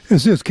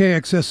This is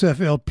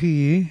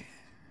KXSFLP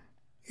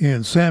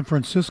in San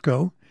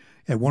Francisco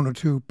at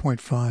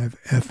 102.5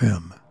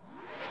 FM.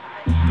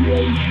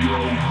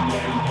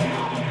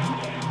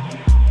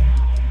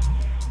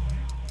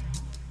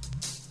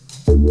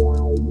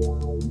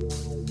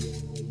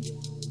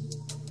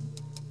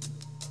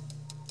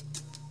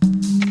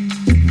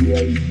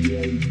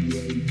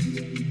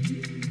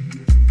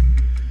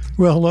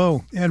 Well,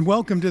 hello, and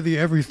welcome to the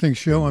Everything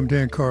Show. I'm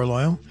Dan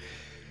Carlisle.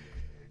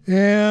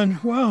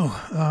 And, wow,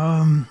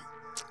 a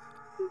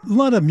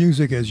lot of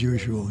music as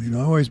usual. You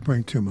know, I always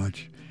bring too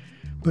much.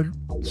 But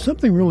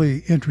something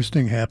really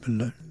interesting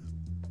happened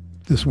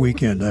this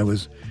weekend. I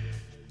was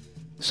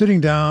sitting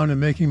down and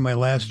making my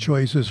last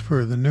choices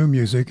for the new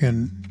music,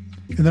 and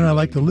then I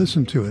like to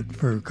listen to it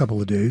for a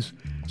couple of days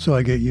so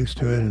I get used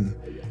to it and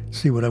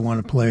see what I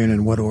want to play and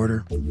in what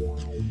order.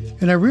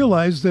 And I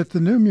realized that the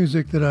new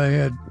music that I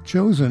had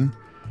chosen,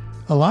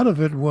 a lot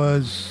of it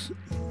was,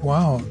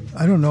 wow,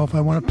 I don't know if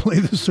I want to play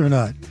this or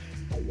not.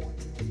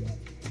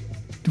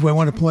 Do I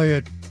want to play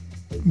it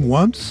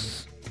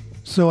once?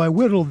 So I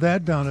whittled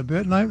that down a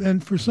bit,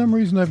 and for some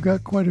reason I've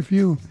got quite a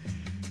few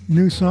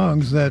new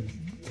songs that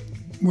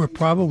we're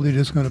probably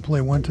just going to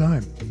play one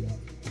time.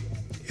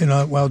 And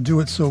I'll do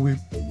it so we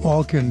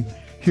all can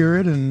hear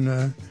it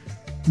and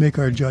make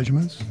our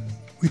judgments.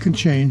 We can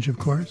change, of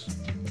course,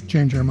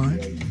 change our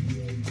mind.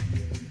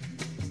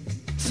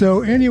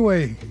 So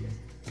anyway,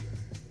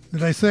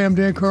 did I say I'm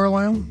Dan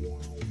Carlisle?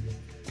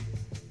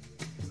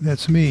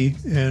 That's me,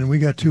 and we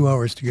got 2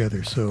 hours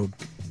together, so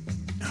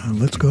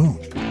let's go.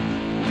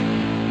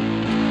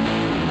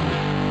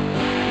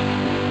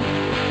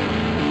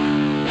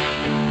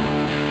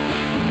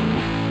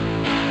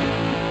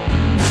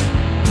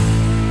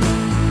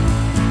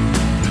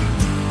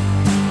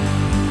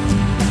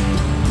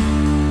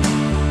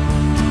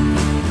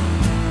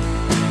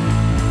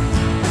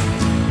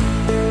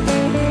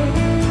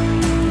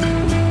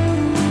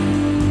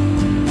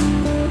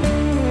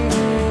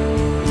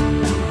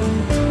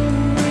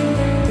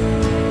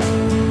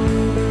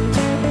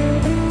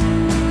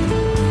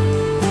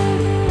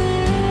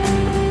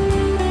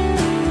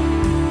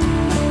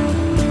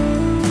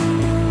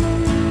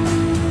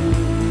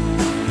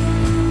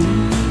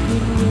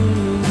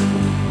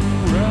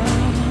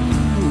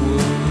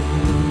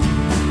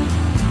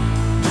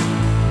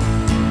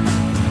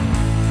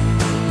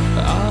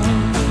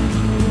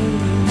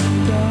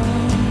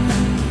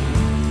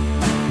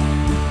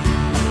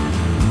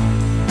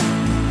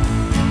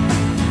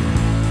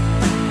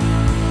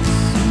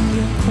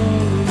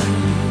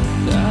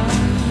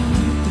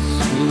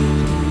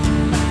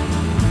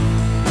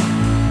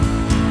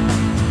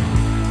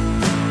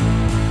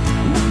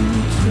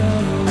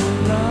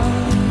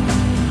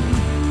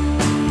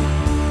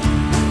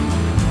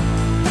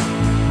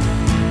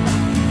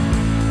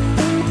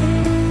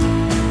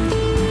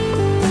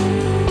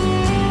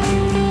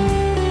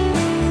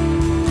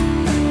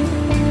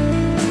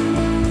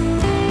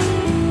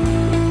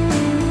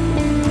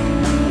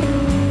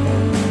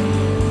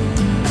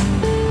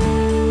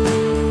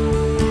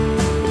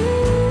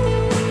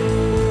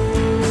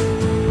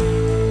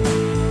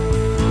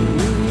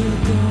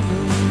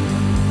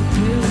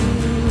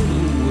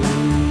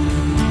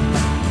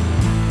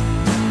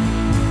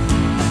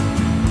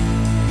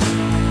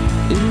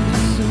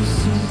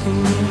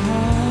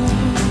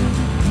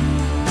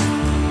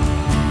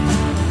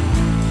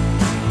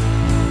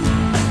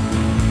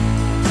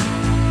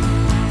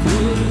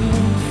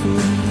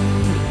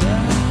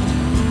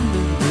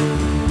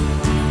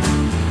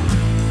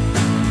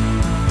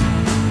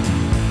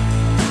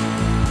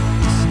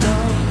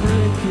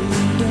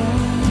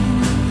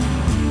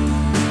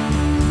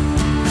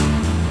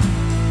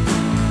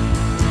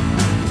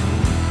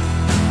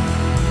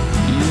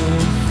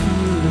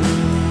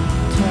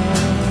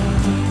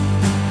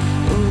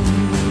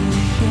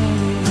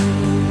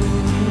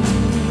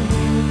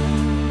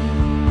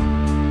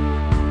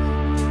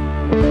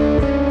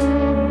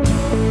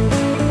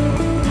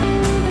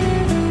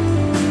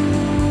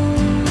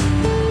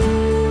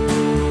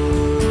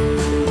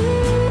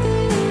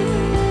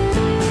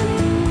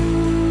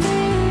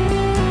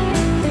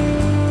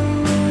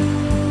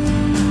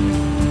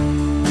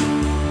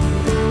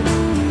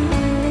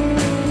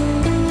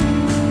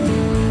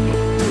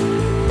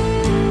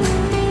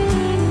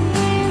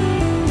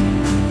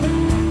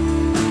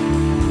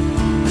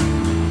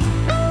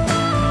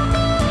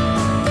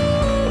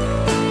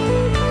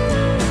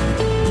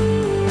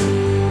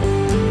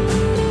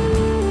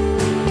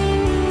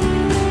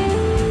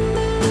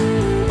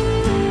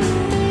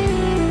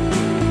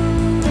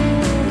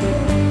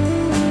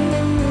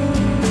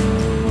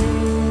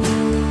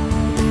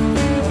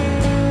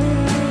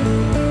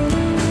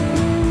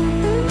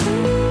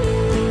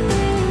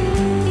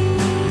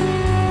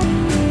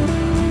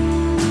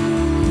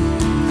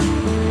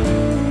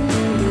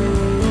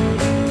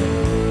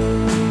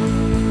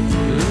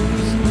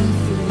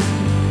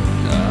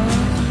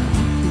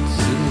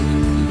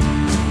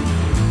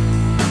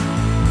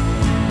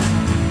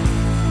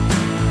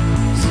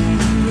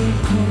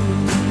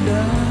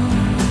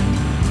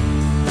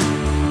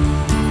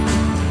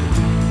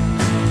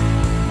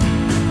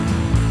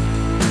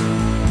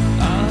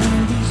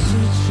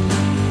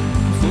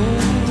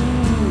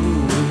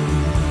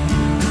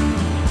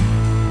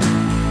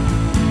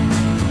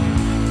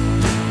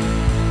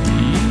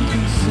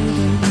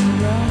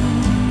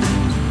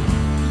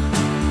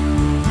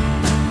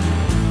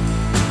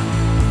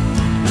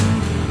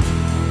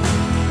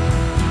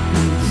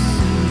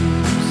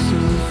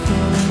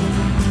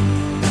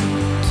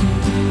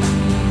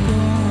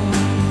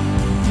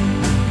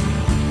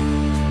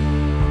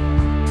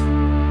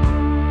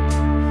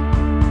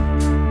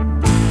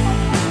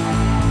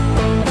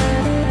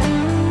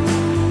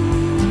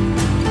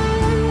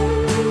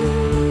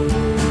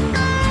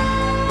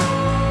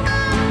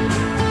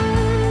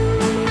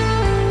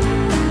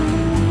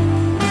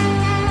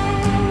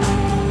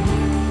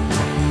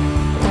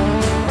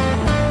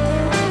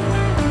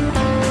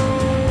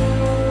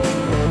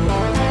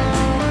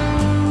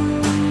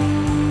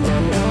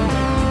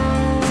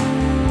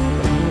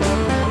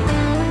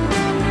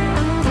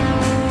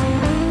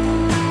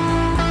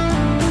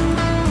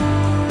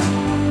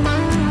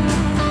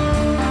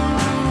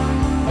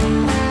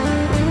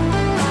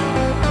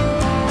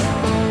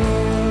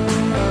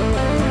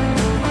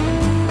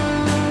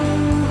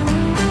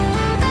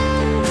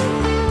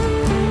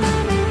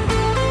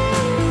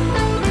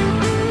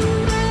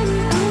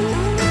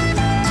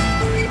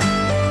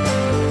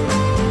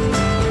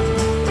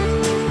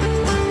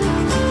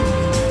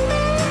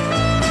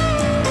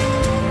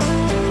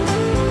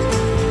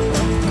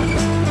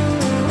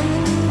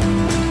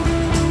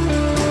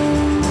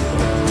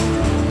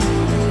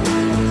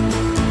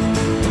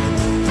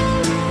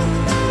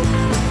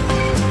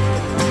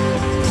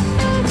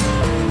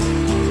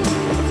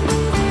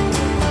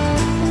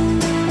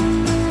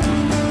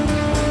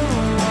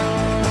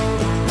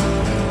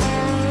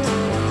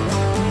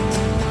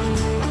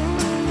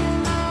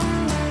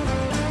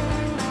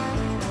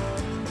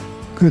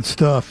 Good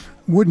stuff.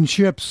 Wooden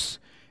Ships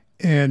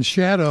and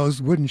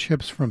Shadows, Wooden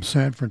Ships from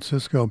San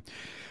Francisco.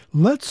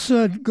 Let's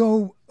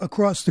go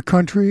across the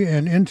country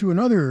and into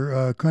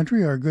another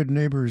country, our good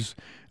neighbors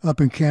up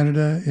in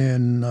Canada,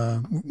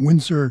 in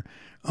Windsor,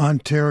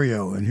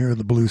 Ontario. And here are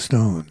the Blue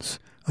Stones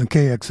on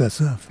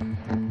KXSF.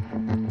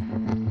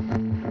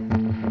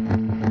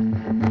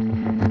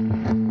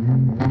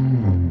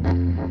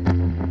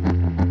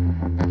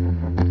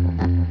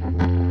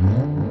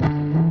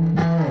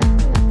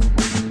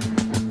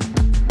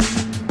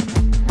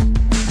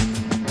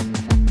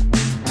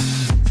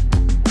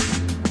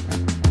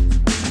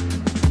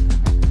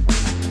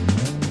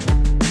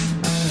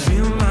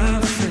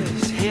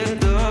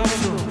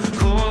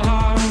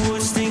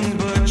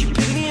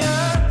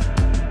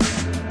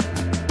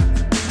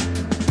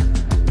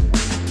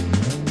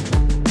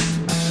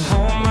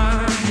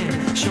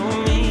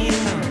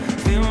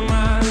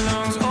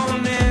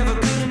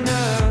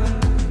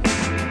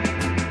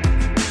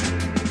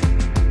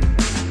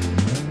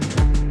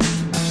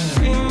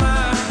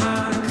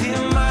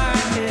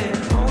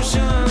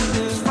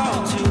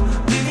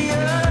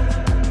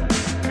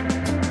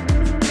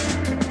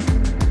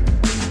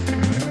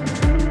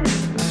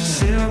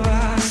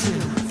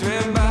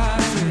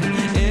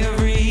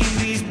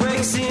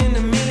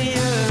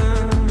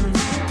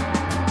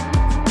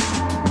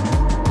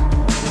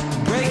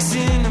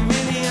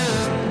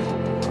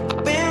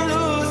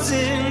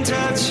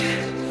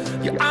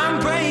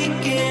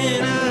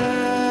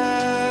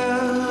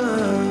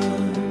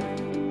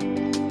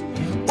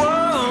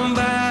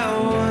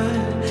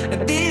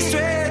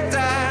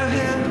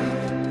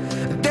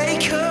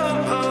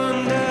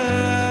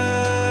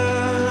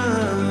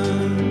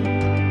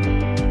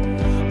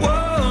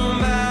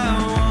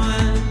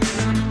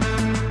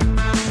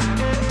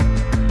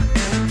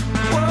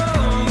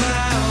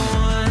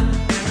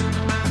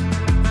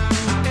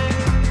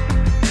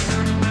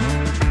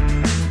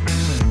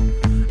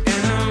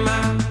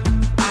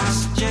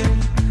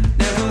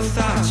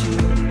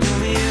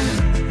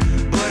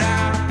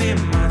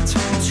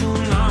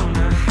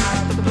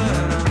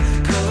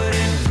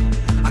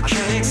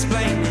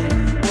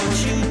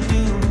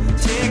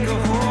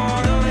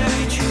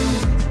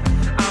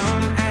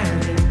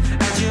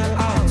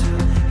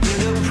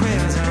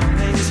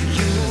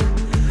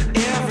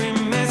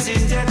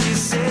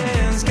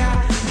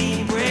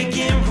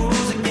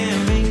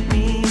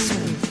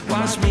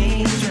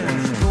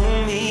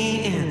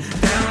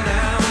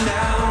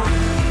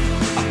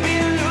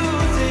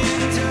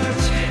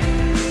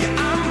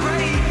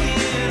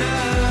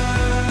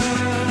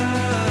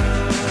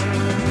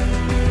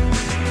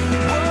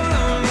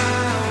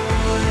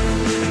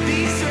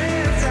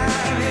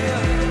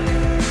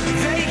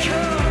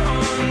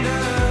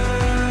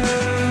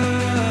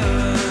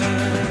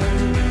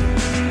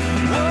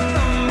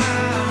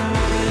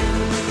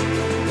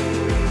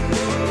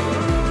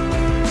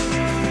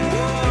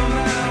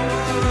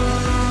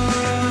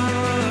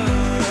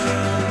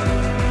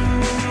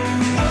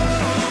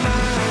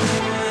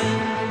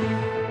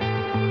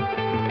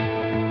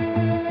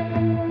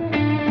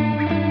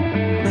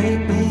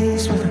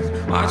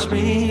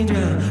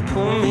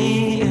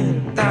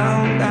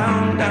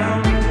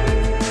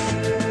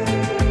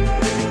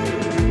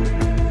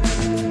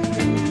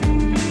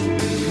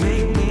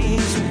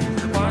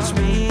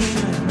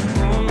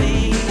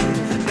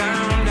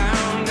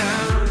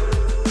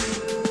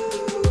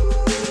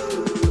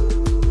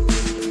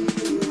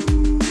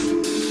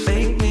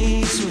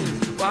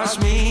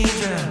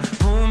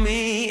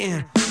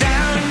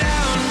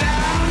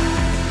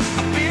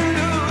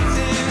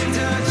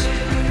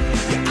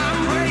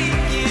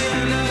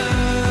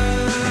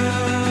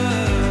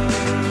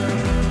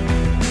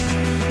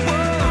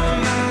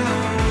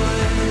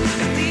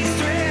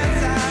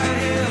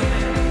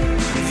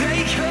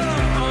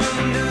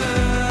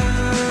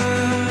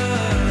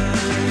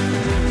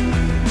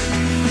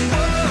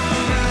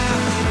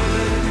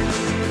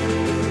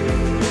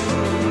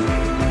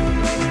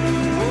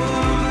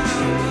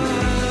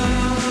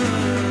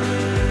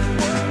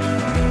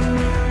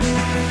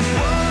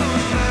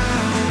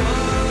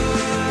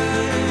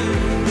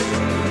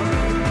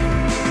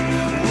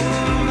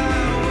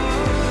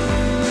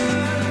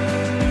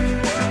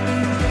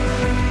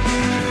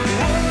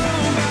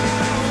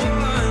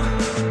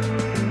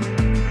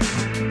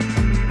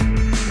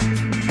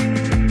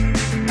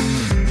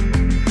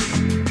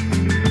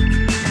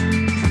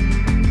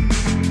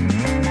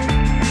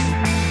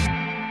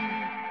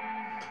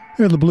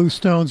 Here are the Blue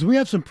Stones. We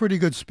have some pretty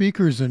good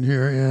speakers in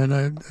here, and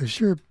I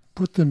sure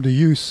put them to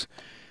use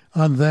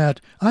on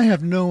that. I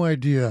have no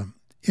idea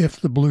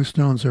if the Blue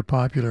Stones are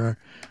popular.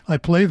 I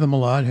play them a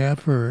lot,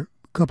 have for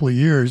a couple of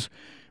years,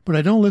 but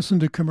I don't listen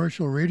to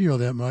commercial radio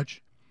that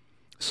much,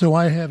 so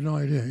I have no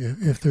idea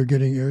if they're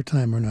getting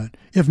airtime or not.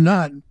 If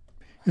not,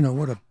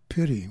 what a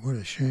pity, what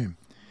a shame.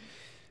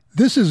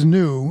 This is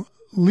new,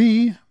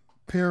 Lee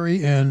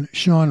Perry and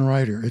Sean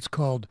Ryder. It's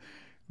called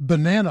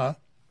Banana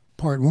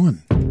Part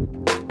 1.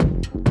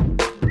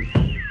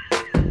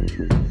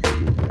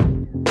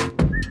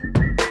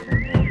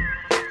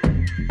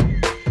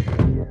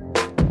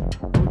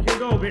 We can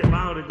go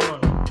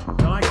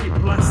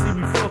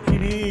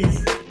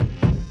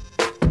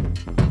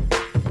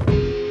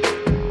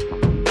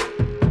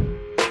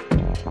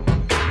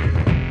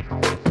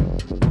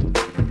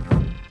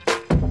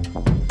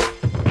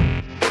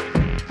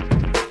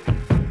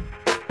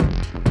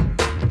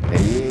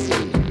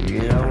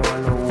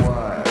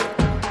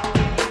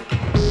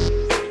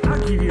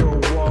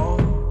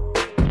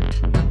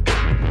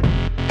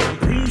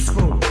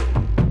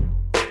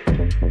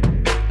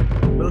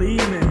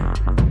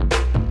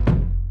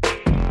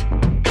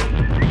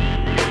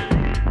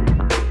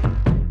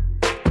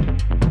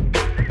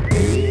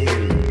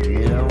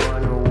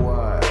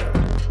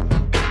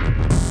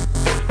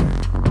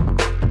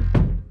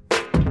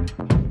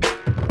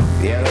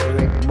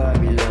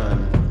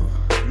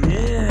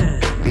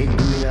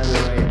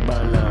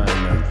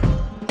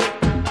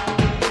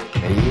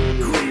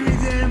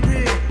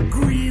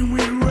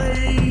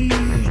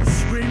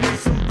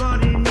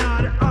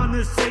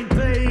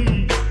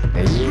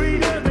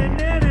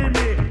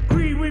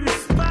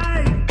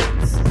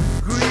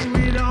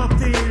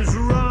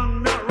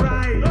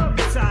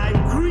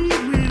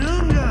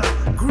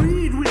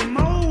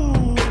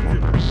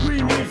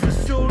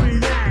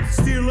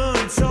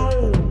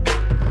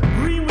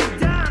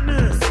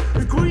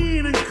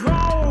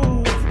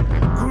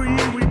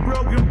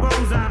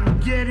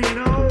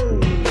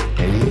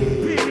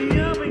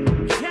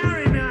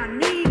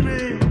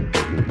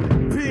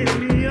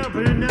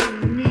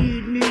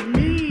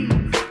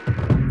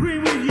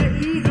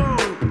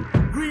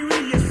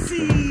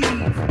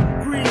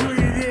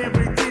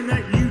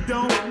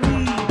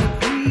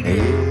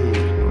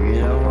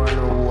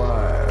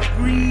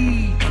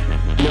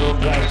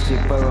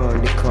gossip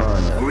around the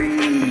corner.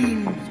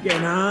 Green,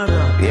 getting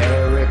harder.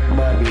 Yellow wreck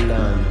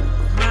Babylon.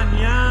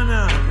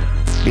 Manana,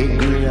 Big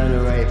green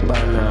and ripe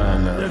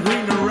banana. the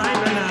green and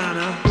ripe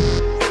banana.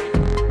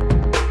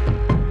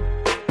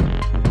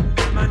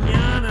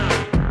 Manana,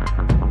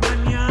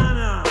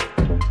 manana.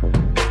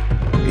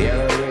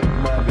 Yellow wreck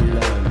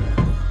Babylon.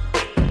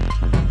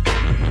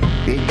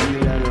 Big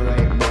green and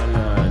ripe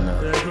banana.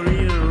 The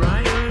green and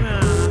ripe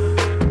banana.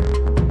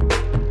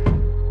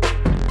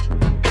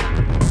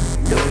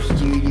 No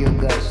studio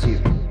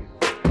gossip.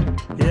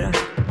 Yeah,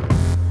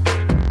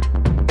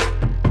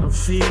 I'm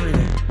feeling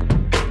it.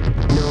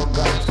 No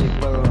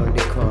gossip around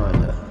the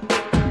corner.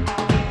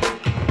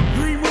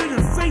 Green with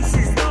the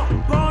faces, not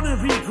born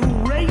of equal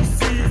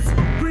races.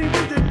 Green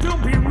with the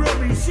dumping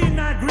rubbish in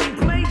our green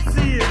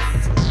places.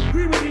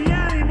 Green with the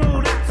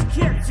animal that's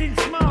kept in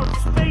small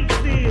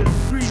spaces.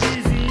 Green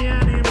is the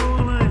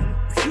animal of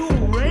pure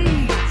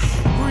rage.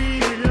 Green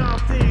with all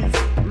things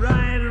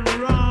right and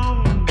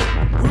wrong.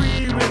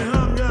 Green with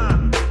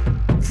hunger,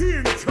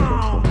 King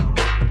Kong.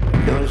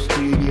 No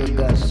studio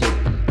gossip.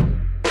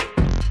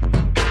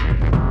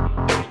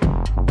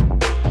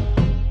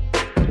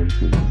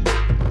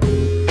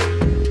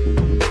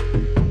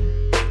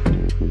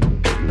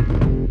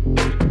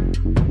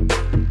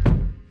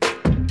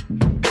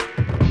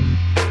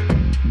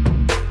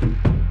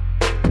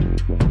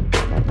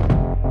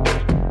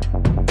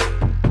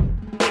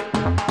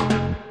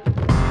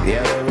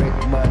 Yellow wreck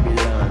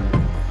Babylon.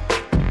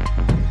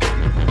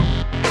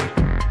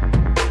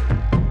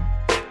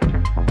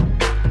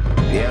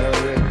 Yellow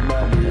wreck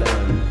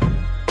Babylon.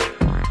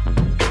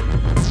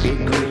 Big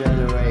green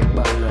and ripe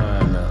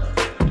banana.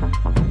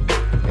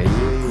 Hey,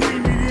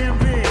 Green with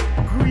envy,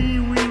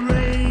 green with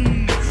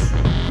rage.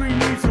 Green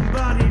with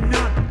somebody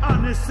not on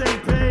the same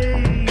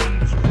page.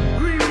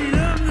 Green with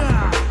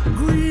hunger,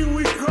 green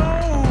with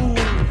cold.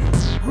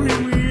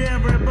 Green with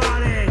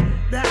everybody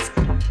that's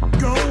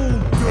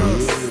gold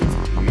dust.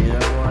 you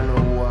don't want no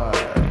war.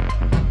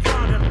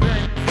 Call the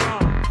bank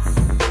cops.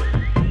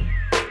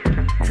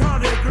 Call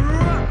the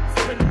corrupt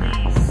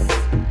police.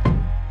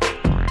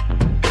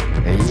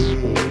 Hey,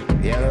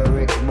 yellow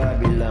wreck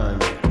Babylon.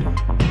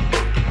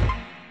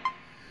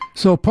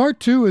 So part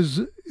two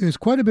is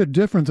quite a bit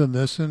different than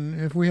this, and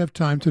if we have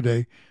time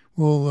today,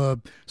 we'll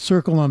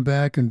circle on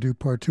back and do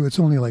part two. It's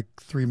only like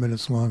 3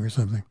 minutes long or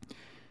something.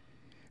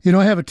 You know,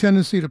 I have a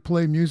tendency to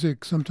play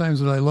music sometimes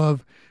that I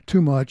love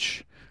too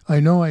much. I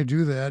know I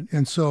do that,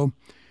 and so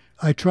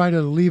I try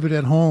to leave it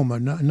at home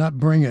and not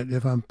bring it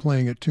if I'm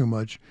playing it too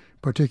much,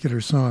 particular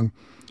song.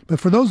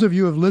 But for those of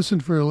you who have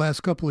listened for the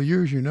last couple of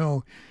years, you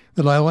know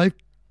that I like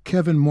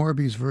Kevin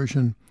Morby's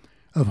version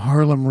of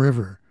Harlem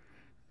River.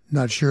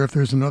 Not sure if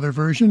there's another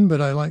version,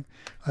 but I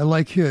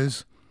like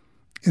his.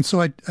 And so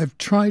I've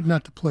tried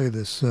not to play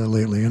this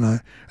lately, and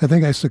I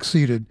think I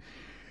succeeded.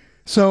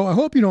 So I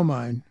hope you don't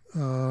mind.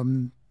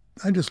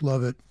 I just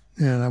love it,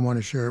 and I want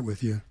to share it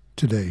with you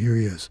today. Here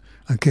he is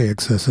on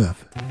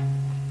KXSF.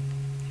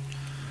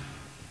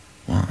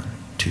 1,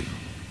 2,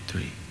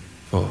 3,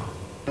 4.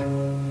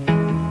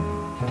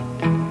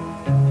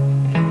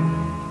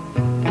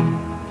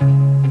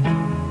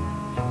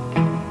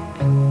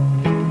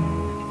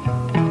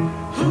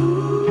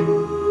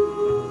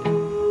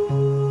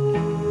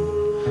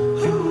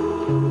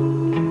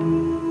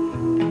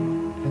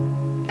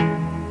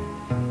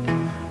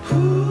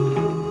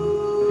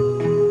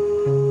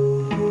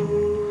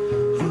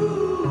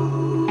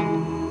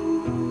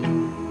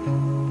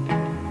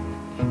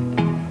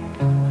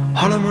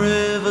 Harlem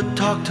River,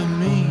 talk to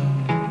me.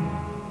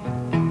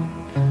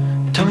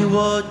 Tell me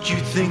what you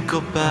think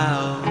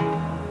about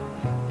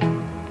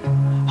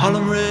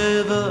Harlem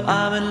River.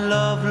 I'm in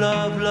love,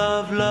 love,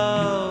 love,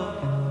 love.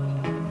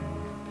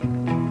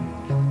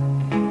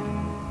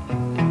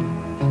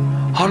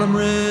 Harlem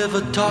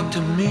River, talk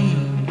to me.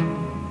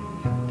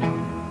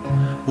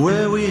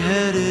 Where we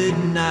headed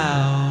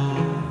now?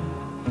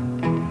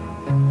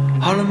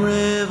 Harlem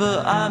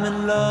River, I'm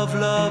in love,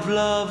 love,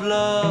 love,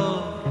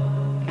 love.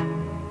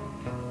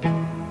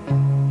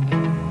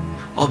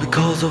 All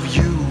because of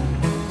you.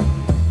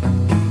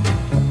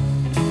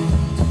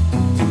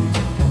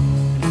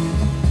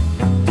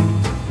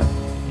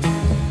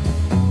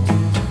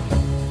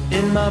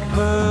 In my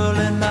pearl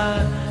and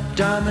my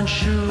diamond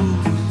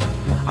shoes,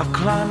 I've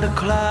climbed a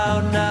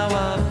cloud, now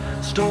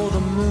I've stole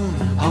the moon.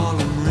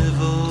 Harlem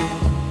River,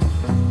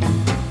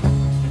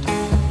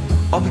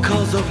 all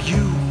because of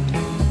you.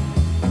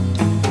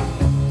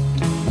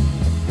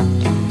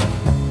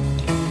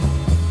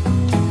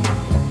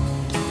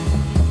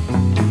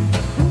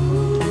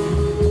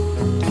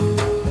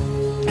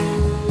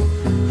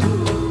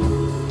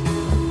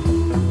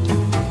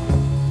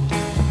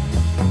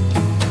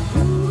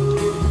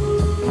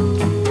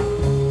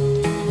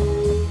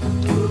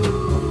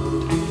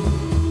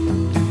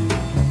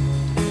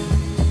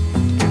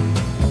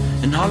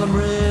 Harlem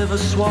River,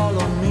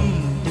 swallow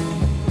me.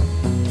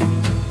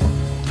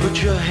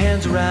 Put your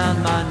hands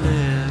around my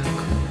neck.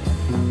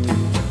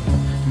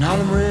 In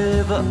Harlem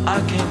River, I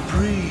can't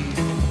breathe.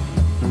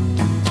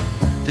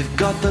 They've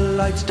got the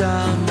lights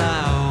down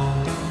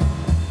now.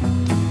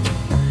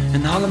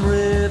 And Harlem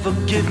River,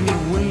 give me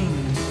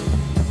wings.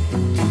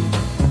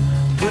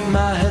 Put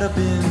my head up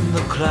in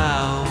the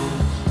clouds.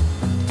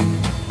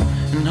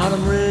 And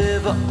Harlem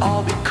River,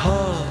 all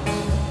because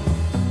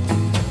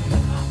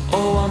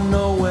oh, I'm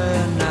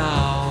nowhere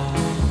now.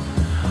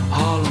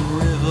 Harlem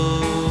River,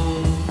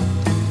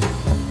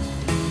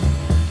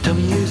 tell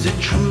me, is it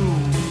true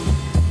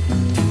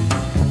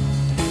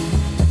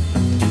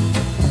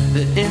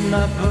that in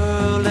my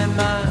pearl and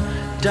my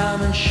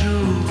diamond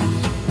shoes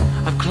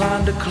I've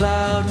climbed a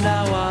cloud,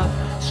 now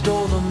I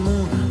stole the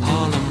moon?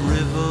 Harlem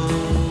River,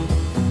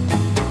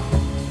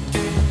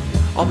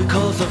 all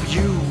because of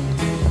you.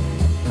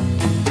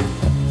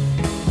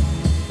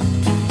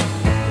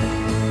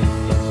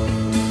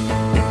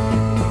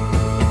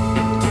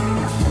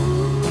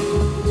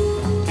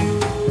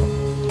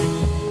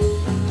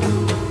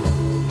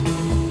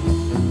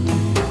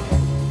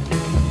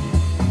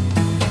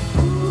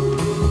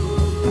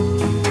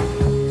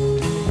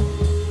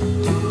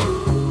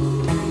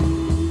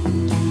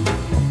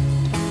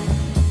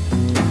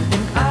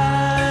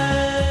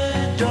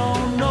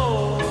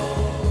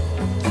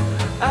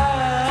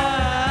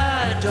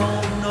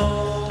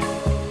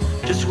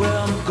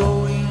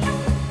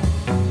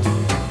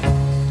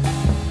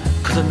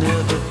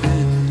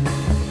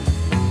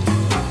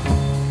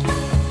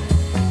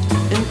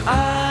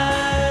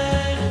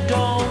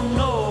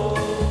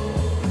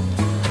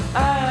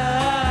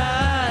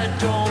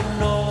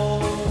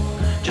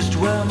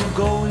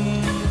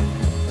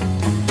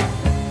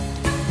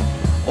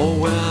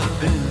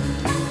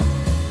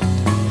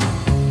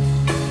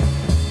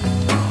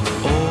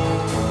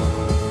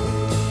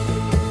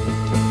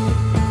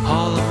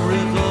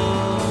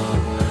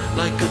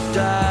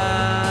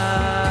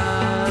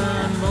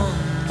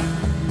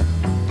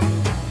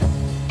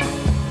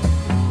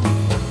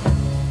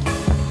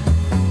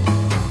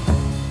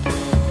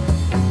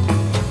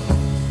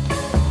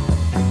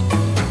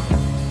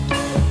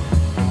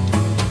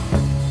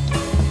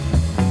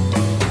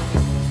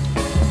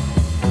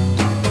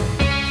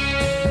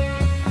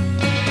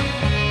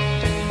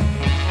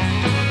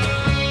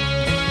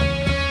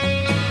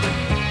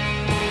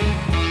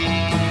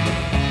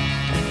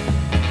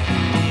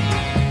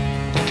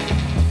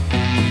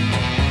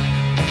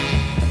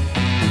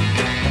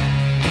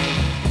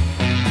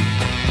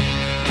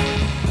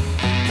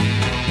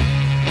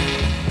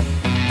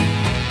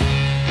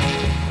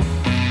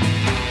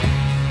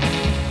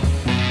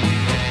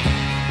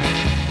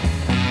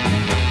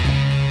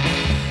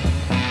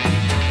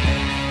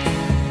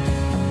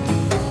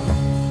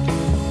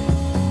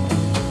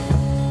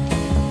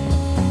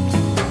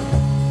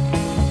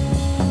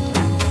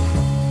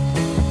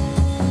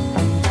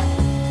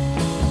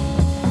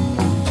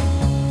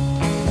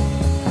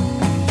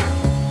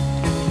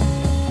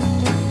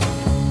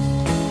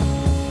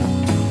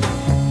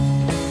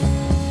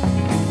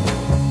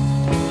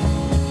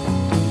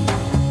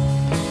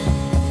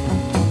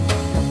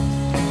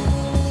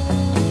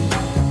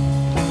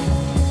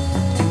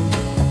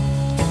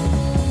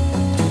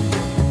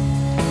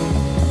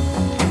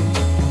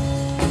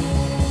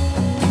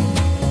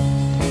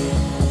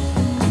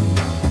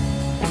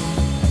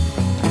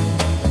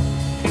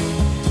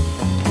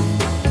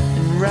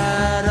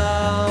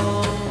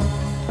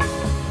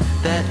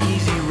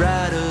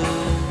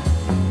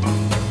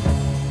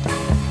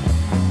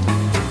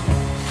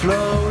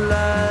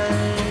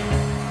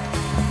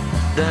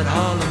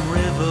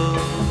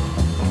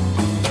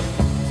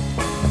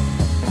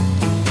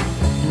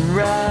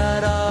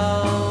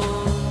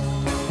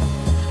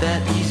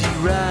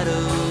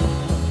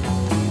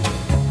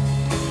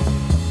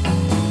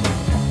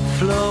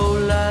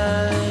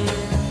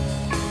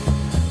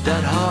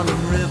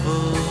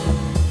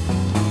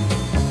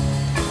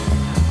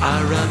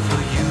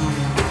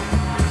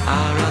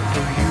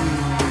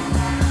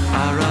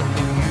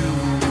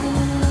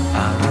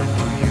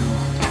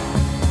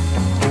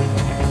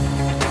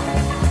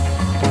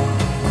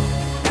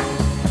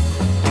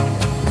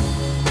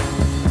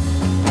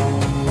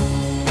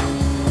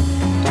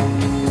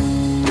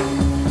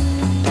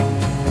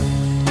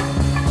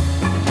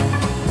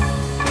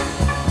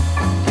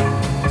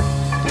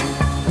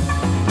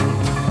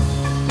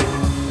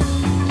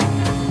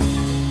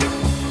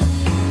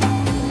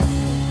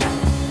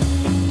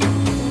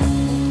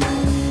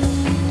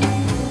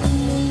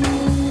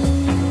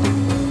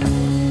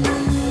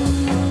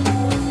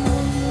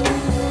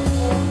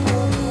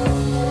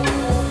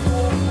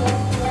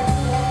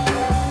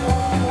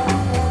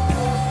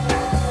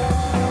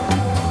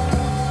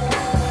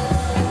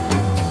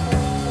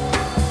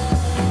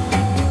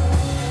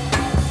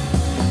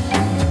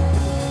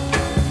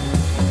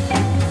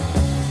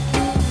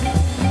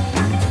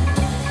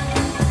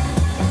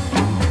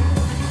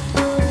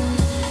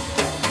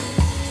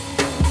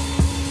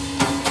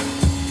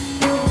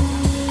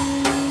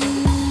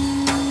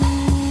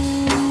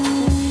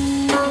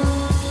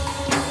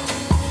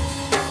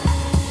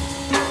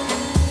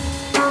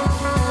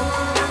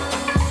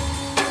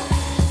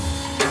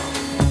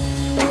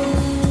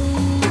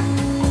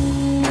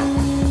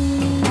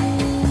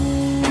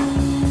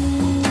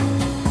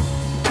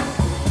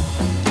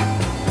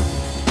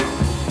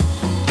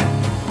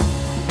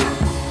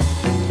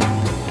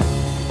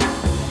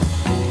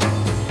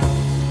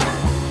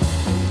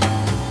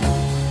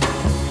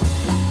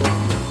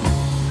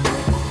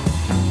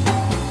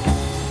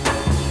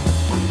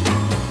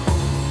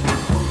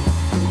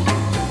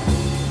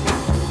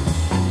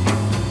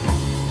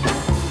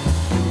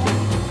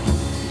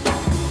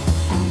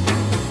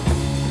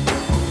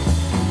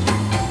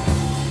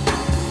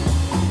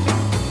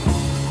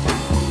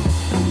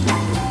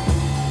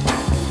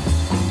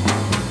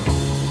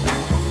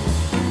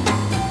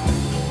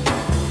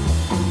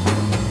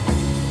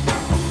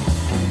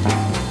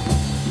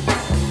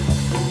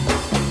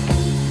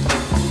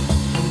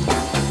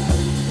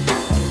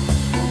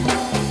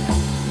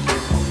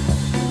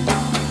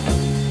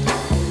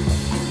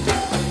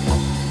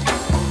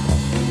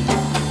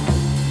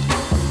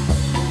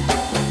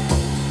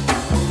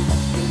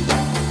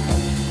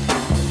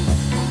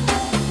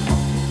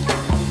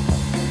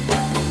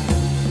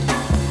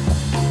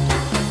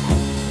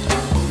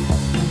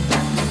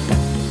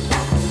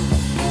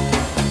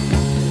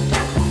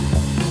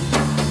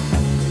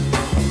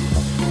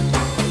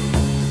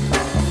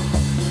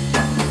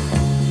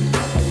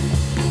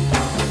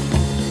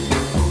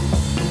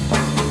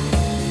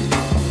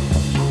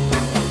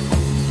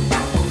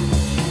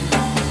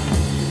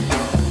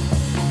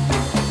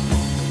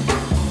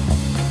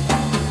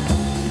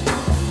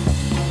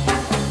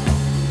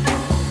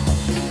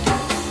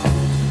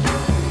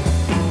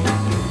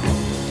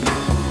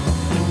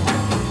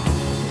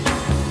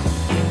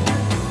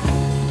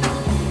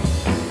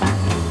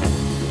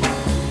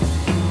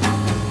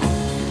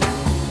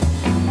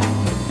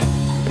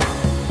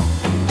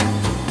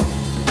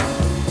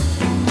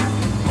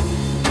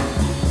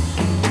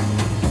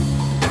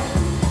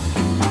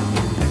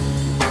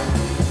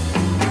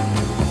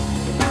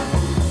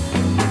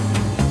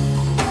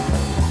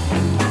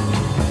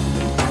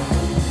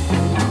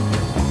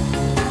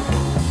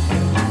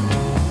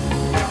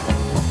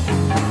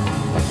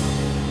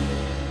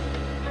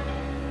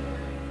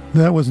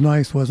 That was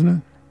nice, wasn't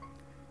it?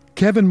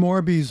 Kevin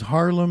Morby's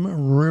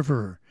Harlem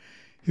River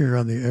here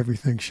on the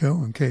Everything Show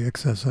on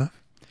KXSF.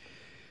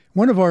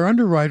 One of our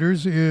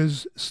underwriters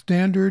is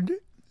Standard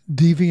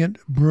Deviant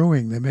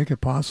Brewing. They make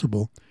it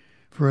possible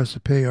for us to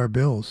pay our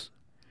bills.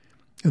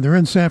 And they're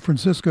in San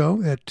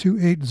Francisco at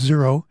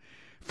 280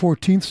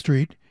 14th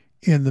Street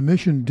in the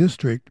Mission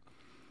District.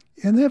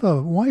 And they have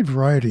a wide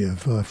variety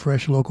of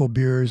fresh local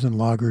beers and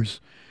lagers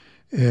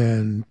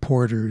and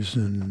porters.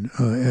 And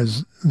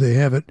as they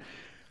have it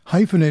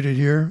hyphenated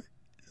here,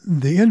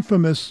 the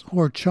infamous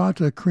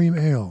horchata cream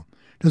ale.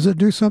 Does it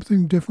do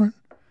something different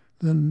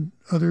than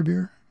other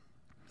beer?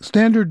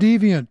 Standard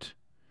Deviant.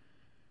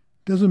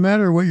 Doesn't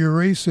matter what your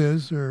race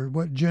is or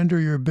what gender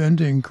you're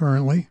bending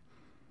currently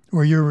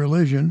or your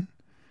religion.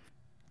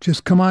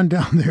 Just come on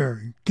down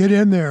there. Get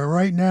in there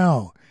right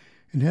now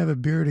and have a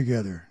beer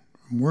together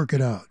and work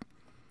it out.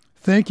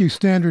 Thank you,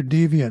 Standard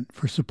Deviant,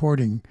 for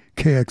supporting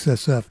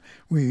KXSF.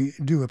 We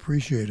do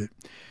appreciate it.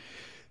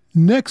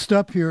 Next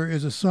up here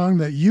is a song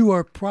that you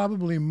are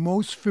probably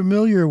most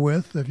familiar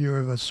with if you're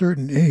of a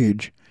certain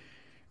age,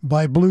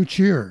 by Blue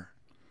Cheer.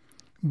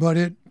 But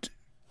it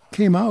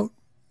came out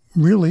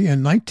really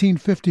in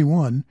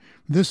 1951.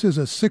 This is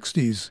a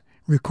 60s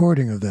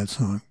recording of that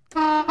song.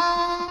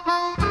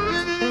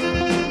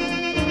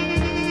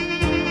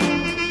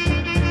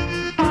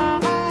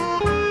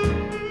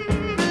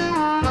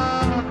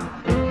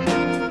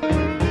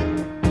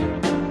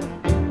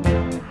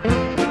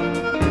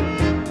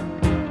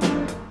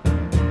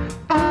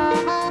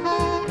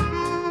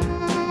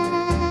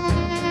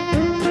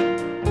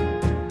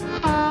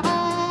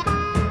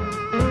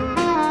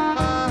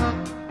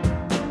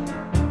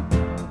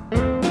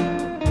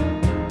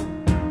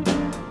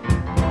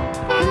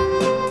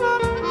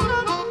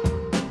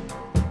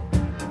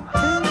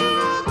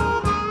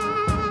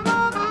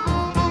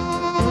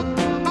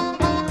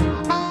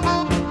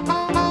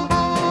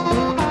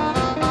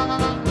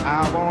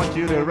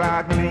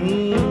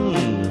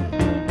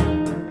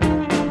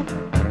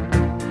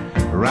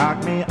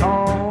 Rock me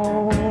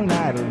all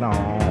night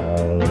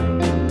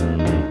long.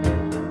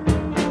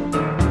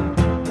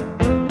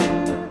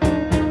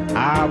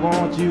 I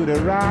want you to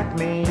rock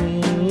me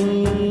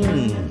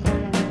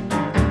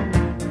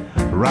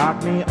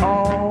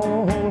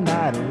all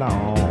night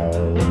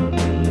long.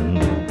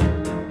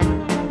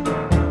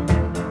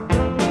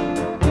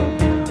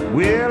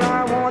 Well,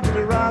 I want you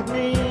to rock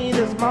me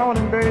this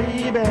morning,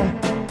 baby,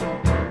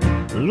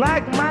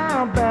 like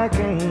my back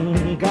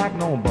ain't got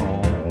no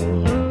bone.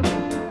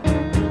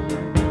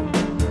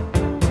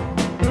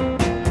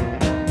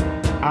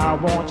 I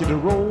want you to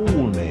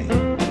roll me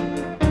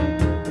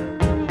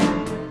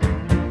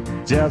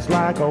just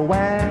like a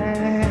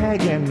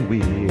wagon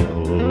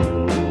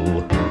wheel.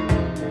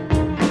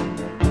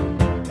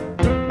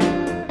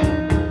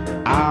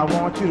 I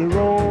want you to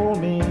roll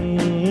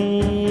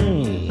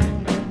me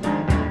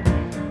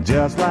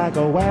just like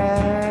a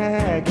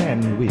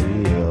wagon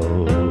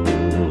wheel.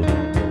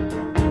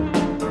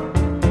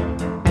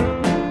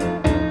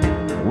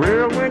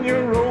 Well, when you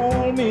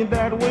roll me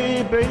that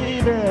way,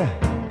 baby,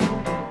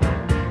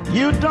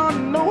 you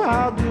don't know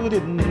how good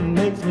it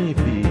makes me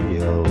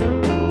feel.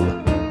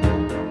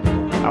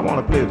 I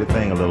want to play the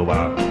thing a little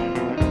while.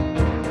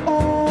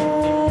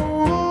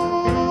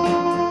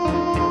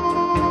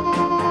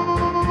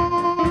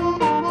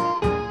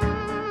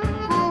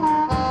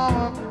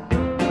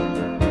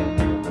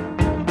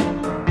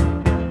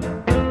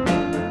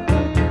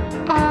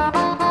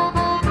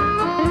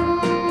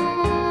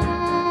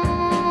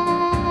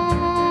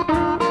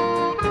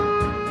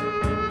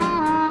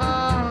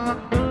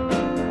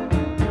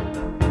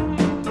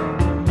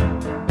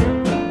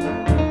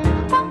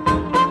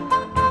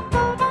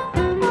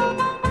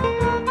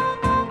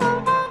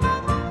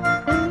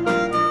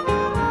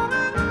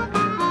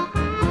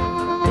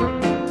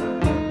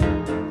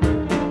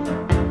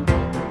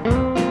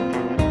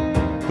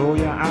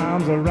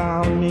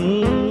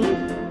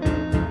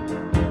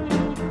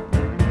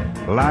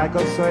 Like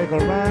a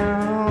circle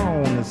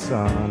around the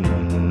sun.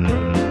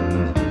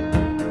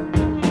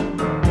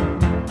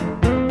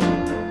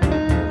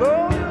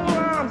 Throw your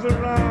arms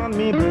around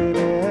me, baby,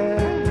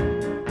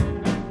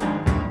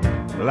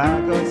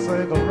 like a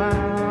circle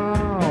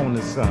around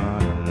the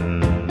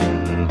sun.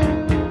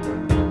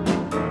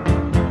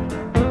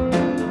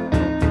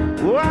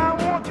 Oh, I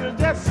want you to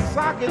just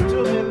sock it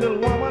to me, little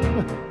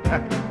woman.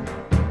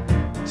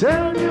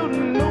 Tell you to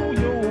know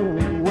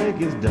your work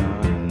is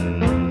done.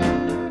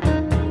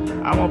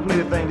 I want to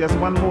play the thing just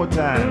one more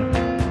time.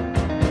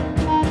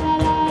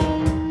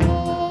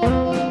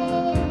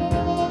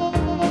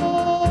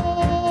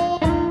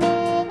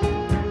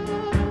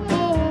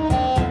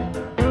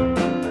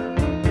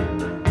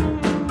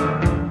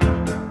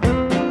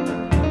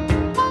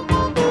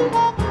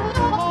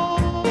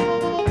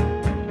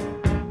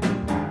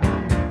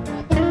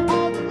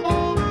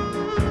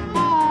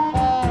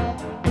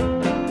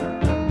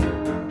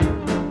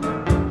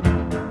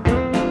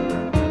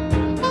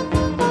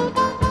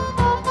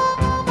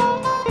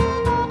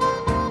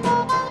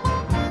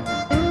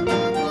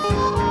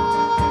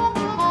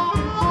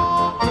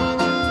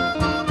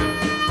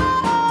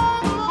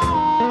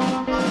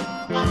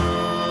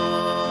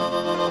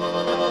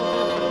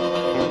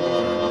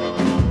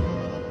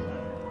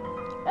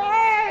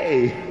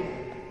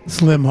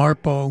 Slim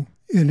Harpo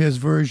in his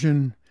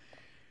version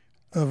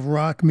of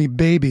Rock Me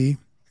Baby.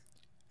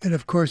 And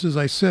of course, as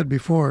I said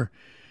before,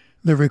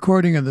 the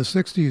recording in the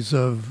 60s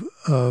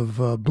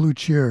of Blue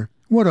Cheer.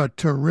 What a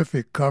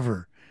terrific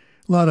cover.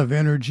 A lot of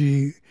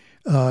energy.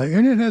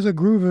 And it has a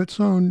groove of its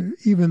own,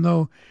 even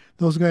though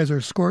those guys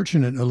are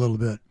scorching it a little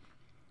bit.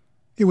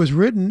 It was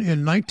written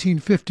in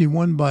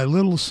 1951 by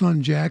Little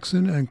Son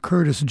Jackson and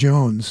Curtis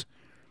Jones.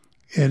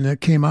 And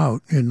it came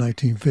out in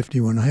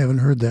 1951. I haven't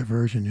heard that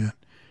version yet.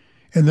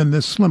 And then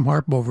this Slim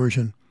Harpo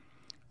version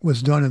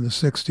was done in the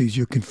 60s.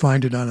 You can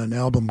find it on an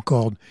album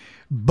called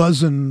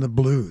Buzzin' the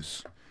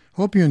Blues.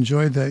 Hope you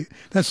enjoyed that.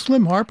 That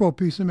Slim Harpo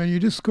piece, I mean,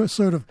 you just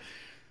sort of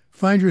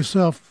find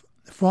yourself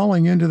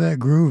falling into that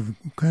groove,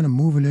 kind of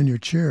moving in your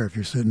chair if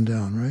you're sitting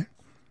down, right?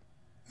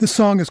 This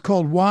song is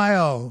called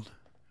Wild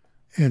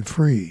and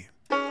Free.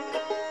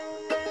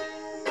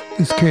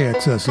 It's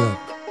KXSF.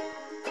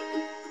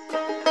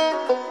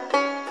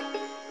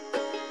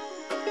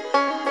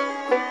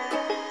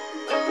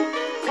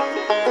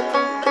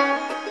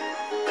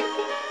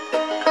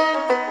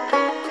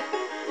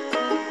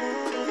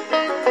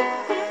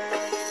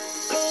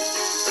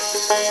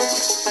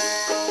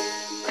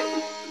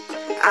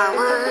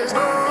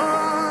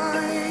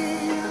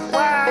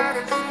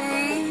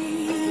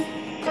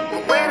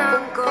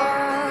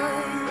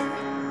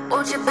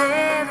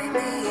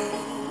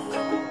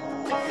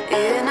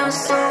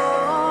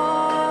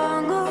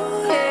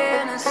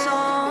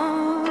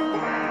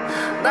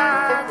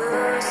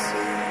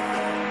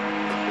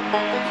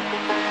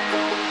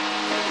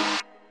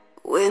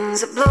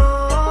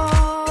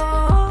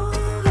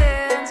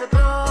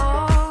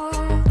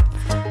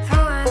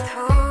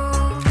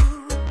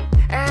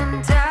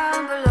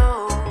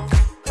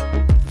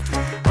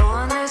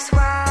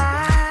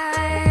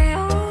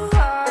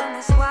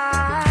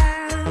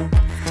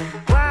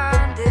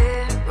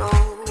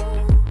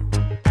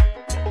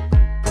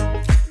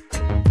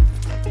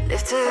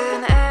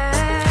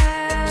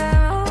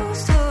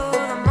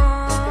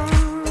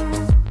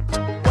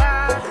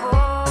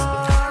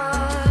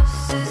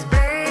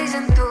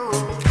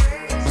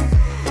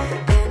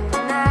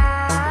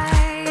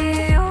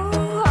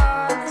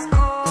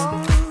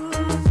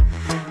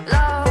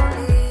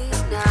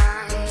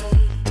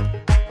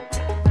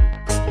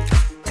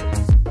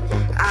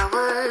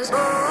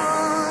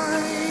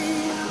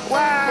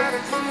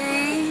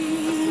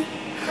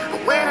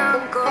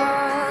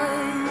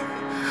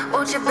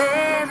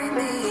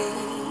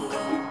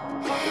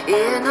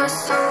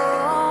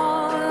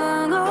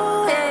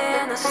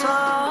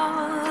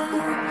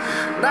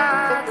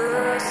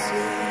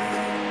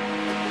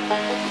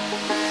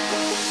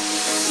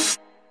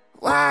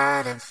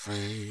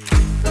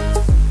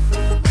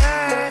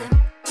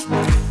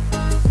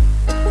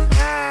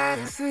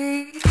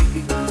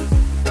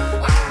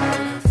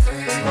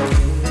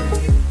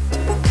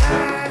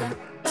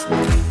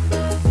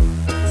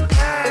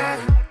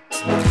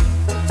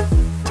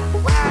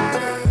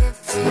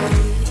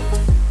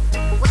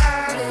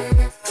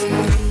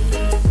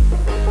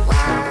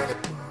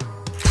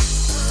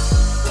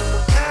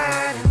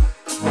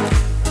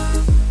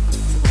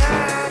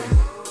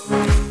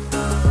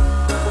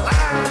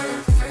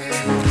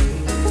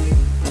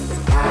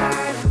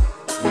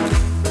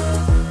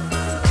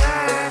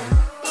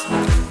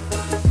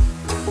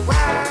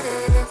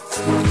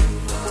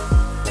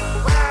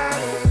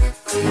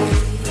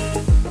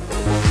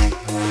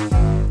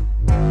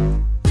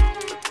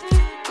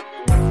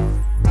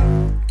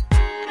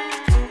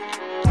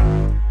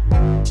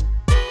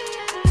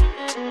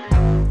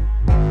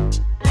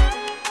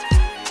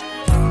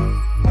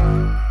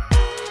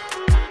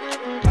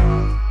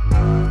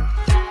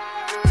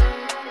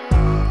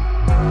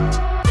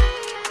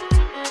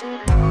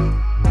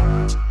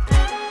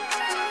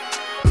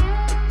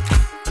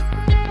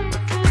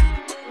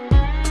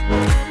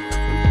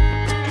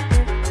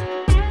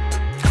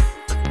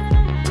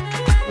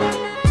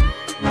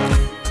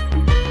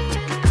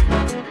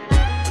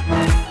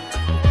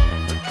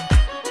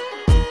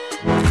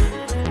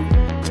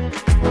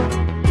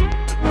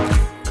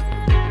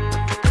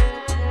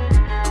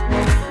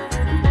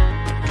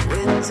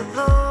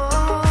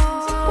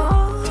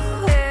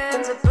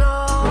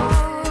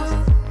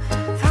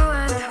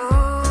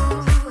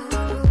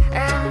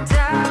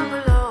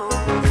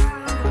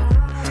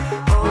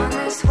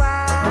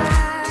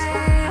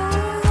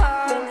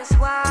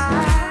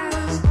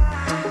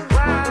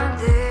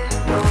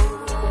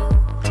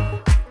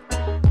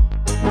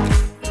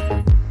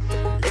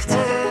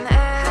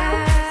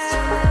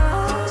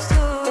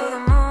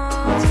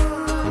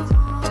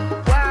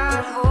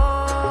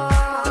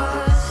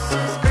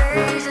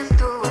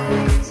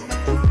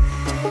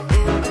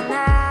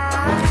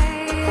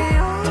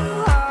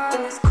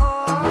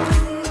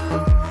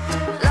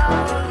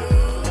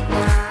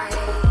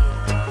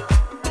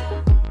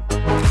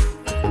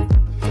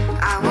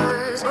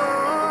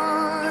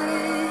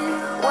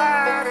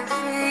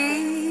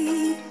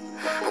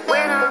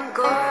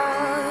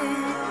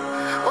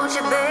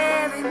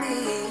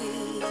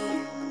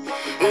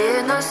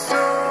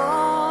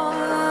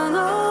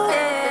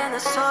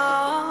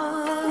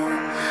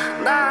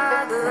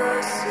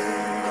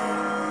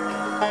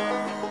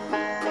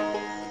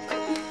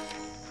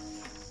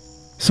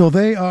 So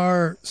they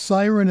are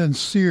Siren and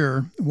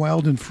Sear.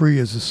 Wild and Free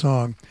is the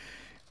song.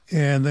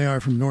 And they are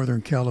from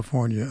Northern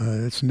California.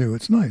 It's new.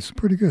 It's nice.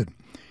 Pretty good.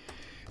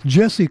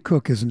 Jesse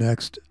Cook is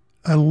next.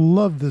 I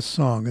love this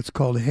song. It's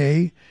called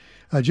Hey.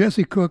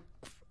 Jesse Cook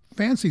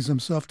fancies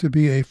himself to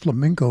be a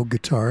flamenco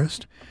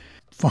guitarist.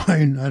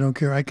 Fine. I don't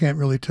care. I can't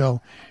really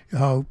tell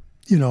how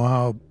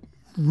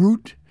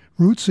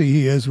rootsy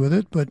he is with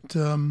it, but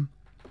we'll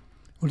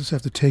just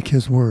have to take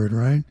his word,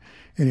 right?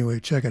 Anyway,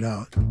 check it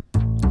out.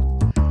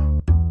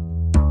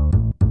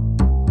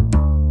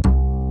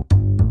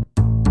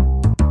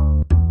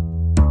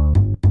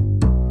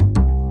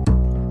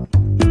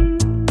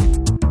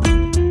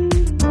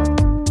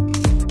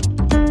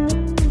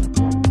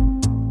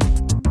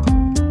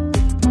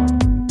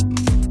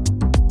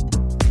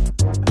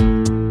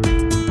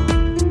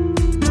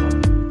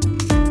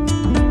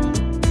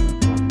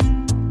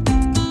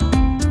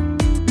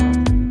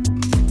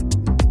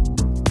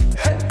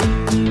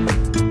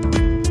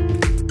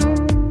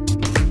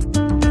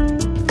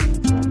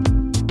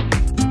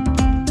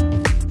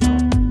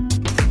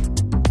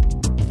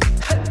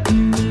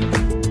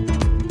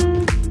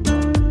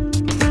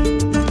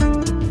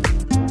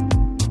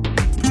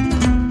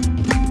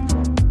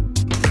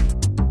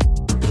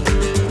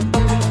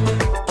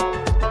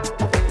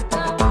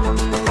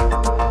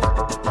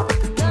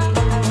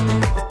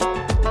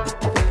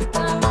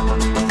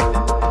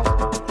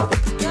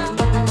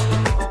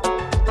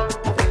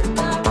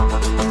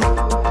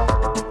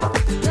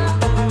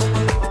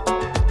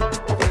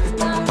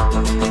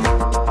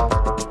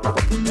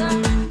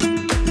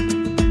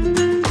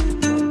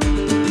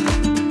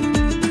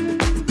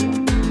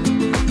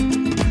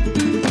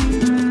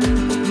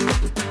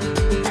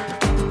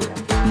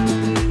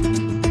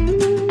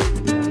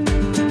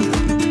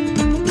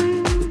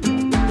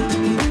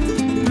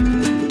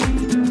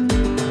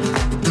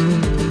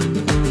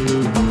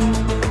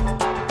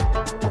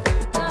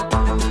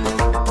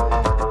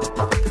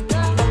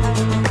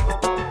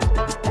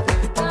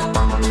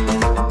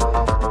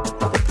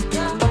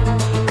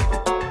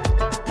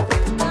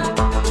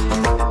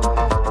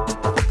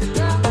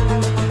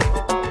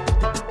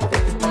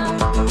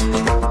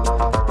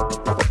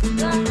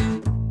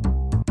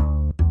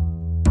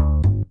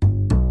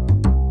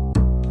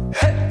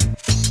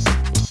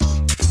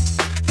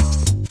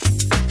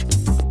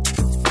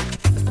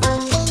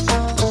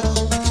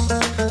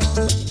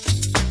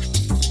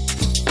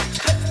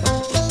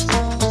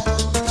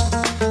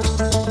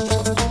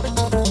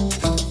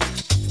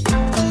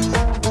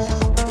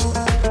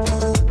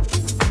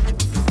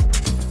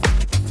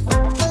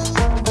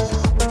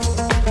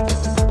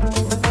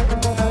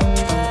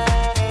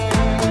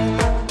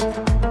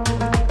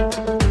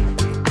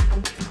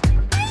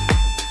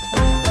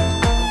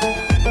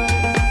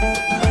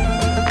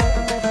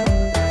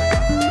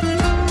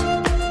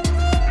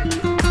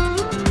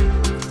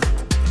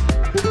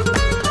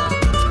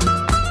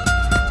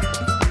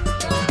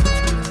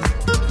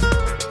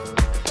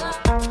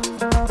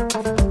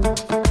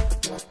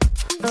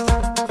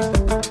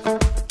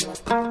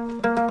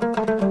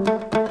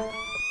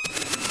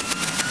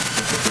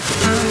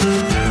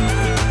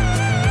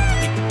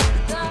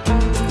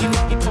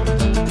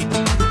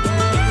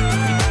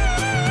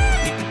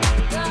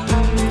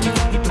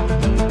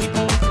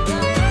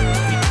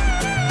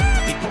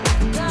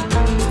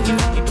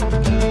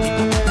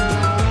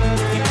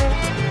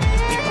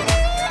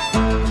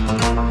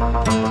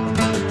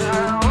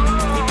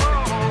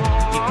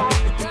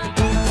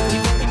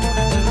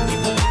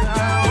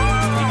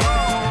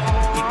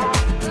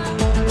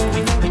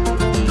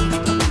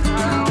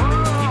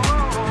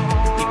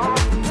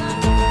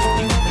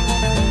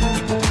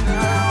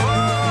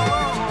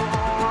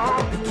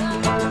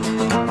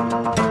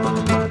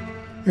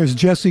 There's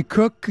Jesse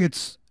Cook.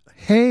 It's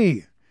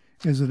Hey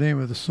is the name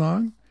of the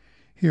song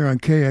here on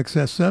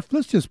KXSF.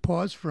 Let's just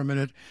pause for a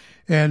minute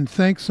and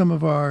thank some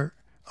of our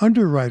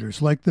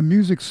underwriters like the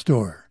Music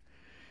Store.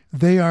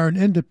 They are an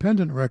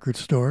independent record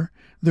store.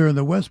 They're in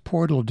the West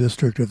Portal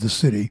district of the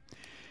city.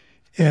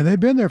 And they've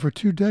been there for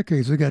 2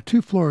 decades. They got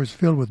 2 floors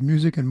filled with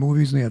music and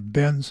movies, and they have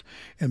bins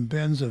and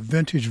bins of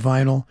vintage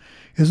vinyl.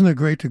 Isn't it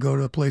great to go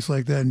to a place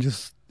like that and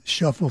just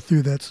shuffle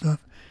through that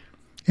stuff?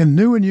 And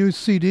new and used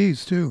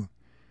CDs, too.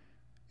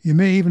 You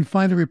may even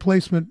find a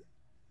replacement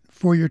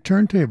for your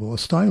turntable, a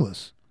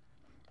stylus.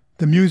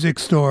 The Music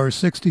Store,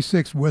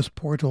 66 West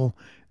Portal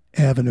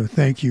Avenue.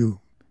 Thank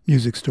you,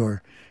 Music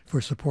Store, for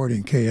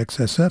supporting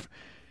KXSF,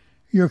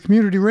 your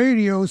community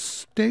radio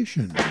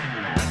station.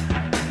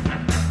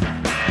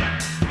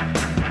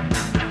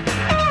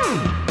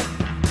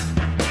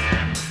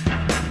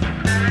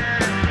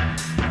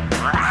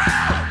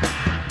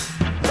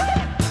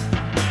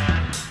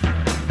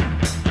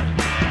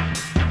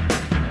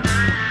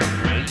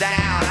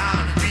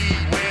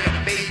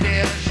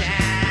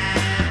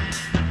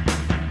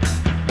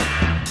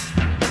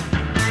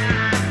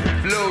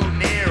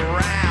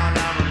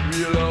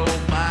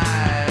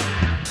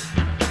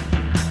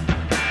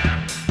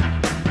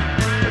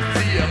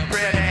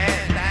 Pretty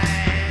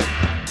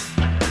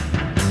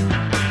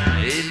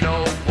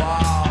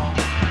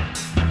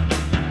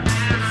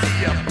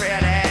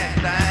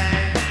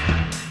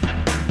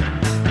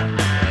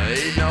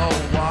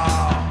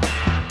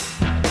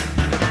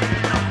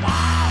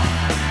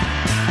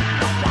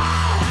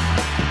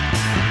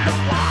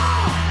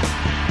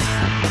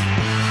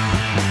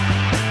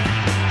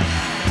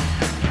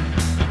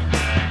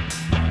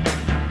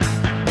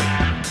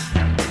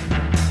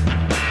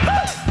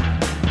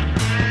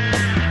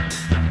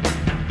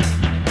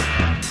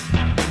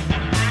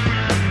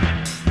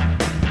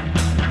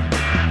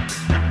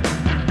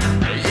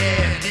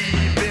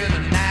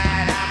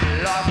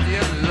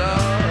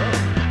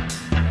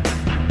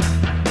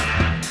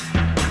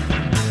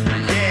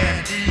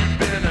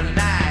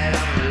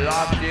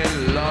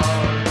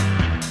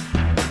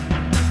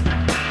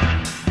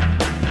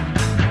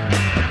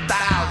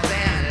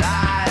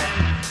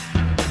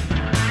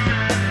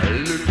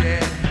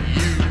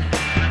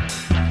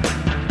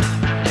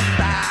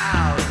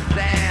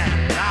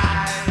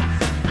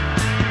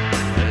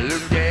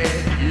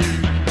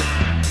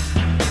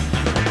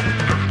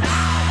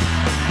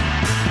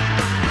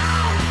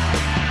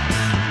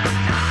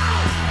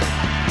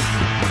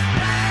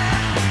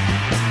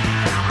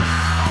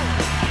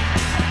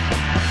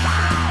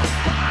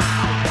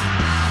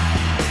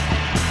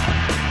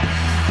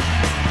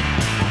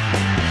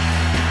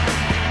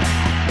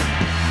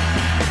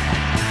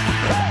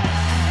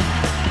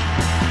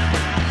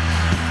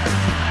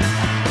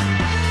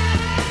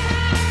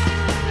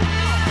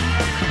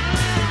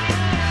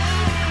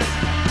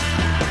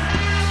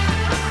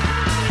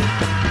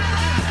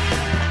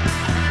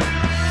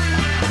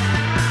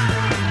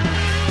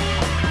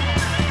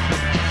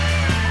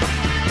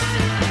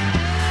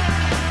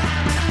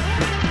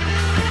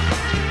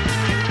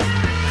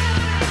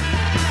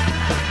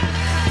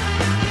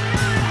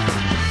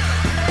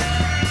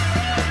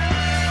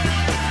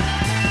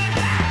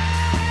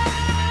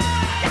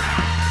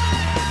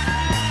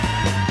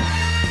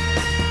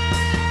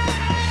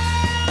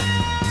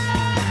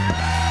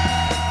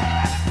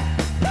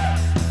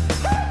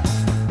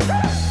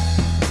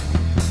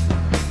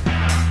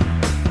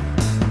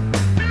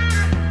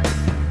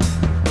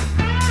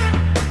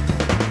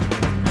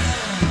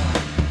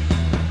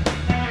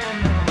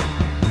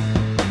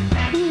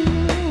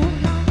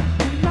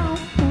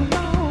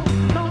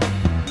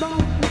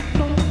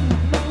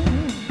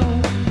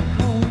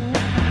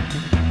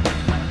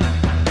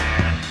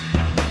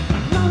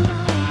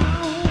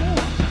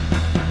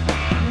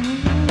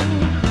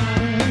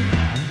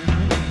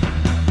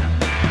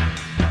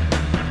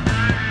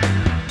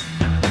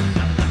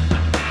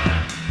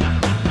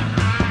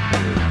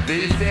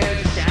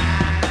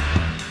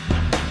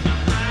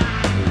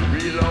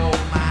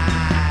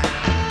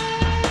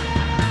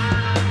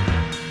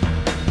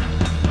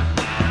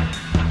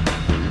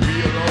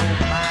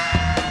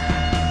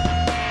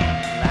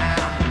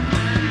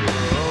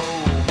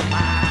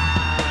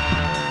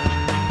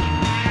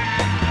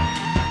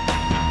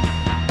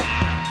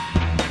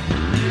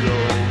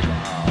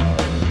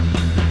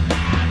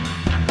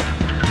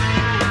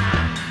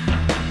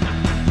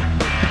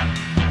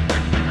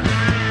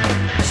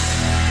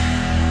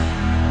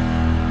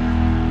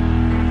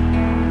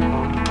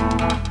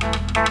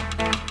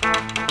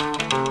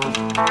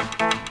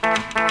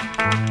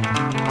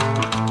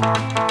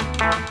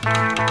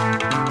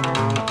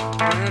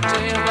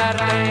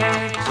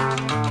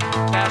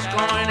just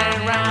going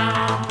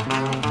around.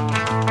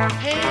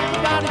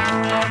 Everybody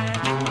tonight,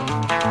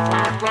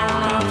 from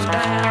grown-ups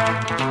down.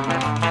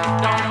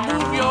 Don't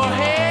move your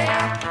head,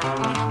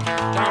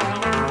 don't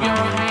move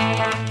your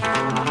hand,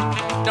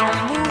 don't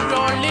move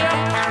your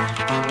lips,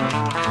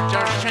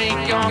 just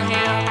shake your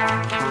head.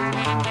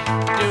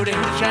 Do the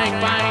shake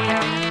bang,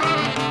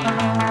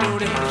 do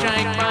the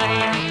shake bang,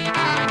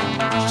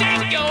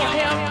 shake your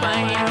hip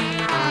bang,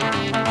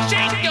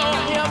 shake your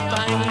hip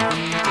bang.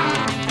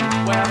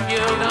 Well, you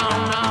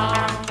don't know,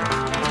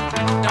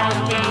 don't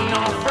be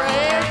no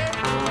afraid,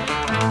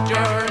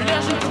 just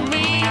listen to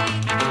me,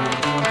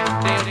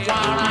 that's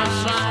what I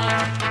say.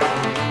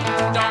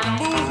 Don't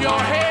move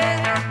your head,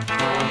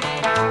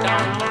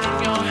 don't move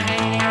your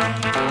hand,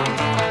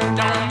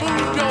 don't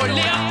move your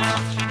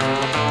lips,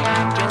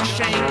 just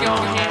shake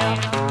your head.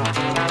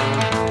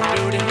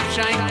 Do the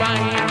shake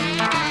bang,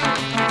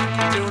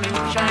 do the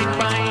shake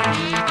bang,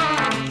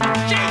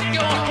 shake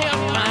your hip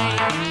bang,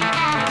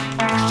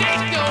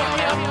 shake your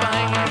hip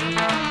bang.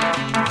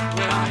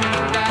 Well,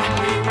 ain't that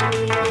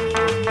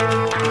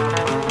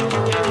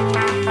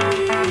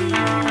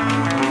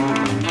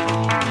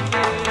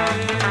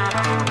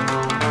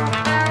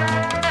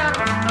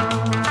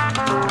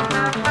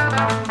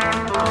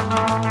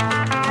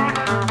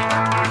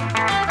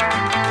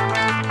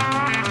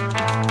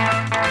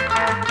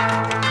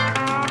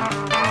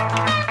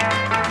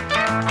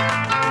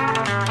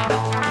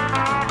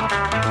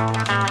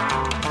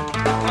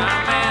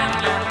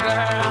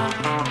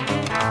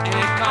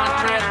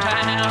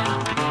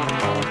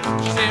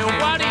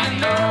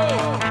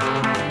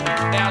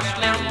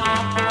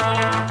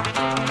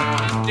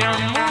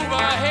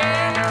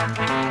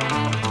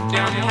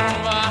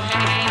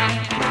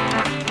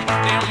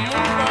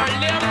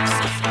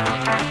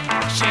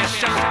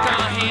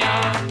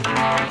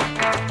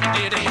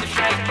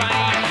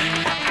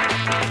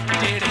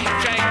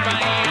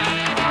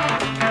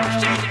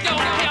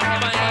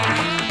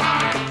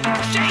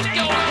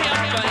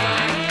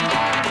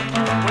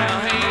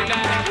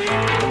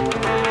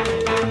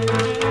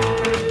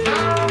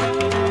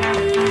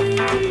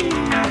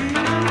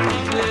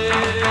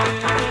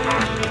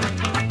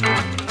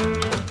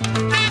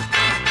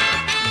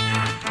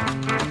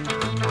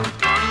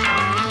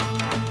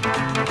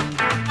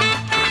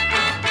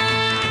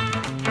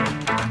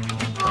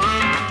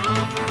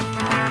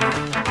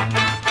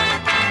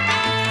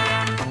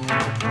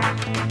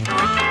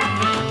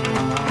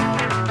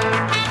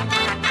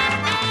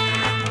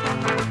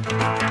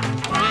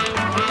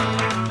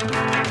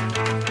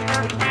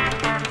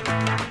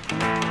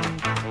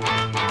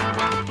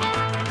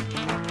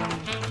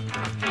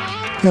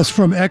Yes,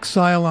 from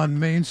Exile on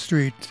Main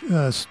Street,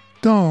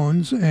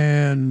 Stones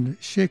and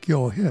Shake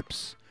Your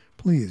Hips,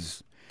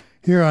 please,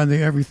 here on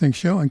the Everything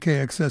Show on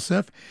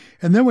KXSF.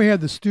 And then we had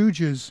the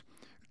Stooges,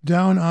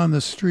 Down on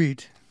the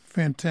Street.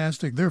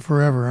 Fantastic. They're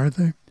forever, aren't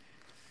they?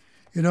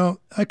 You know,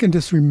 I can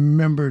just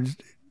remember,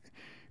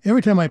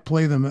 every time I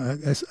play them,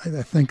 I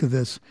think of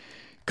this.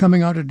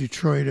 Coming out of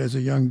Detroit as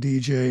a young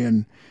DJ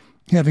and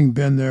having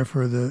been there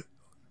for the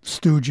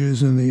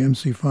Stooges and the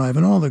MC5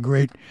 and all the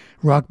great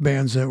rock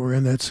bands that were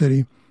in that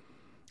city,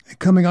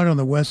 coming out on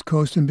the West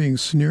Coast and being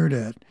sneered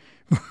at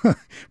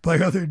by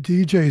other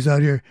DJs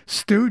out here.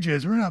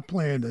 Stooges, we're not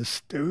playing the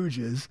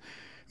Stooges.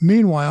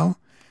 Meanwhile,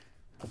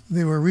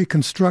 they were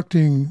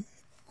reconstructing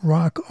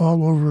rock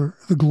all over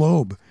the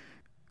globe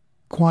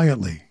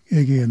quietly.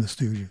 Iggy and the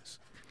Stooges.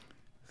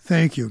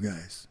 Thank you,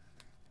 guys.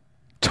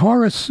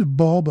 Taurus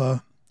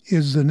Bulba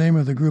is the name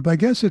of the group. I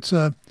guess it's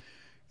a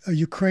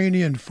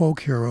Ukrainian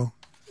folk hero.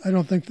 I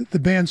don't think that the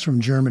band's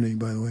from Germany,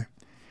 by the way.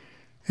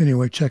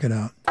 Anyway, check it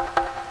out.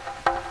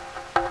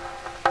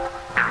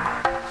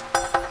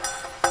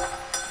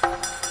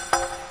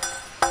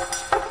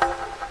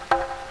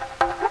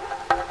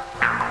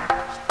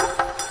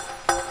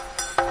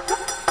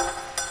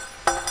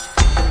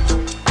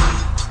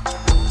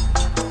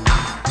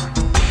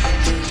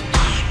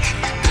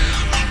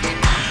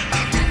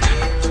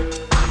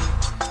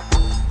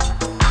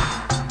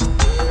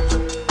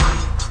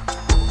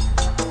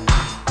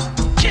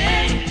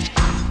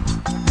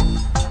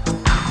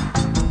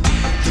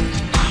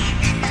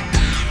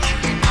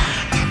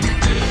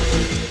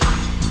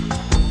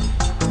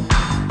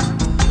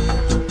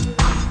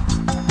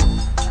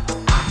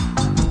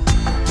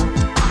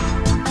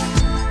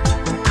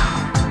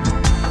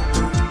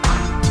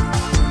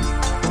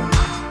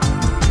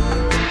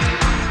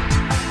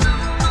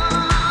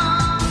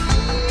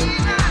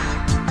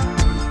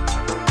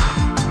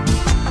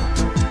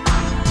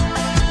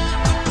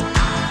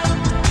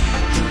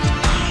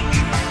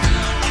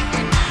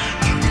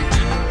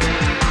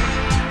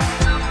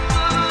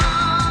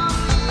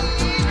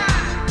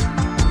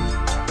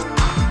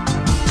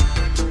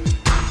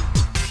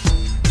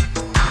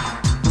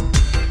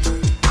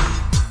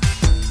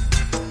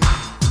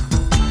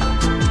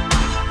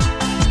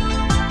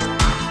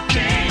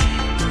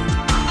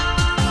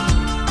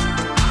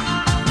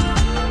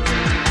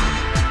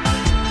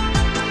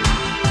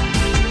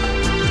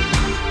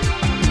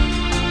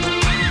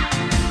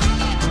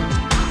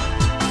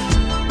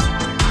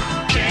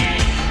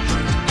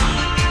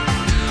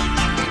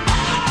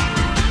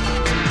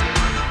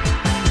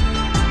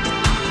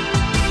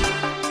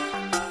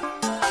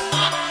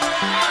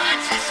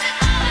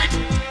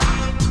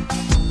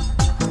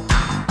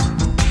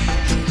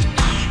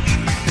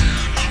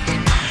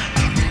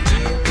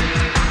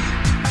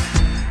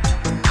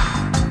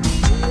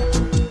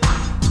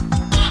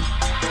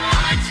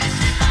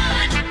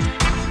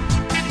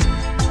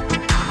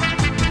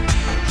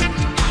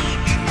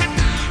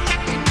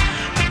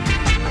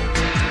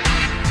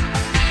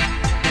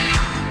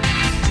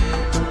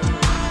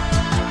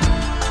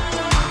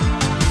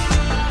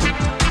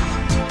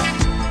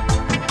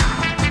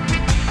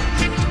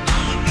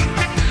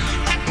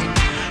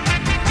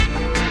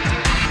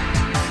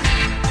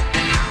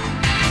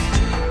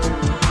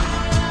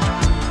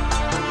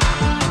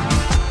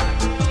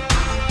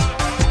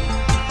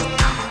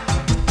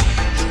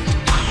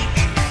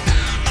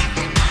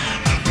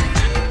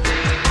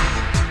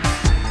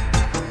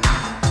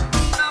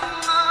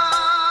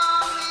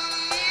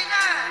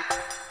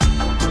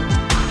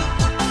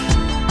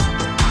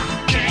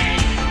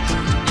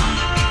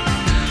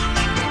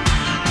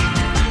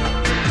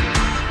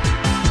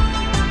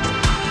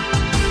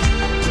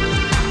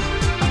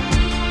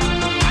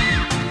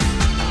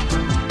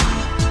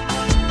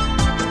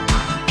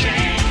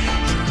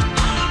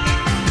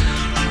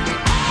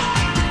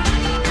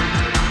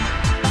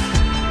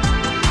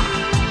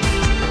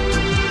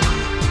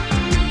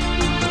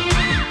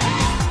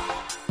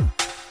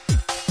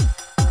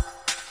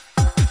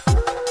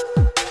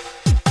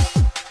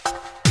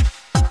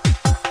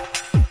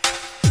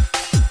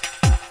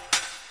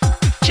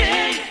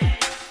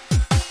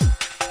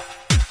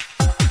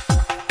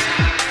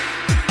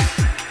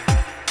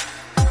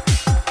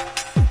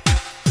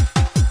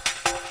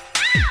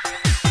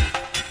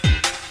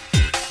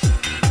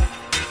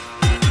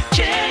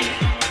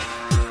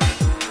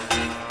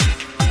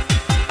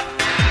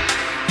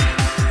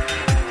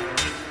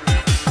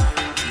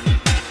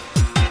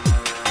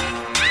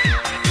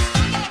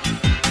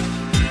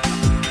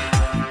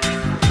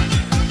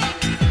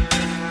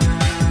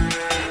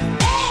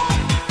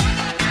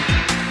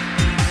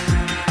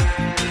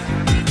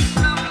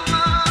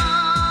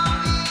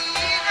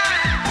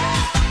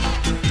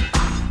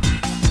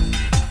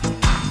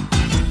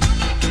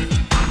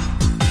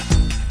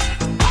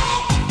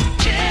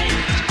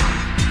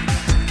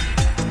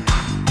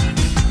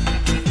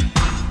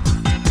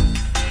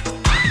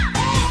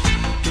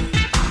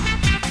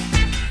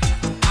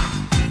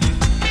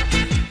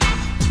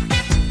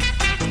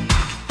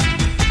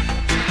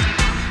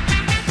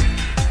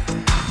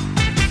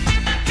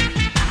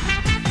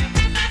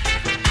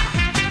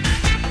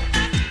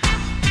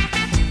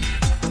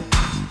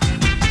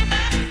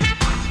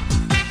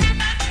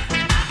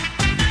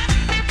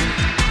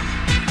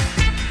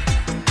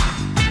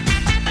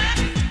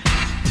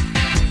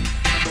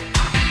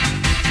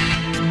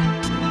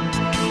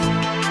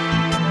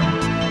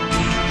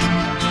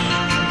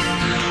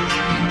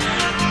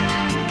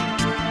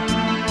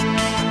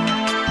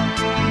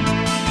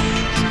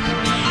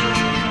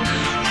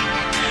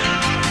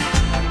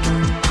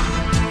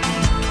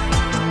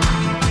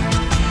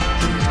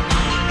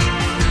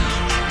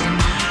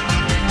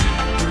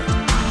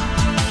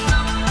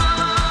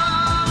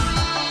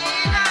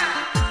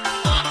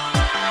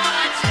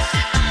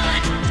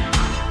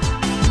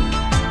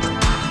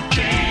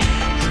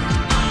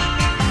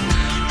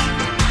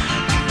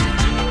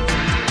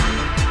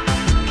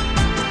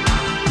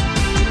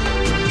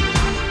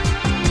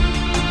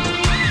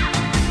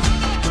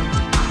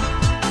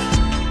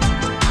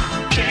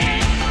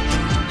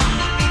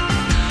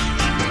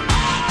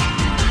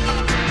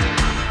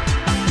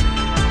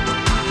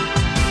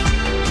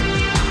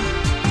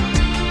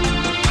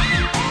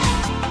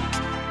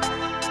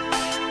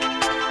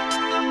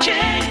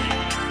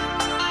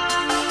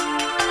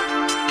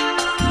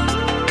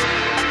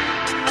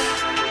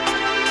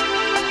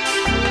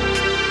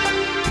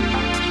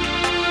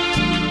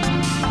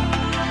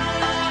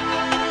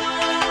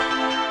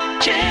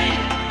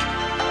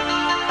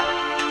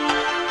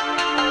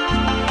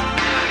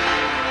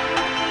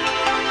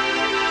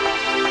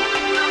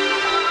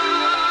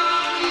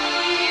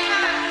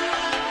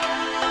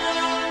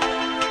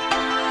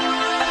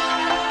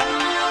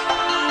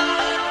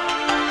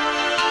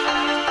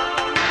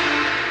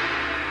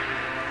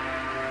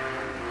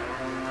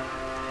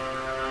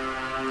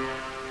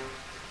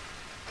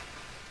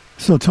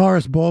 So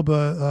Taurus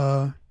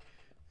Bulba,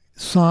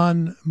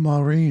 San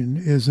Marine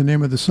is the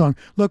name of the song.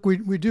 Look,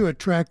 we do a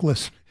track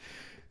list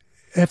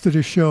after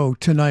the show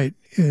tonight,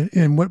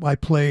 and what I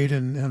played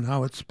and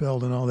how it's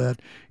spelled and all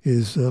that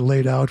is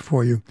laid out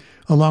for you,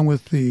 along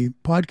with the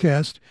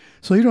podcast.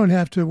 So you don't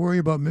have to worry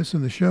about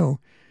missing the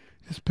show.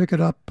 Just pick it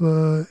up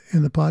in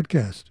the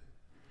podcast.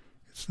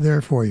 It's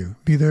there for you.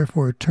 Be there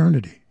for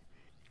eternity.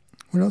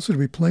 What else did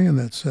we play in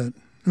that set?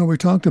 No, we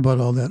talked about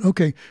all that.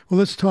 Okay, well,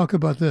 let's talk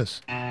about this.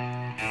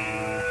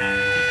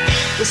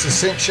 This is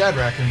St.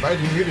 Shadrach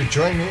inviting you to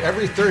join me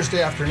every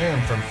Thursday afternoon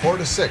from 4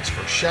 to 6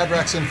 for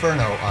Shadrach's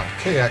Inferno on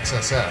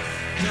KXSF.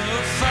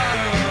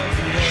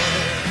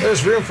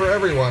 There's room for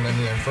everyone in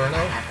the Inferno,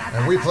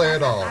 and we play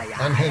it all.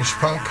 Unhinged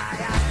punk,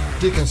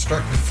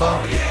 deconstructed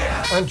funk,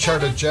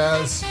 uncharted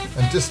jazz,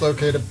 and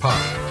dislocated pop.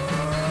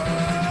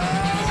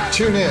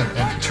 Tune in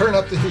and turn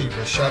up the heat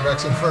with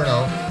Shadrach's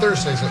Inferno,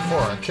 Thursdays at 4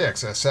 on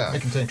KXSF.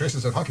 It contains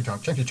traces of honky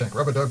tonk, chinky chink,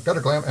 rub-a-dub,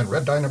 gutter glam, and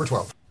red dye number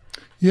 12.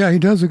 Yeah, he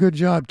does a good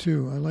job,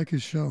 too. I like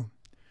his show.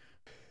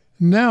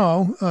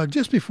 Now,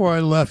 just before I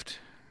left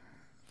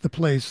the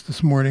place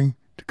this morning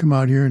to come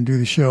out here and do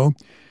the show,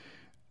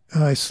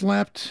 I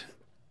slapped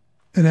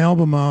an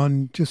album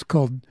on just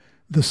called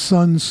The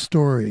Sun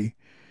Story,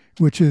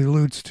 which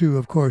alludes to,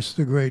 of course,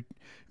 the great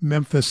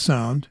Memphis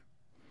sound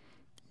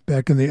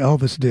back in the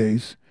Elvis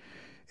days.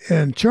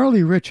 And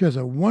Charlie Rich has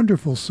a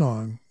wonderful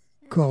song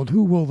called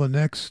Who Will the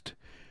Next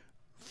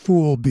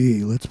Fool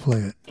Be? Let's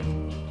play it.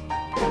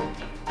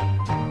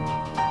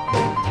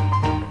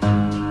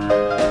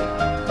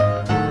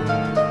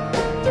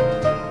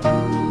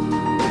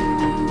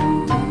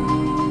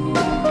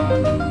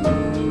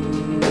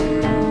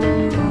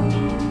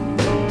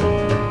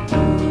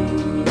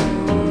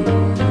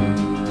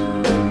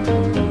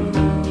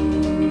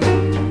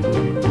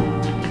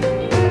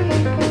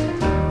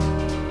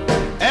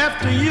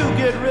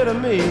 To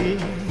me,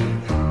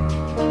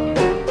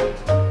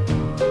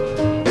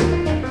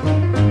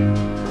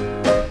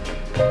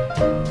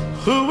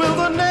 who will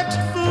the next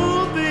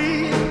fool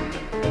be?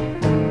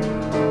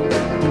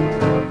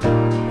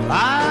 I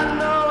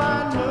know.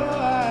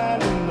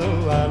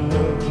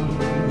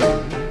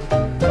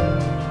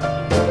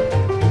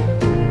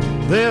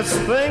 There's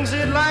things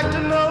you'd like to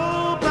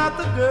know about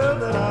the girl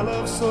that I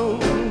love so.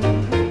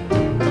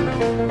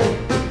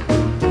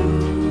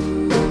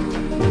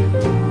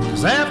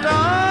 'Cause after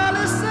all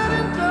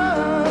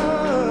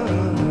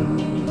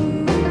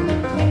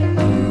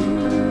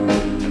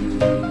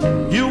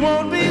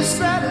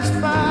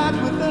satisfied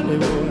with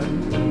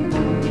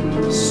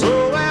anyone.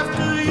 So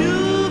after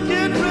you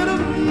get rid of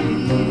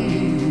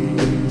me,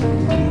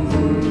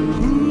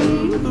 who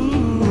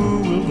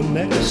will the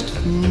next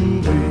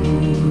fool be?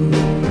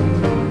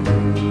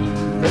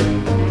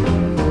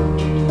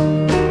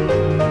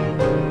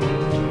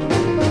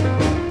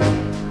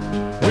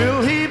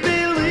 Will he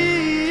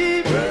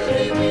believe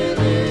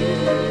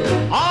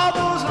all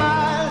those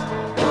lies?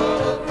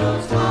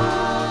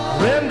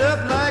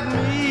 Rendered like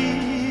me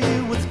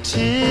with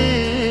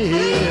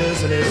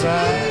tears in his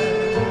eyes.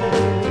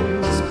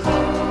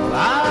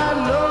 I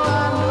know.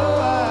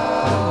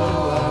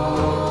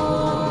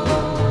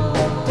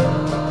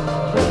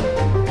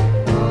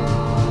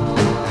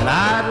 And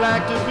I'd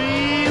like to be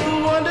the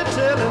one to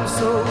tell him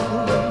so.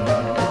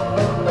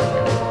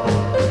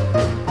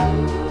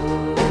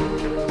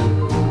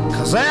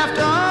 'Cause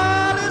after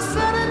all is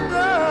said and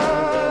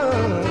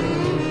done,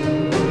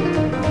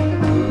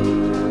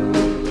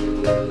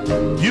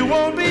 you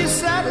won't be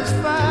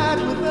satisfied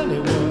with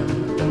anyone.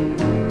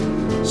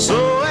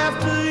 So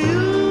after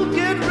you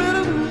get rid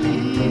of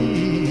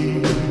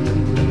me,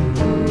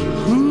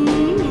 who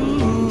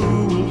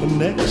will the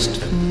next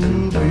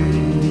fool be?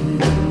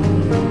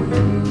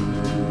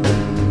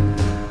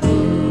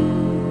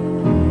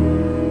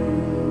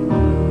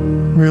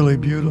 Really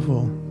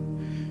beautiful.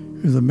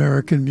 There's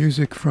American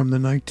music from the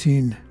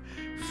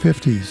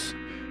 1950s.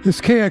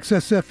 This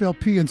KXSF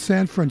LP in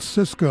San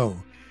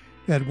Francisco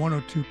at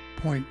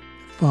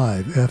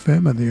 102.5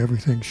 FM and the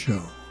Everything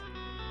Show.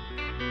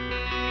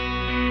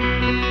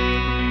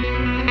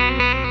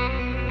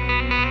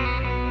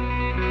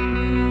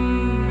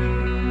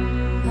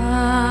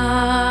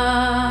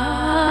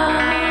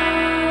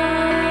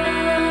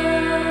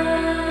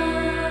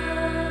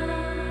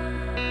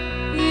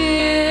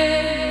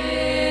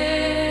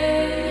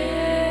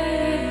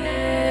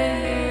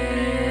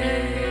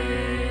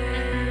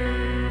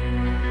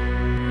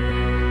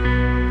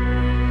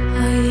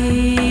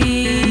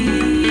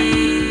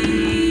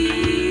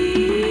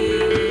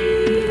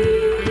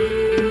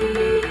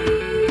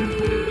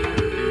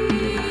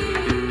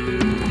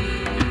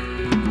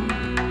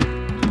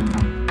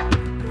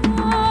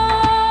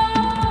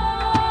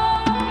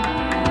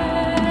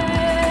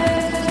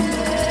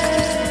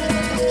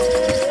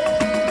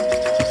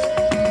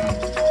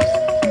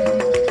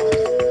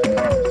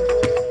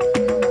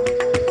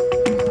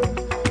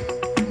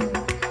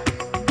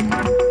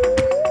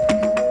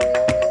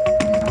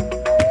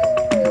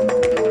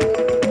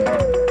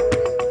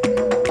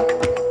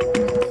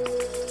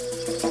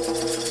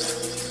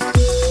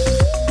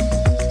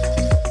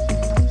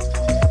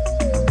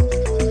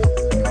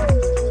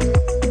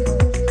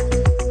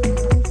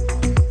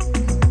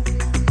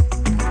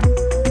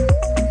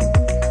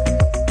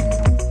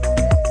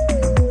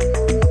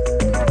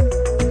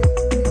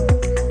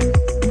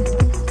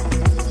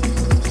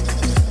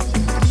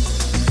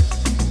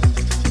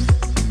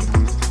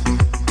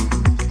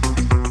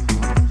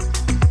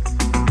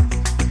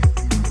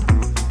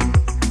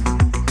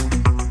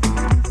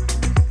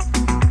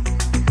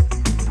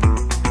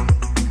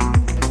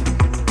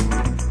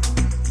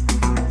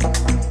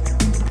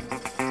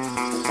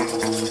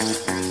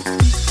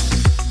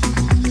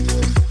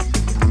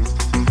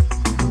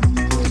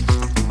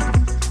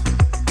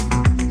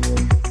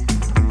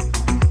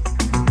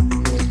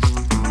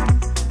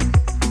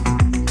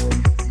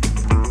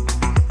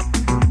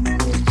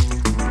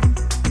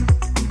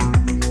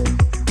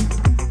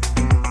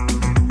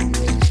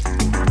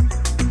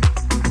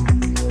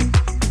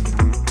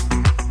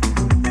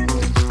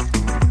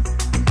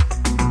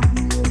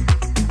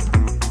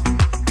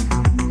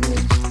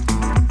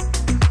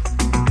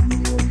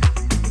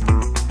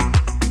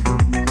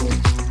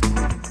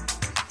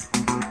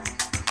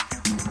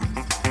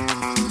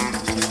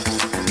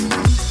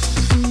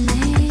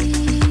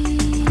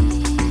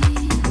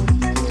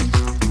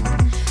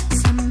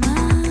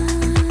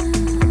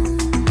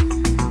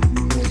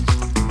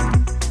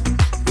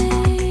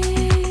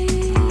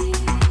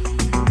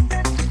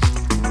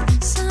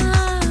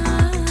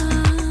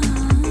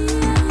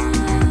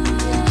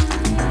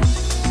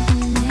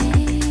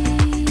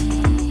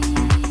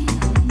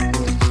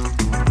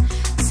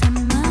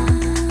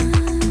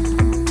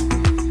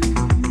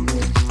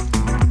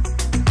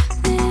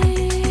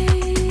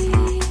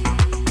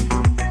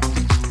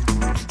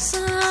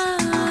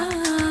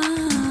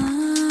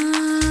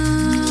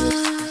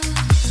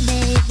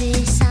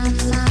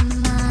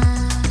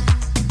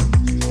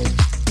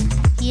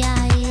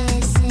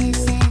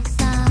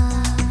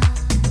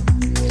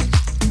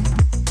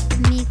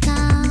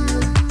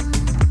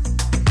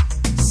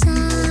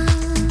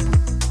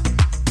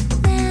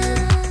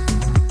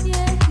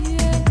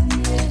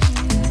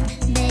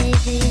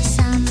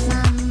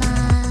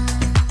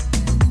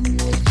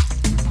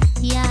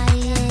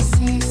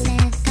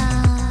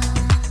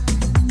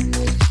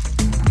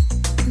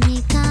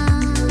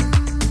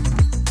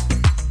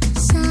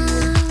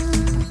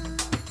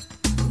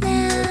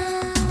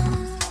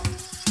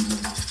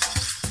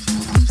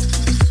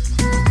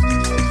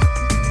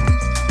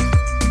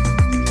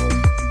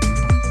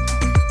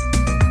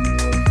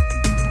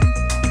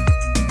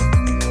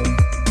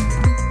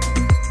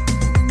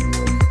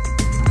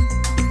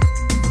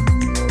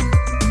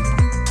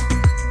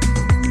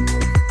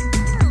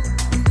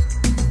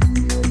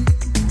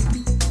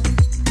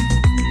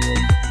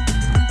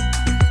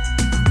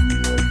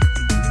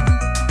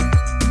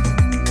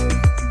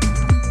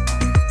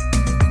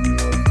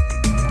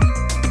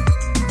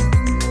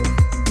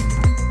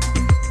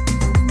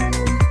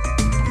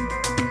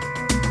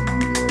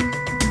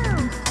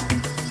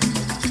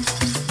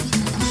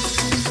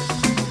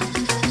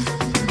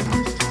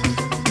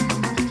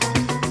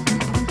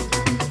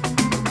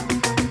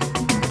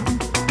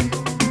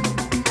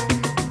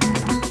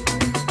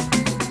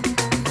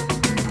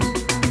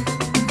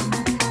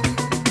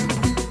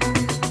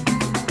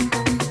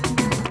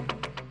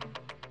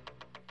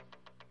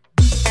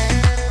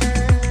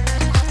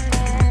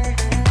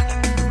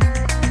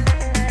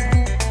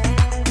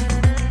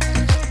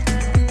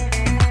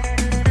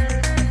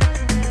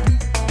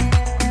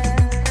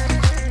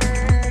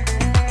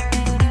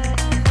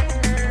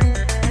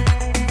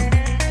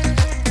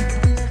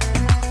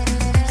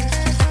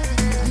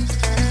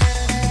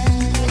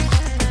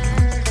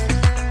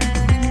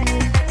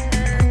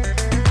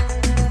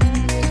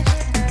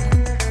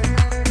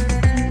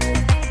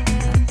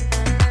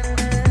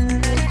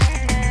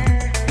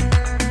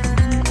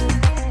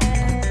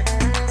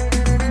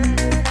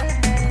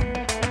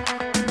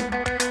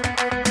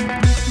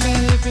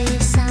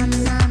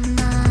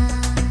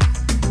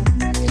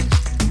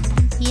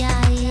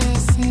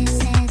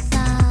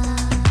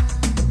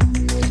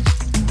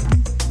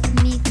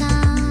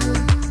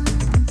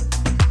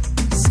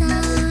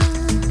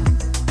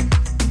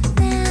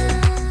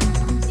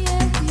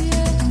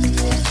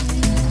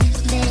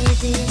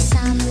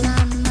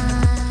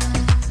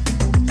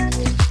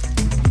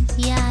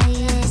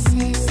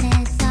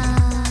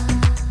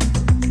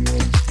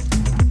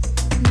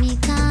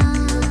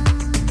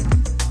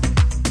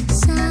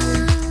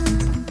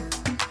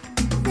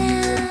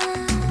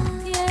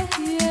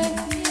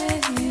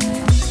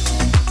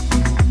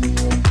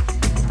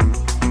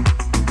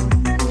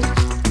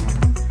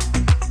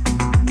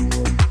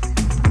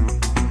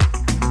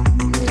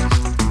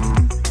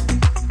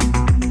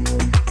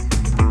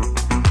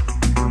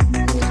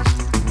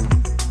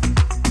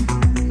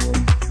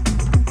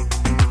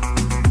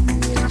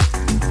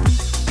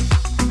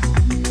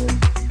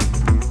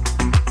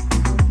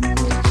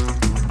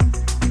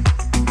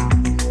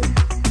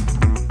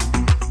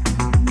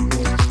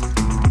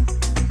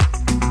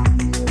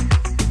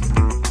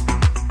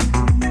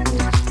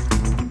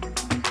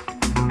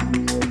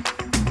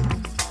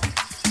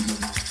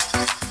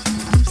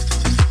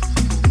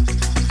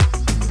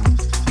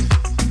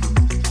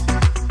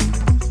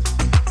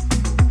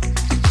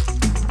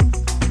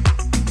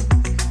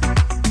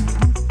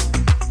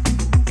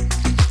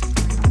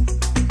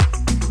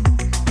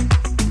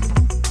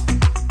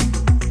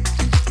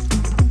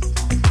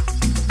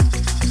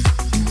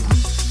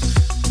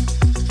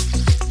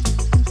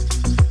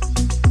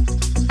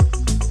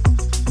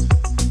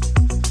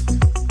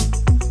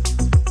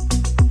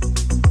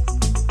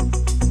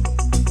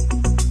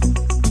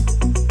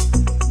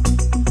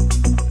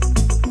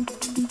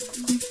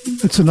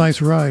 It's a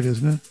nice ride,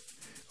 isn't it?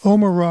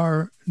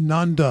 Omarar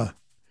Nanda,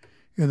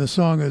 and the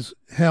song is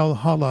Hal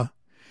Hala.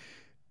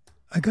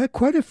 I got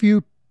quite a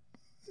few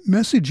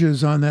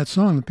messages on that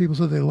song. People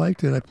said they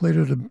liked it. I played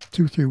it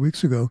 2-3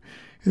 weeks ago.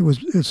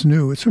 It's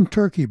new. It's from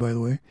Turkey, by the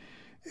way.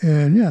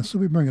 And yeah, so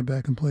we bring it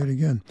back and play it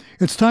again.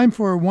 It's time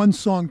for one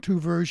song, two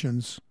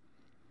versions.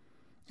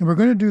 And we're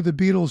going to do the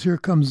Beatles' Here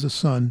Comes the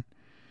Sun.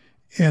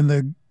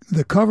 And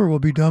the cover will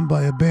be done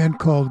by a band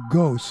called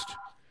Ghost.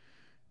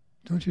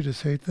 Don't you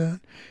just hate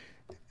that?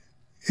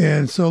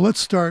 And so let's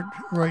start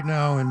right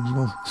now, and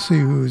we'll see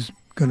who's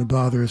going to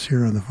bother us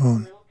here on the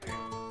phone.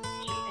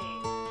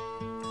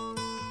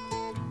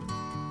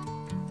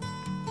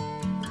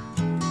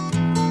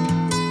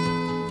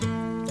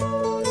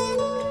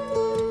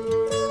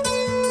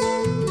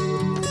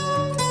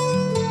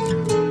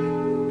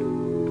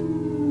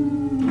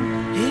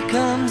 Here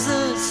comes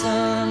the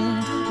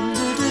sun,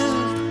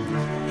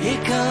 doo-doo-doo.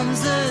 Here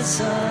comes the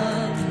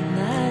sun.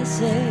 I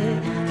say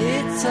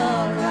it's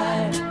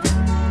alright.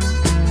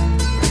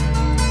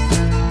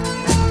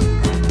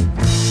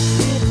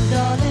 Little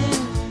darling,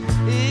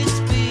 it's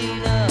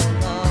been a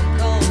long,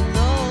 cold,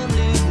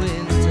 lonely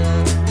winter.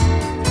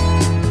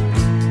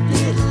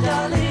 Little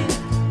darling,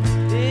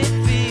 it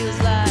feels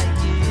like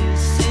years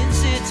since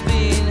it's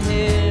been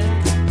here.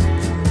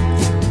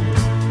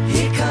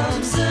 Here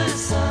comes the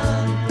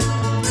sun.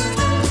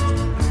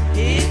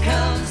 Here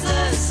comes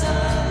the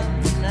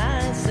sun. I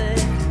say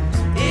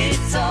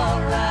it's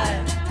alright.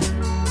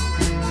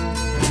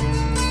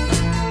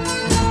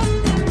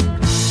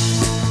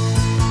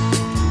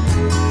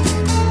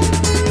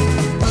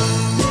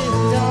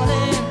 Little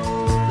darling,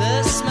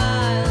 the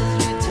smiles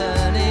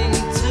returning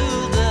to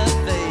the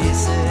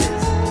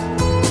faces.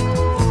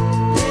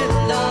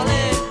 Little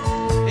darling,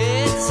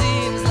 it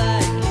seems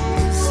like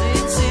years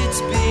since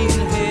it's been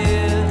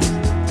here.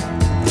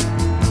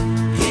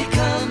 Here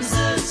comes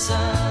the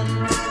sun.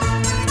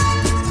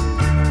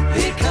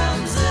 Here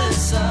comes the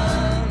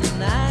sun.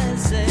 I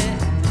say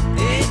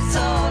it's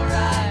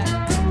alright.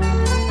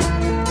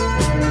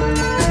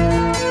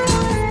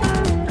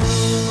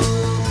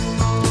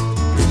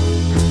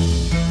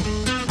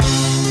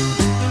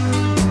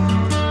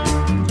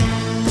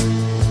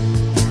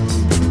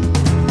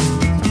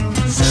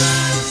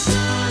 Sun,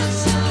 sun,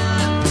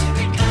 sun, here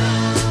it comes. Sun, sun, sun, here it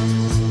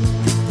comes.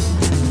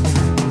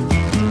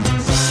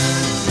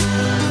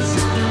 Sun, sun,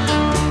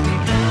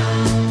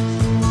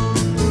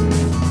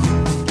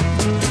 sun,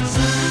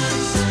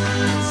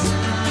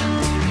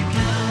 here it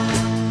comes.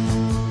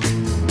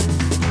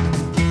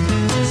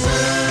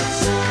 Sun,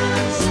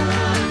 sun,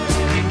 sun,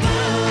 here it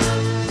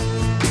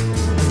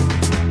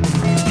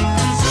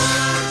comes.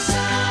 Sun,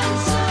 sun,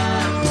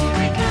 sun,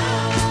 here it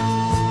comes.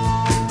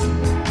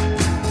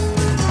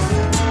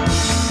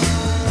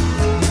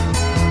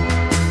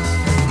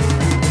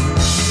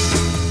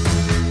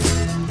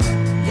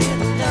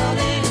 Little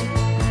darling,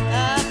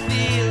 I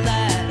feel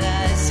that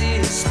ice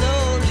is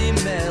slowly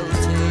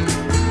melting.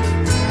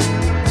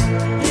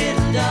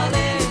 Little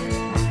darling,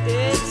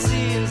 it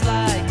seems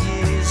like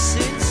years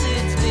since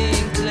it's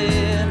been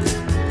clear.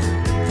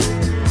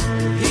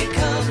 Here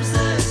comes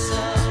the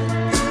sun.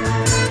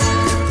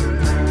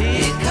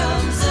 Here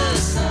comes the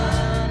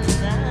sun.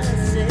 I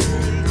say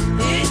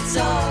it's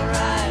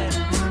alright.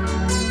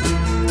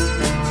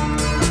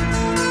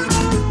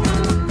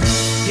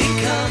 Here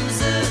comes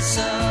the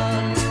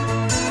sun.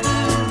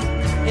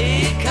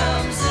 Here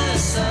comes the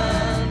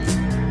sun.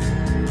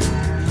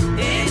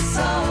 It's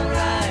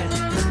alright.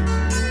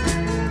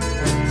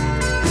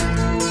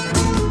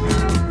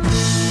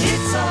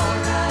 It's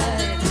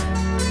alright.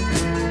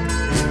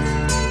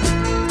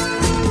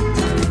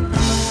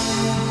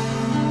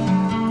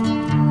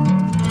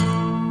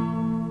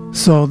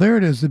 So there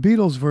it is, the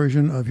Beatles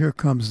version of Here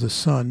Comes the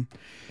Sun.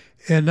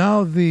 And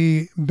now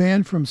the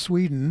band from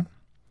Sweden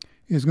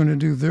is going to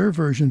do their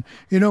version.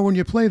 You know, when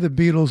you play the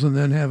Beatles and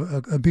then have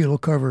a Beatle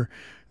cover,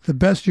 the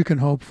best you can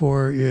hope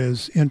for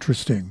is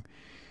interesting.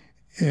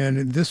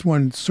 And this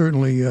one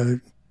certainly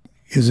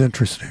is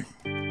interesting.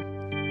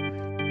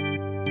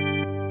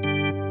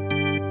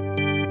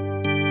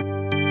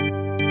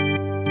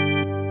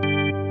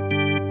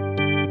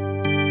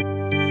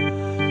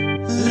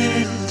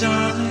 Little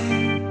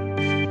darling,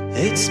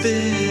 it's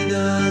been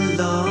a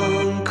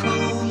long,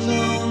 cold,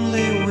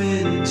 lonely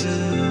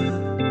winter.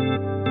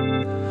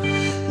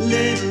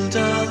 Little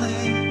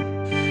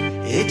darling,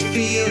 it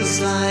feels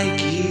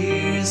like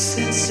years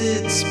since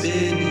it's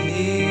been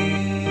here.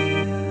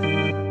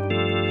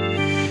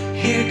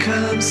 Here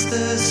comes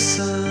the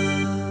sun.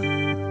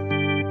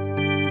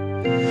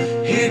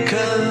 Here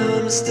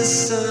comes the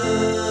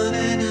sun,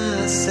 and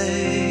I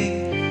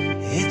say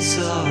it's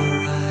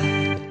alright.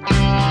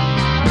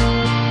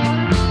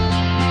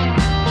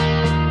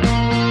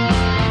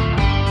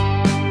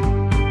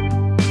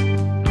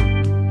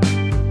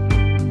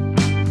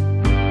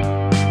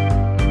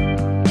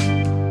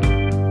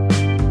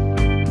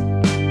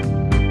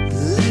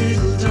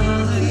 Little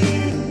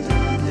darling,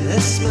 the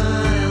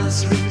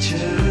smiles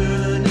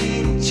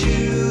returning to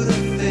the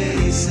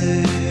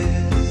faces.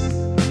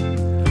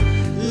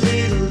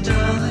 Little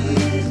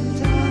darling,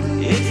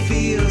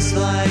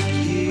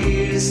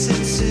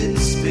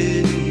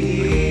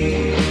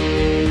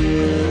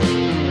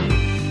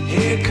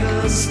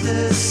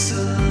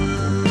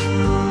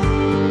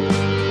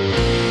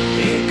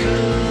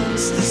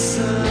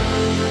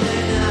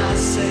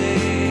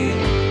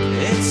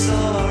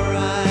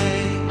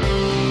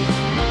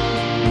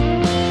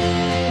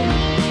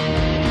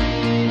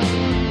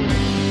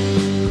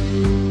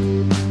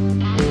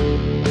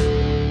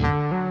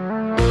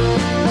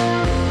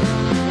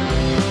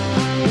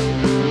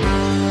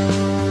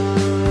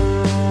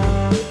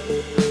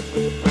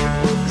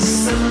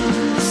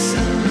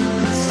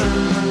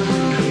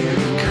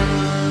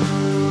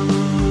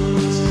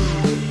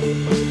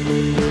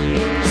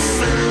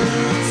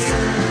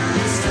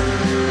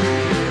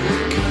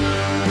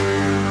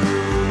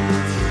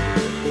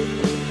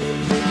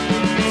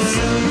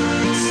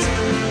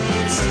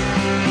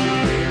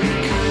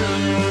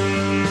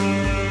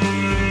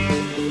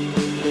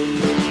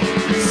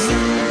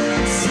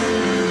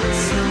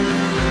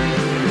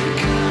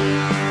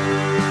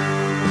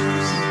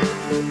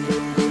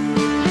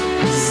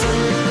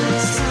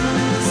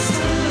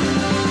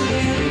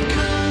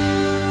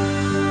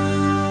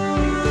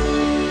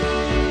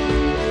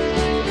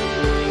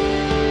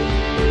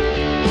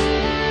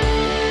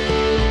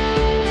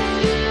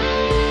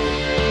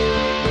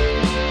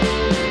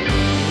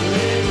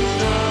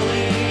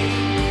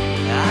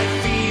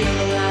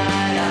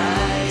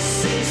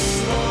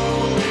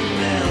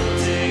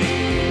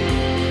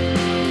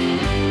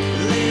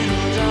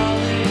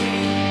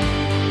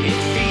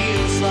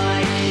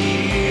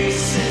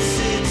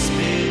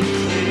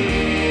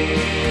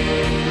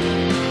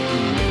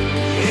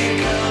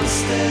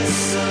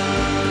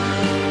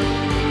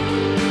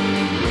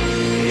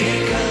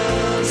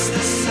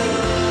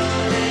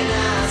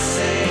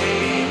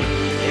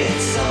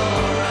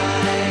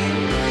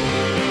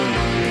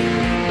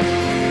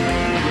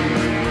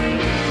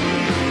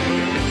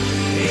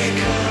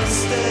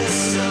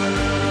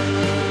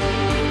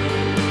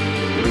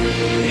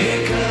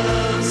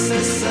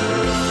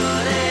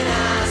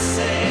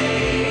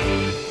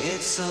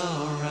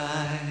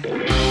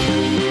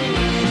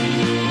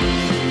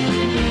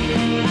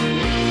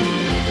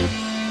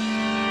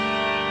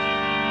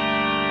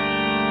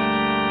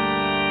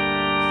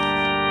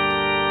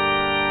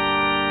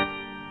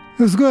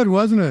 It was good,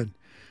 wasn't it?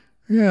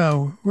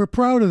 Yeah, we're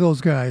proud of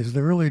those guys.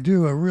 They really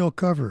do a real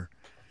cover.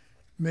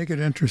 Make it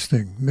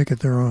interesting. Make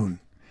it their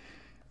own.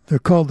 They're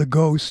called The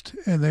Ghost,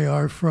 and they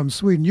are from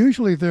Sweden.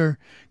 Usually they're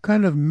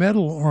kind of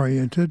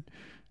metal-oriented,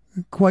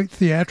 quite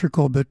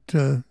theatrical, but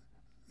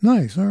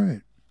nice. All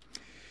right.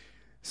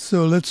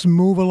 So let's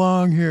move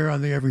along here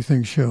on the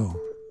Everything Show.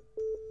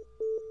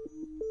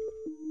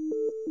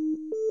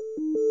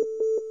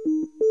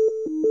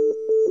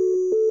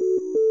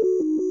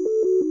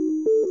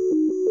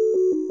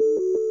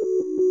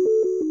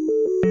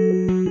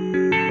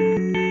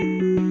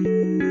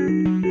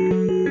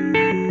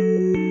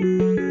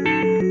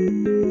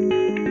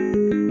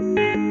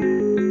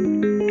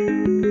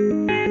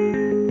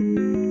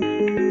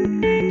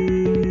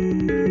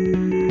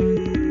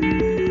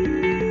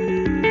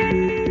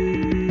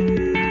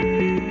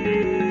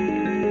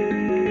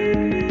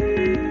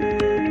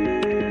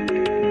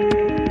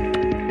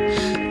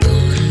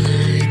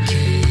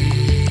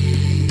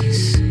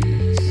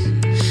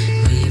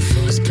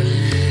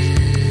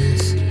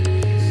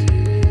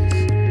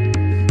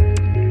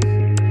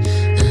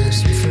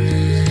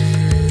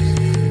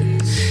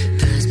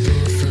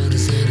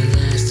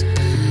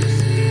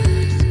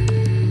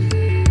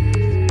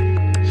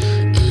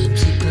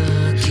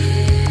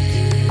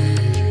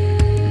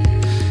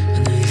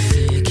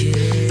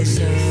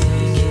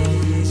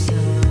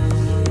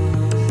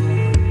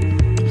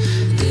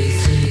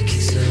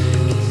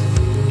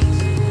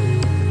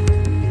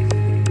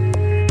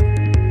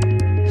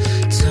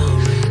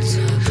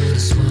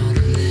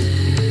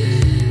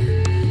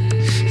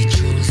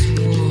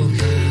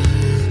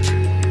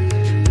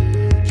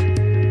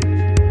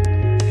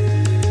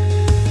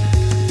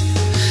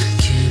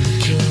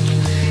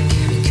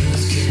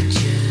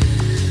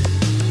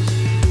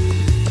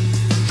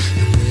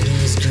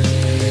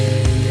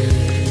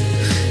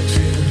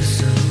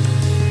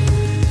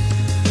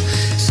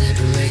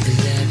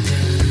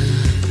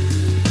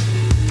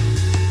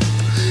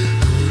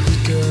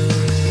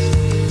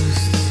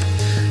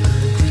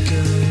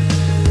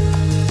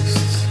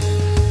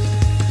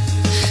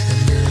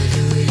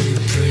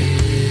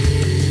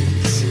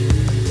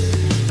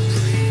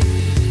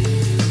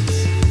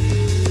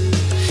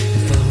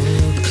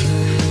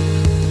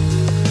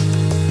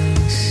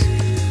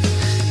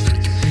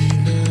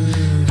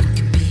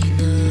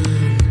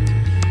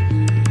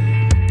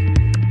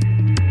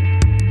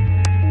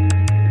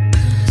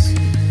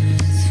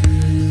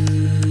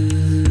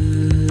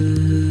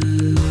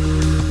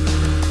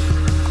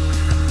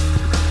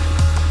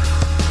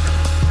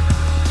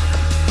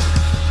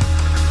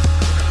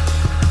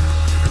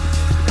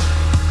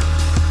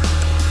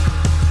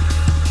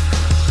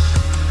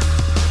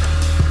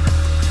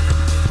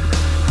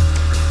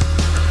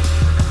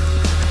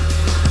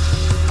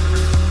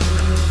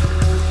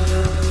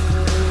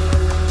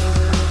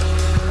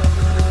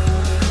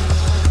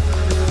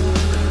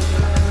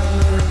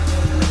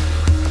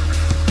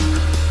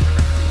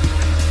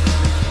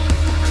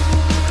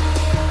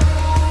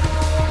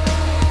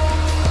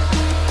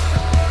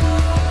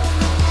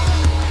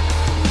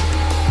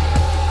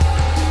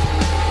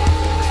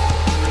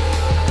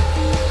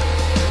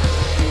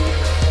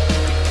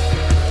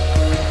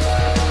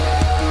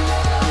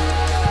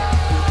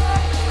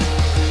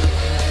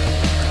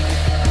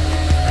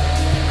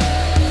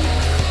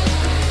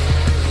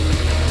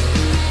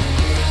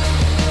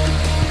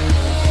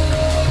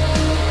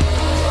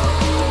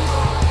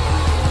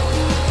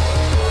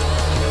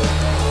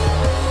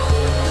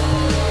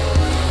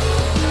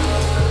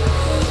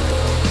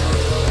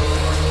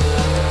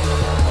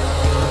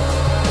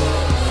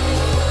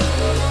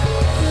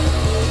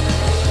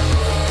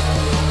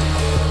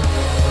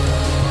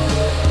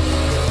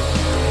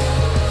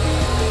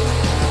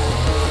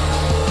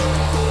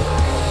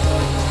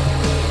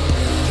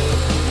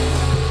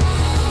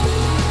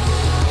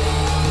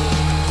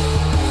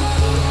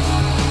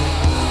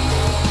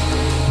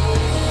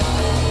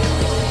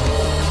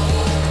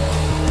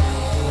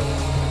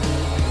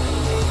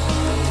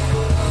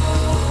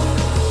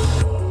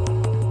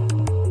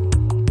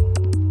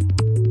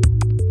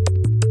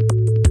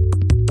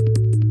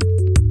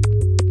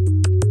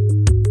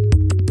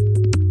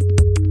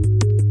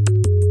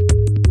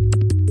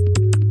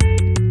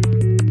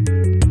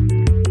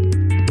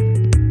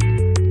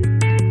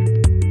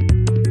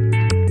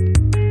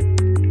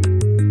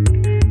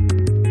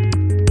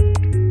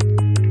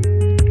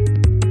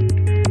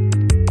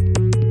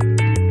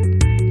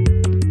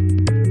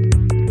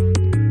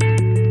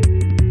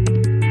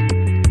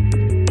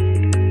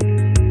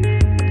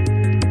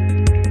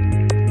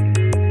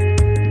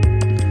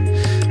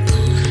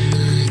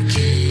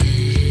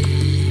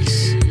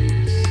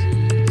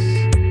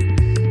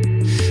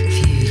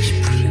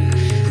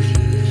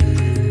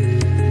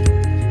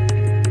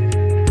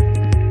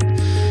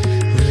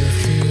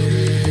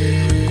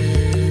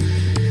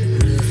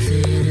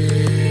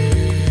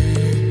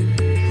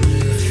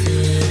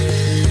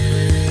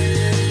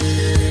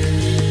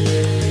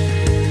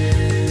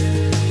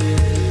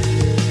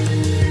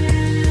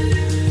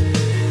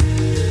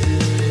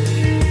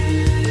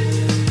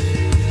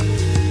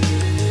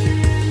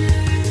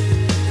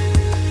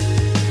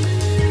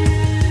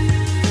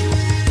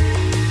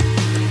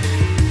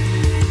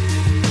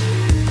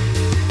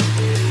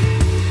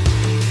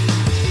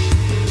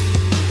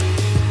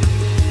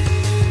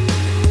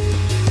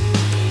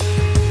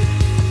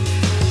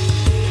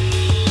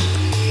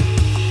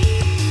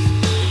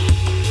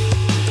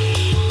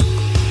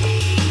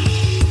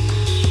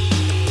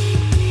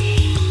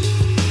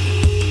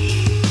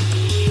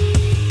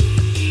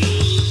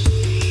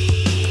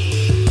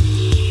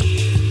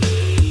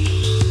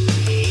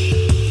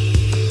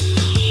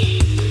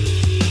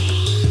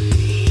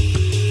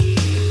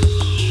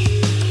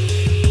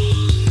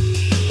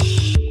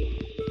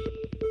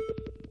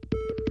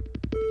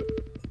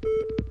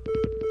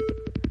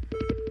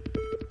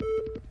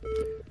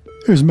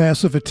 There's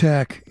Massive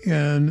Attack,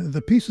 and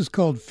the piece is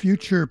called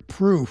Future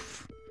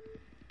Proof.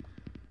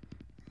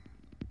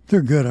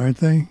 They're good, aren't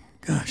they?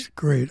 Gosh,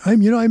 great. I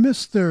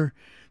missed the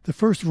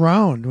first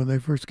round when they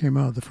first came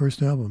out, the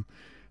first album.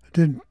 I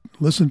didn't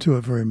listen to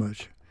it very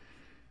much,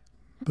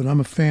 but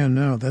I'm a fan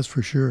now, that's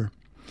for sure.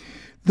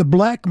 The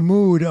Black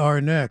Mood are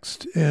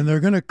next, and they're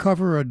going to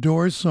cover a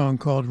Doors song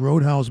called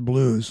Roadhouse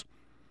Blues.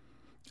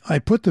 I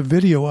put the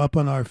video up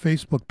on our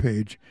Facebook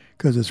page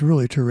because it's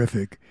really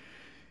terrific.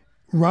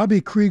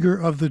 Robbie Krieger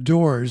of The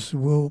Doors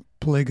will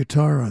play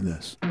guitar on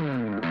this.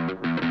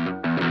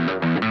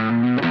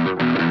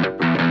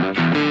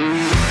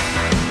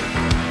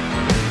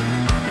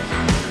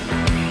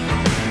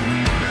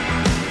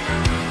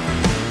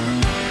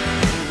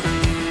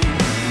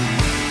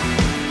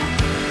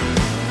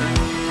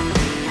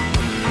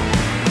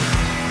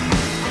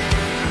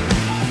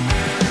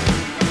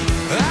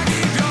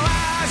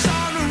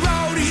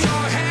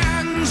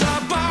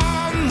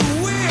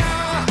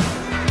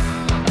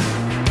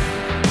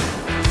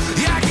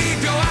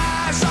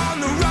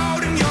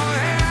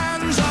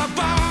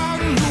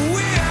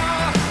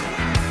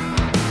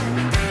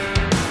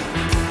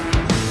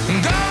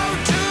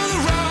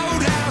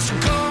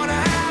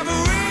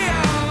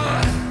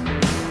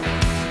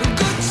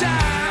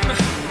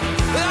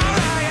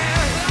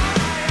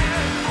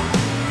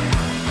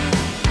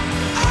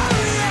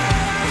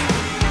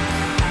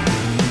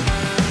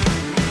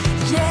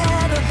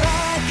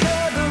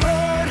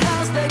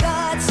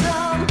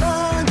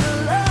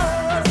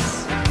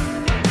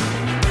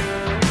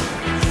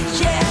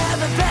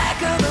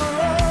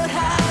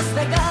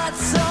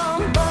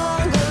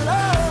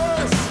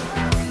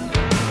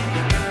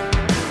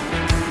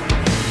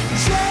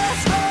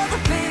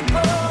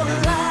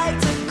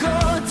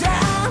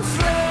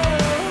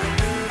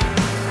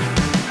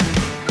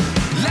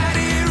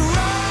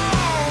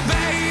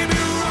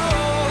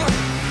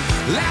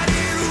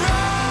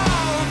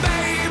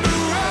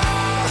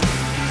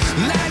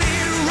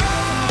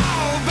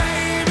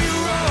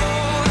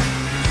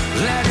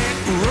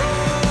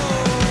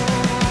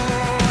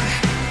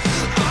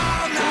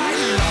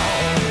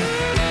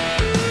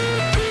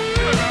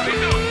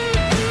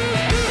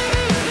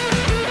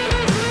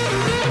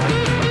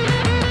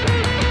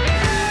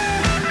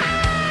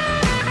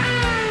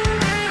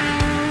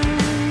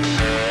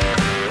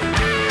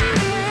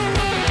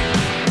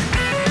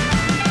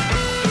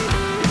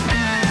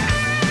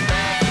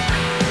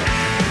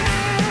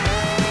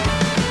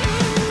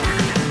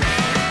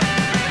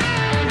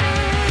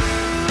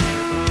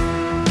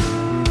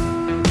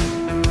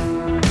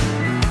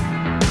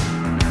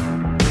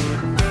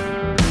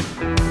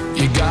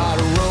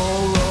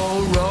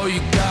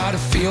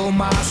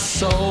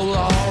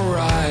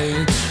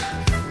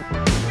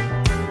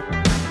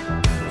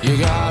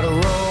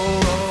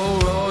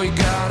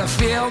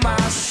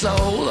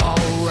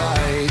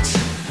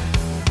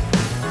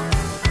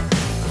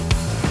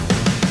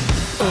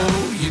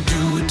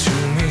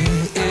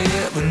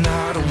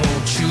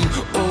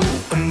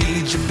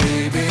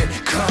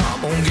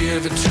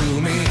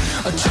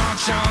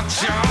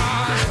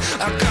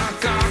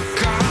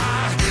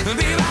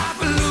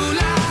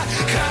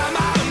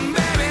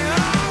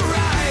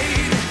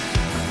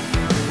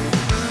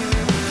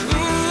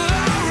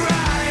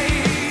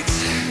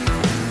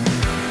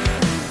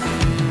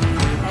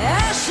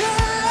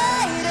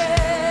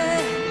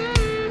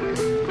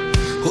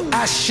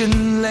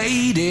 Fashion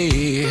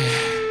lady,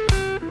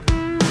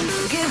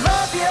 give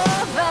up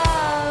your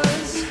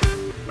vows.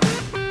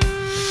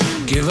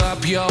 Give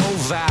up your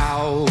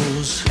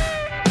vows.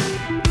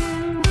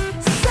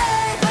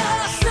 Save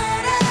our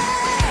city.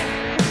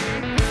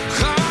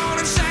 Come on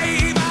and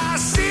save our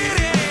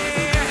city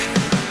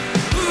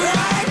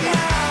right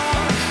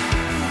now.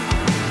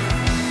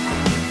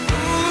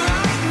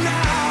 Right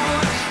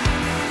now.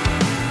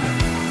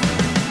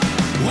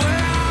 Well,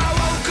 I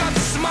woke up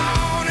this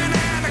morning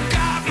and I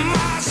got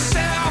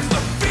myself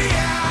a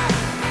beer.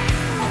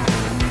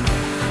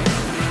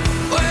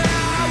 Well,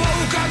 I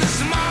woke up this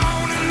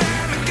morning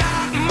and I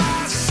got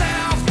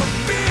myself a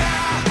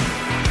beer.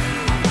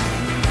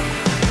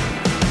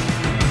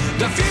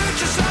 The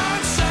future's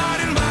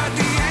uncertain, but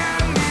the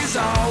end is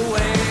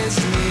always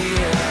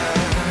near.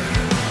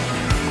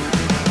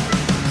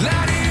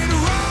 Let it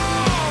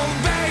roll,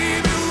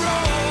 baby,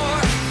 roll.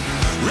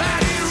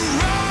 Let it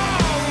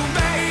roll,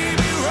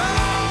 baby,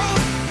 roll.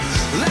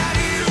 Let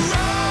it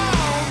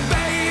roll,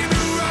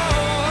 baby,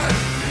 roll.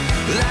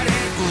 Let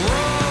it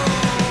roll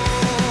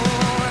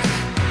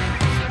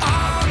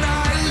all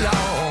night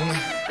long.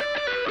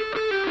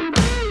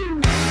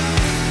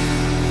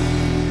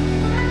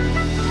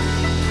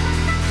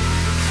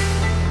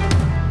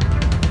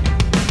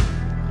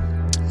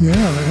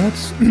 Yeah,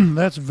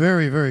 that's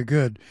very, very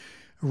good.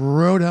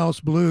 Roadhouse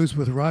Blues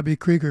with Robbie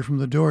Krieger from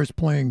The Doors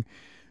playing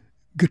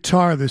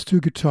guitar. There's two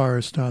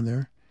guitarists on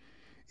there.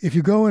 If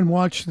you go and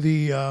watch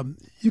you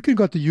can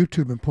go to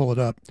YouTube and pull it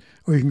up,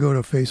 or you can go to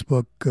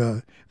Facebook,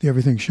 the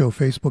Everything Show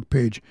Facebook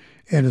page,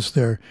 and it's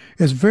there.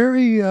 It's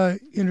very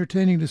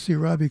entertaining to see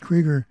Robbie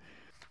Krieger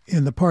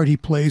in the part he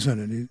plays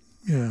in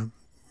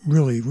it.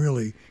 really,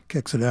 really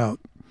kicks it out.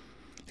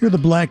 Here are the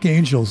Black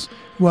Angels.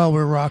 While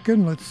we're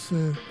rocking, let's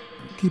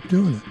keep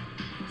doing it.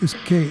 It's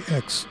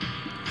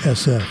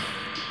KXSF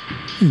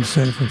in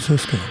San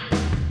Francisco.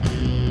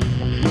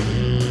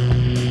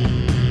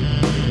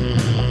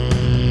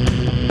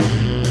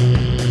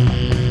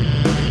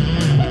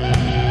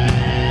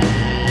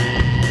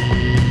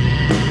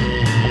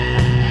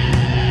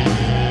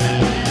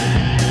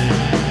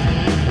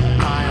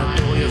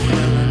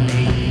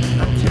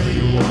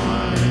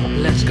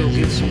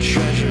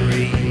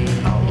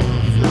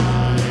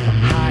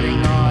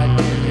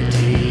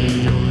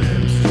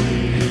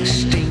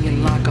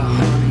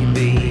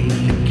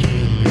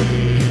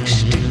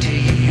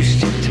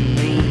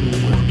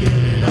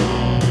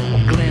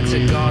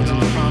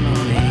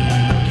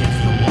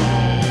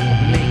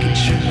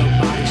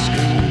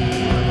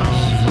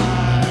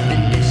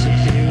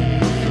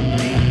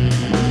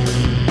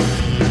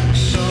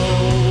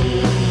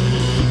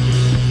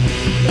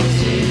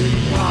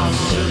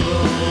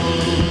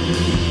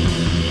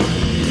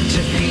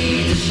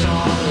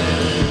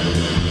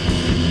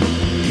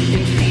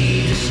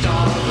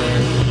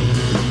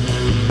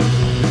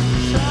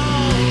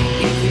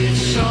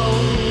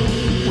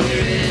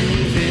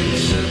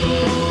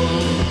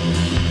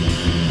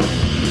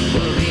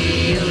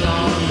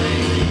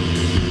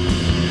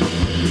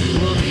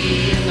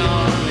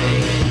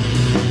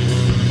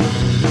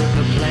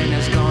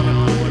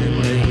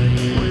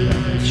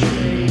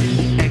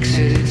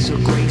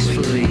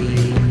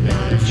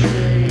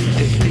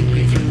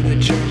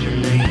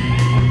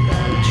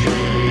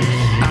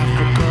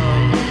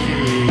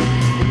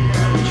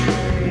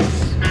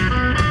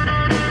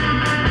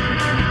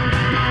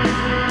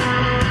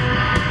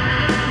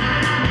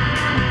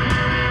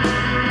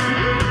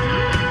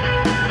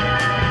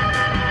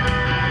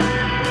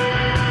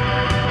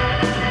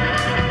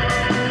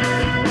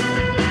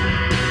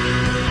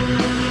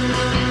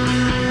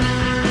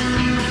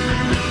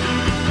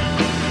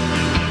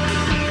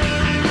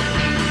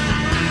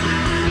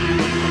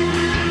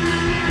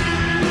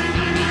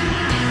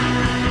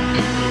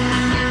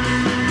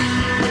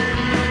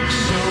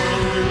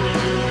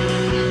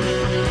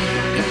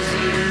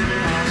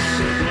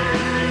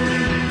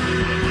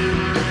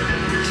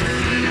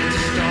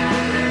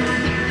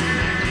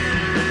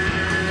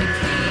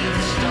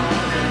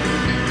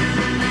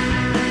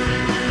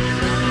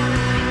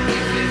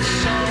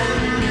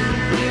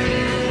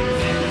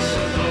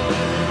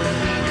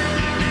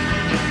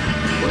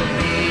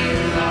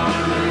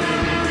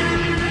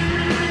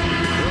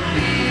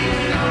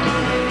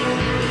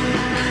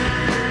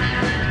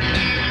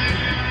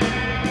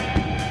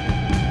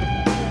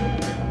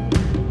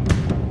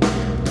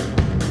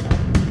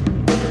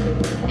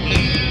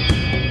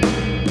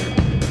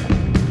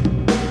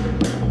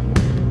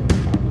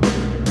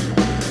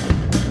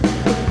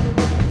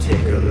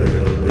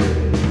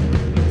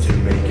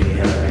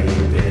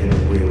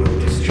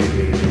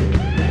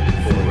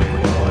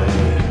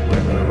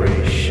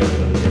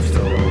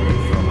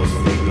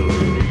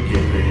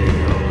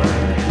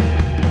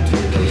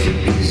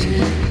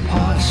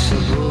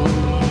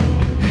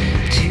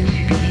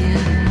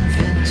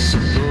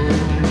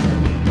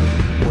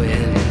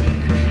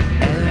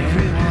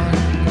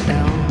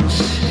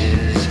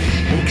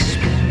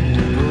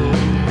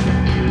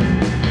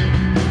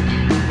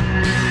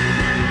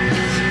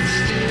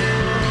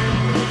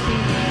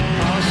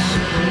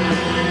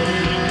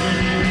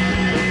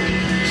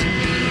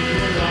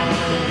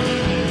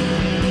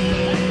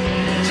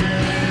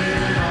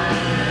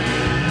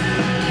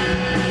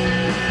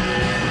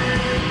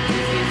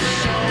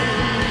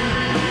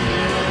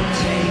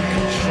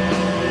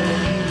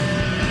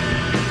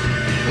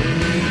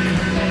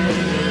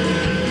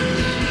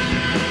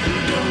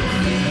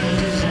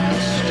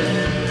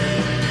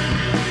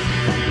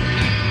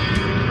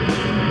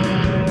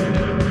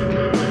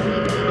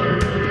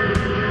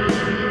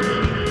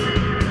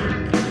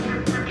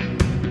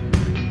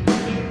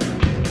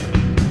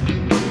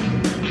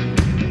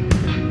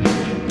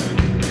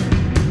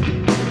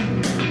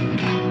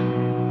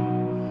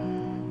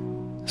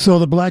 So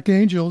the Black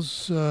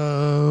Angels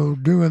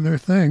doing their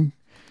thing,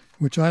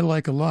 which I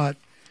like a lot.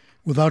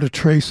 Without a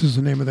Trace is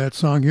the name of that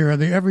song here on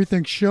the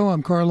Everything Show.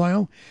 I'm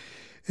Carlisle,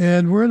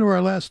 and we're into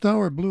our last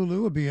hour. Blue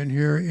Lou will be in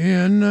here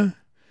in,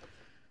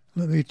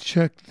 let me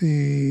check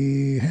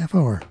the half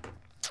hour.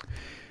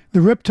 The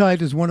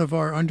Riptide is one of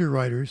our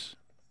underwriters.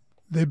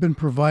 They've been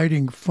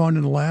providing fun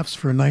and laughs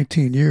for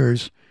 19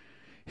 years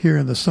here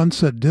in the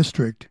Sunset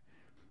District,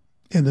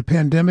 and the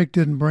pandemic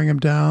didn't bring them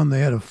down. They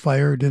had a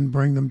fire, didn't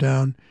bring them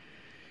down.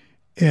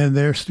 And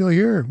they're still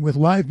here with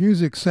live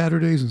music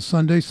Saturdays and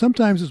Sundays.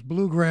 Sometimes it's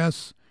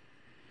bluegrass.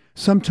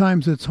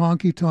 Sometimes it's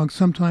honky-tonk.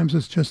 Sometimes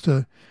it's just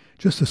a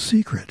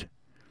secret.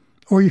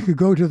 Or you could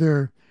go to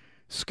their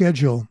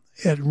schedule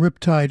at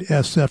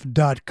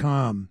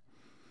riptidesf.com.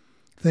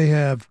 They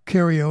have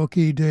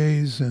karaoke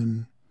days,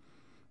 and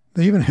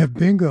they even have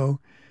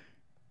bingo.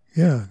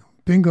 Yeah,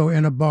 bingo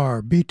in a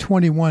bar.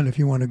 B21 if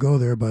you want to go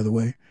there, by the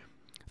way.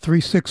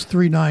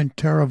 3639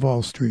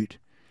 Taraval Street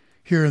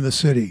here in the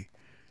city.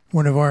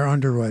 One of our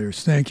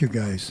underwriters. Thank you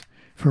guys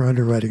for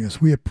underwriting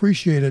us. We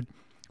appreciate it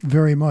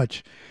very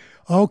much.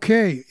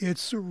 Okay,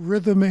 it's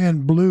rhythm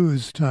and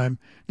blues time.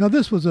 Now,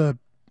 this was a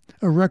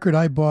record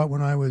I bought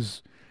when I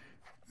was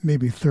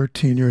maybe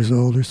 13 years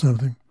old or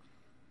something,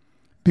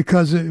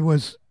 because it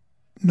was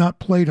not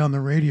played on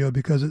the radio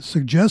because it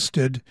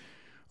suggested,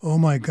 oh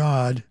my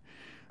God,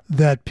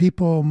 that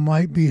people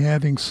might be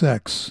having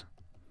sex.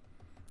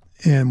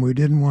 And we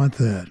didn't want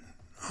that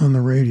on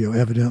the radio,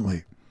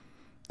 evidently.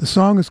 The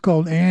song is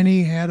called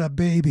Annie Had a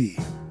Baby.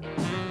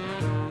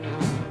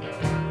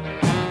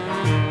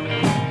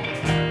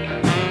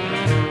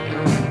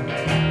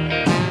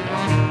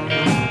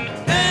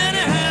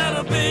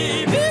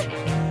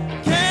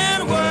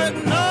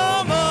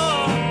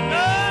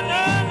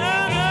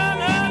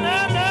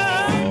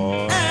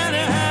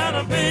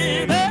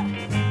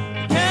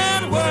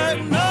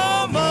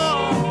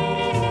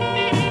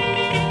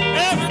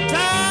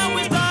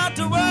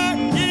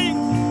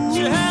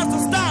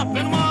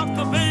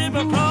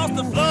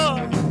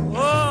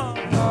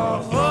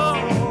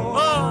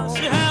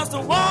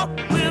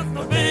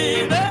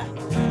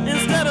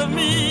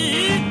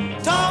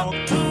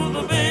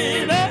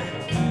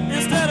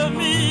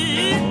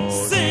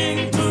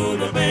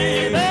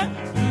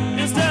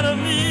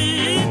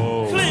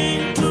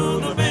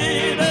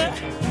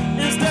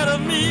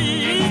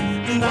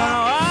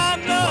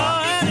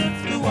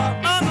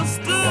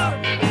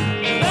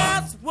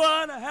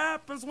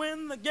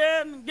 When the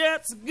getting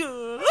gets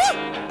good,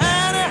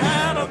 Annie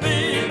had a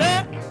baby,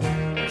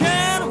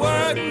 can't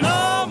work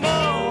no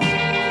more.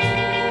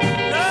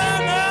 No,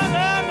 no,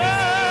 no, no.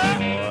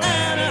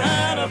 Annie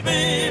had a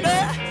baby,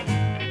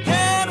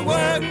 can't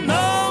work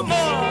no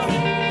more.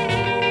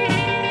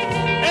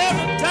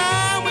 Every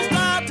time we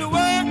start to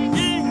work,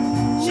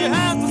 she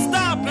has to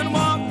stop and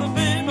walk the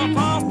baby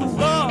across the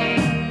floor.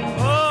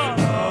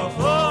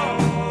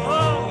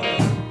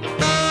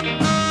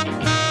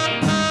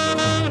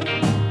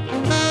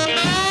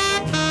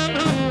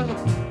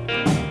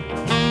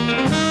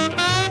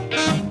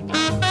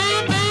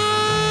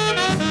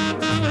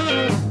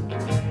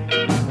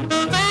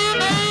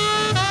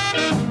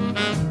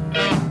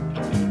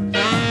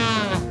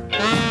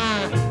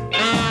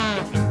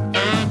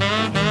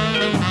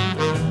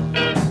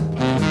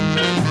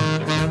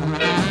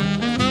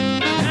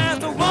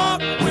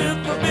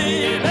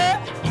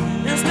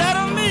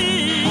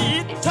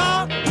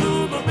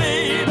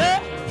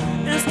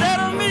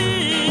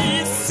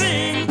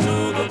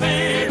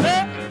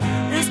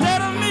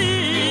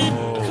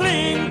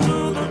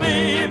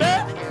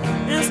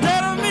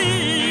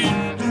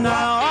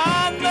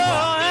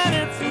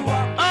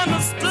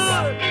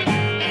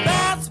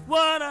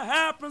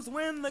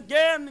 When the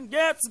getting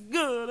gets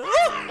good,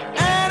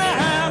 Annie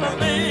had a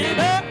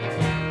baby,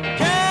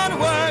 can't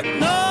work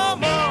no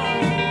more.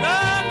 No,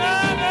 no,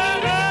 no,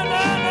 no,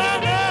 no, no,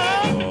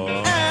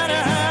 no.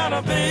 Annie had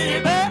a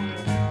baby,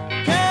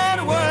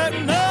 can't work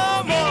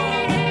no more.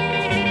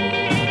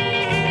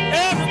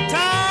 Every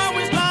time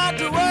we start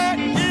to work,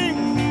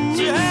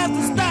 she has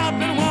to stop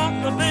and walk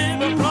the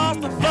baby across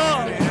the floor.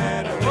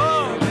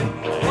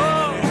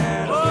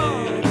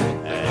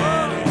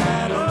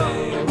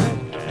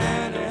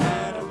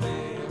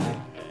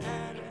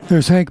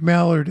 There's Hank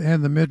Mallard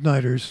and the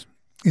Midnighters,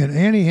 and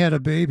Annie Had a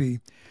Baby.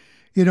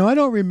 You know, I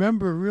don't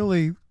remember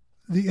really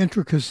the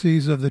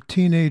intricacies of the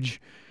teenage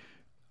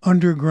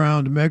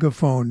underground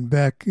megaphone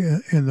back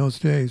in those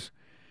days,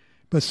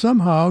 but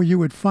somehow you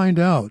would find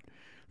out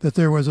that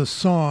there was a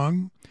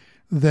song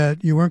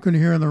that you weren't going to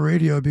hear on the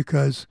radio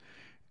because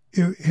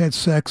it had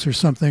sex or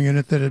something in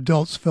it that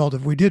adults felt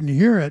if we didn't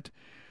hear it,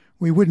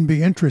 we wouldn't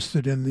be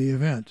interested in the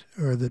event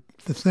or the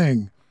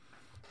thing.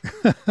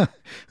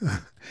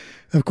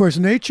 Of course,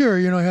 nature,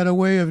 had a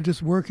way of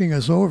just working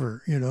us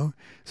over,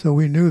 so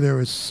we knew there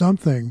was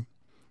something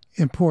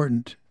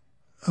important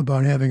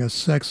about having a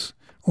sex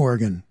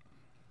organ.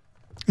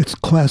 It's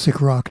classic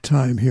rock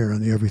time here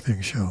on the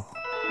Everything Show.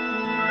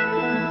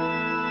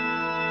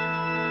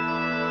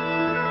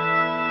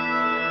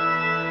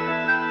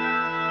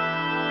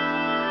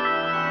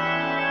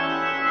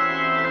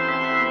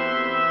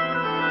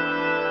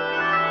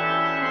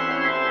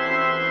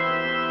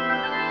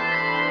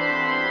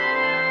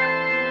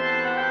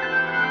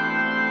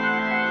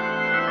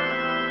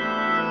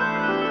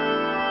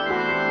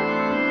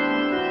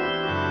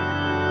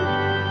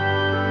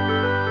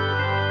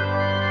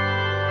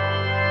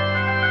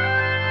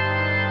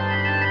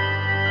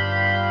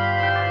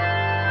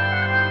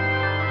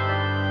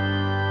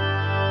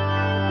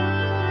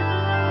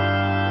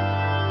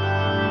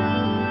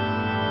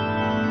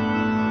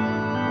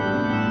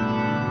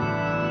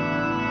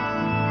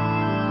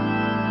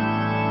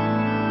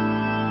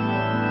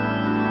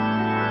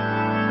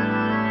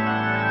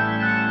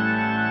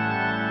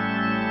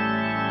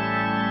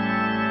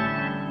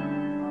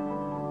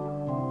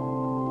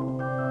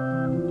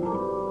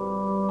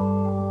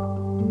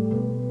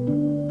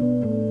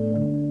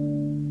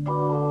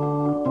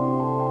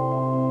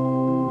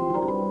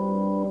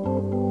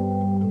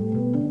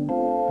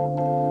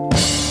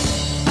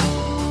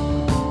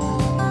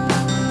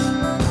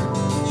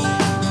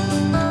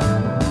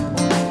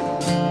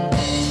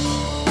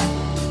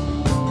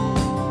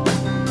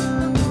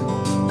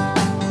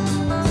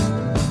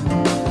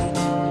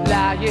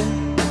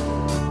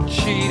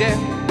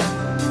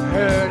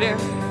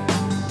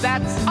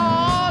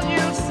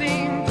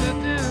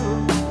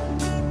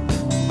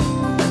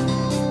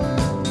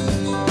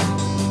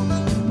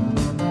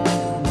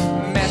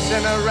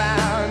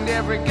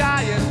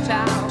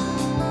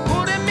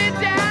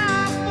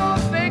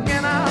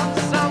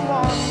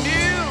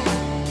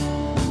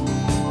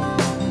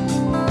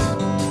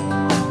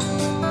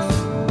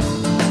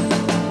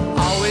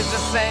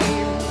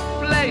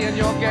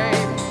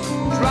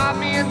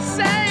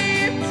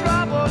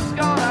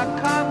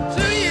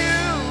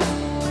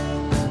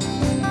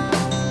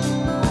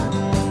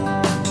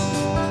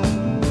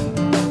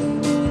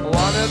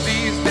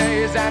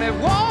 it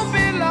won't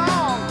be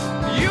long.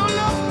 You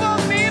look for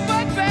me,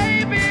 but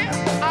baby,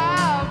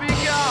 I'll be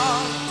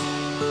gone.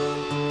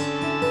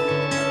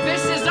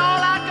 This is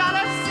all I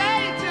gotta say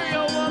to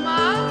you,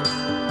 woman.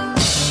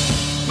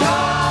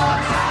 Your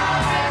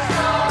time is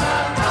gonna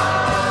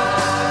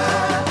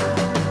come.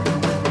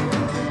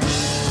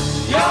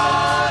 Your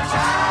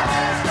time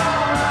is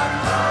gonna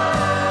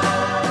come.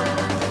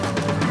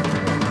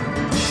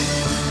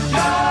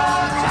 Your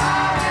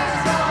time is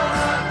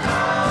gonna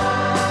come.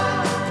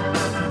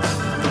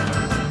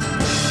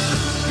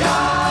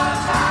 Your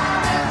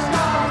time is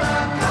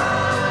gonna come.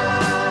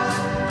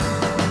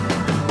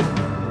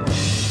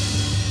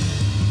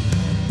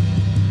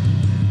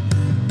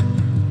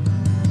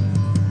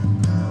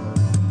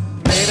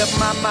 Made up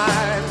my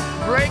mind,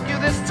 break you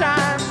this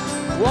time.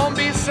 Won't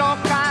be so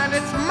kind,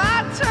 it's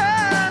my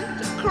turn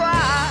to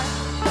cry.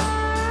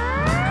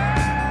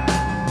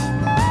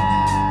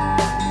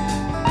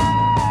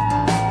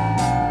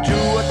 Do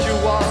what you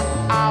want,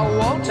 I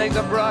won't take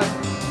the brunt.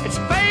 It's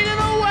fading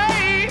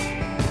away,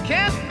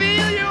 can't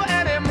feel you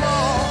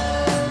anymore.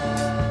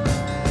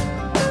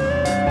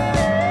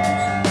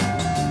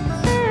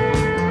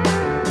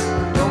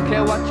 Don't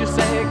care what you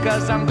say,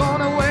 cause I'm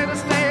gonna wait to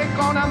stay.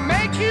 Gonna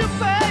make you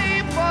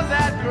pay for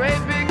that great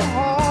big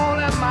hole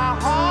in my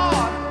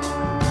heart.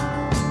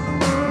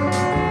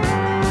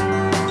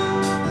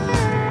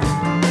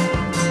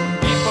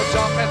 People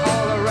talking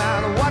all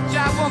around. Watch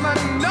out, woman,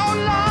 no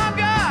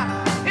longer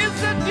is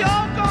the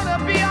joke gonna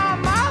be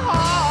on my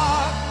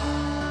heart.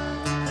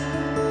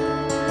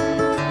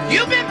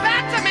 You've been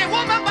bad to me,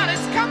 woman, but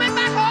it's coming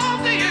back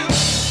home to you.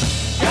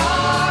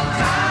 Your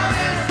time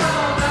is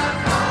gonna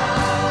come.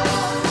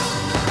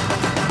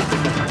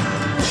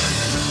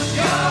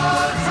 Your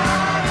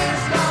time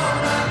is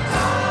gonna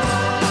come.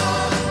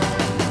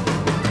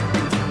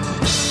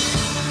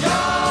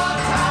 Your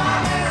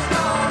time is gonna come. Your time is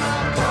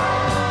gonna come. Your time is gonna come.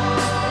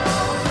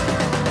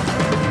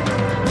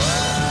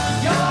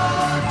 Your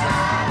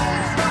time is gonna come. Your time is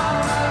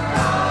gonna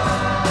come.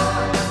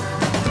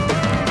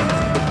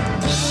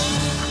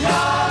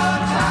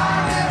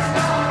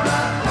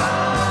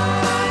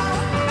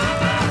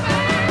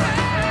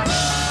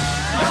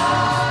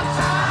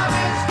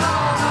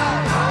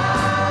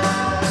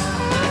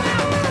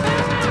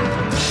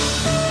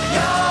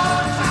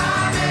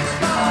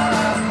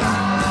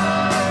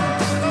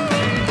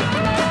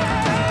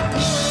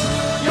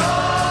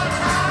 Your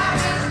time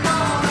is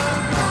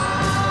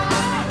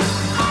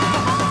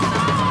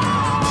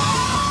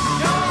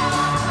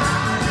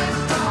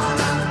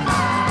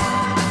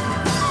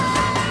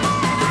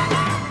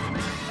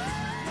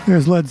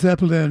There's Led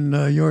Zeppelin,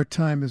 Your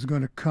Time Is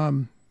Gonna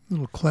Come. A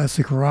little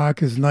classic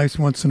rock is nice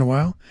once in a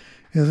while,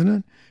 isn't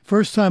it?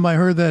 First time I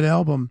heard that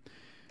album,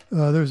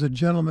 there's a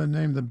gentleman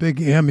named the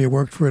Big M. He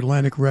worked for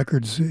Atlantic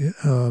Records.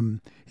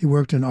 He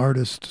worked in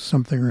Artist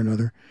something or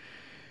another.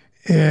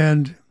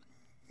 And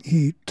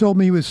he told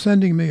me he was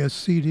sending me a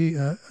CD,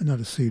 not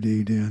a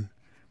CD, Dan.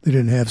 They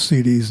didn't have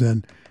CDs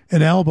then.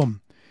 An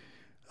album.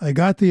 I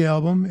got the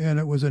album, and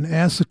it was an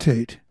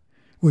acetate,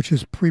 which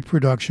is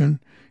pre-production.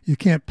 You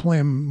can't play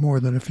them more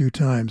than a few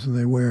times, and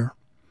they wear.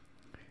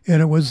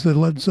 And it was the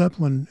Led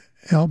Zeppelin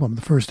album,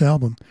 the first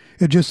album.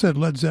 It just said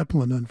Led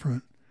Zeppelin on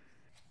front.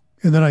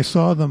 And then I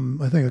saw them,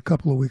 I think, a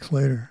couple of weeks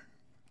later.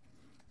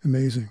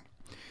 Amazing.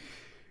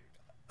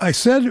 I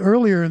said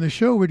earlier in the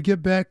show we'd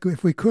get back,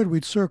 if we could,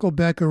 we'd circle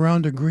back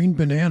around to Green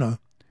Banana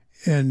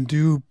and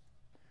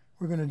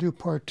we're going to do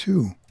part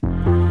 2.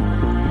 Yeah,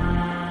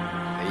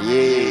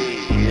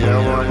 you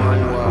know what?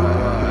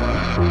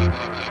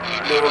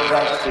 Little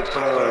plastic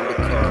pearl to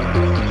come.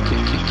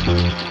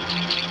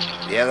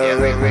 The other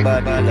ring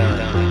Babylon.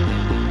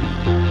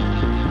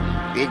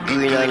 Get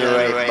green on your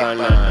right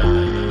banana.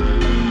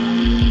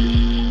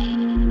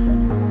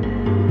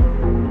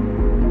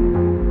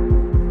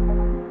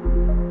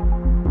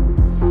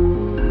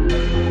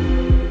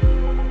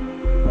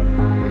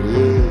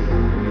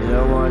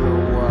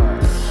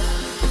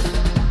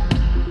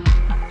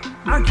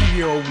 I'll give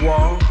you a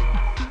wall,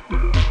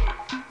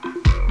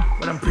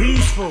 but I'm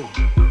peaceful.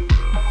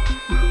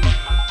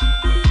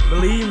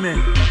 Believe me.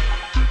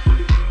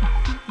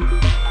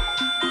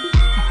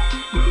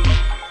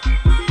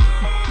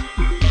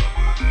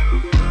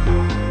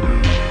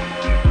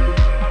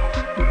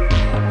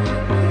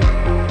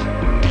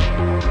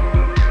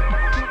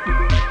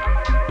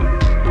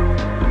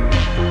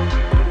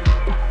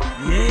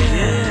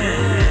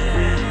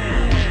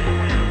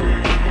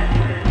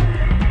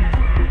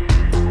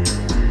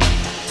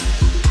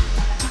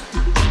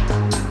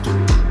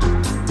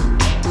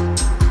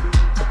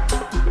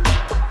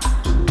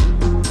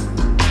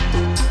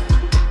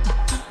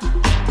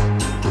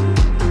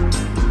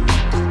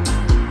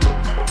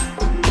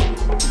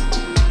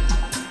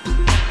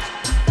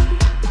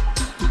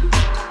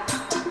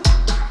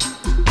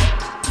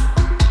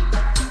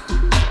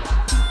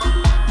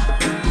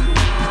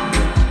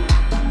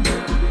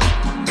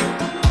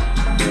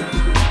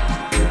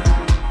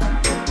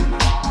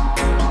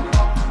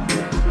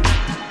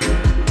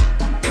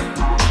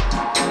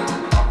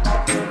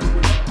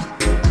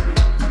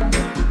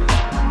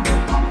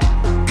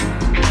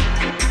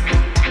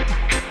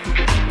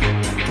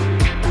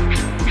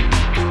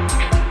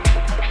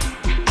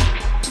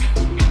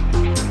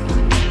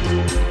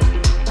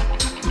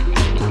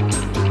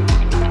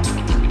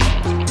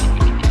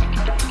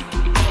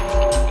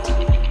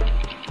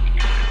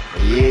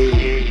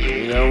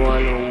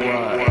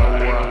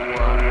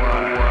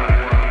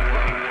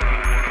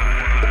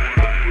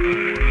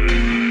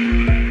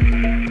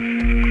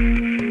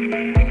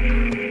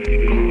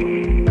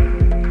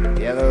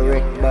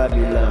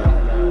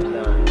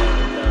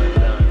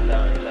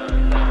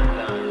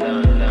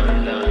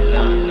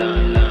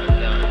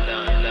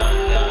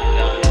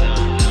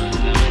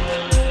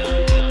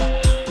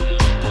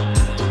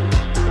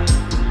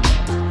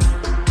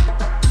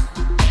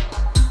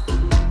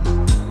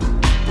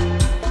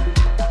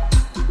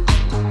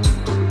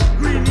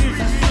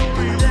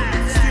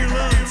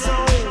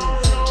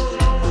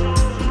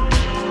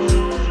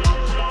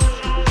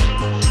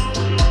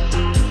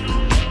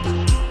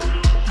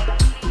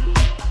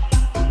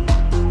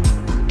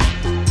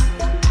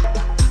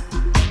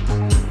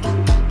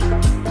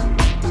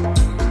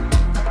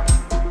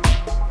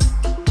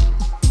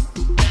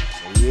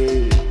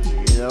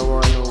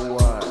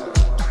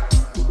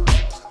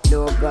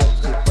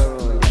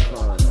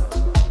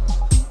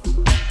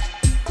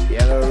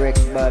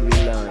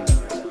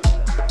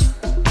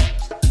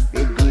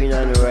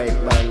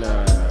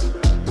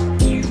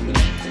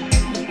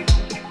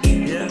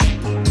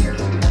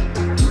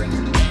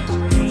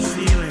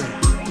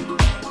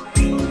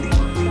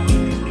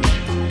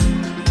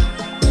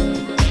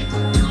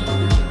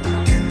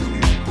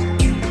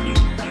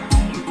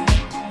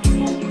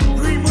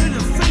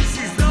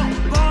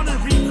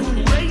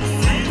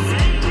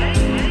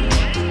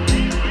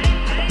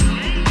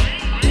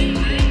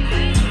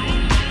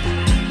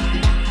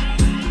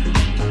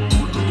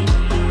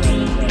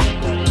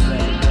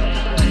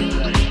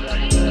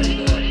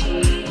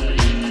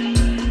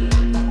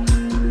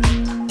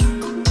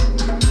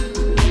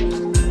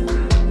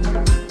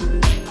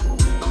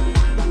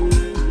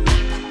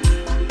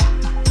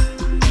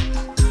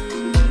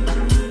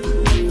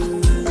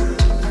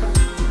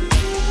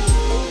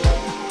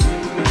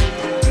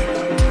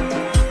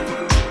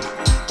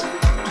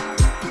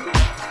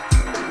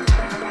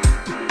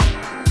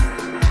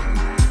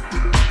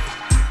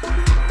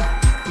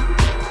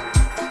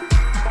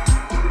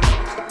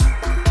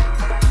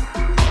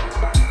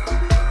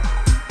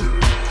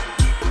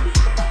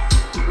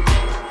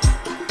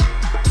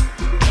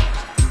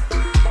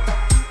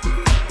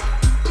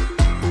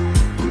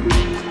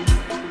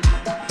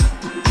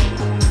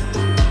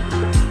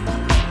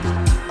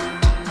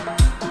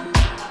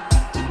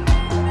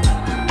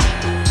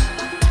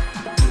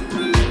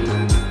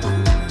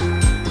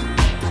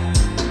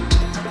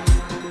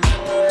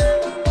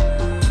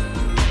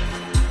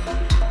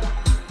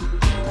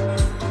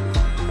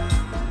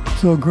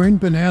 So Green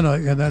Banana,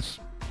 and that's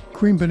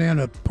Green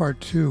Banana Part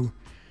 2.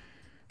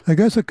 I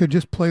guess I could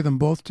just play them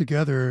both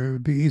together. It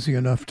would be easy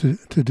enough to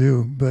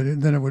do, but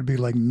then it would be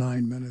like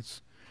 9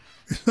 minutes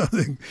or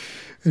something.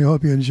 And I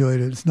hope you enjoyed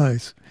it. It's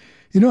nice.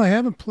 You know, I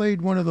haven't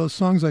played one of those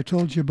songs I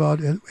told you about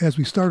as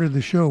we started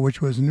the show,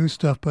 which was new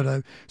stuff,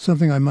 but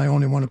something I might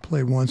only want to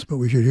play once, but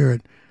we should hear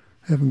it.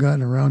 I haven't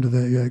gotten around to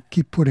that yet. I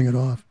keep putting it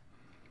off.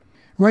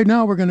 Right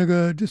now, we're going to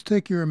go just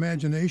take your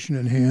imagination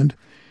in hand.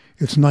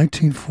 It's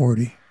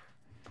 1940.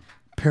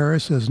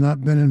 Paris has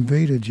not been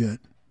invaded yet.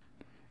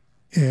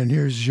 And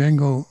here's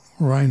Django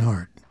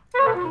Reinhardt.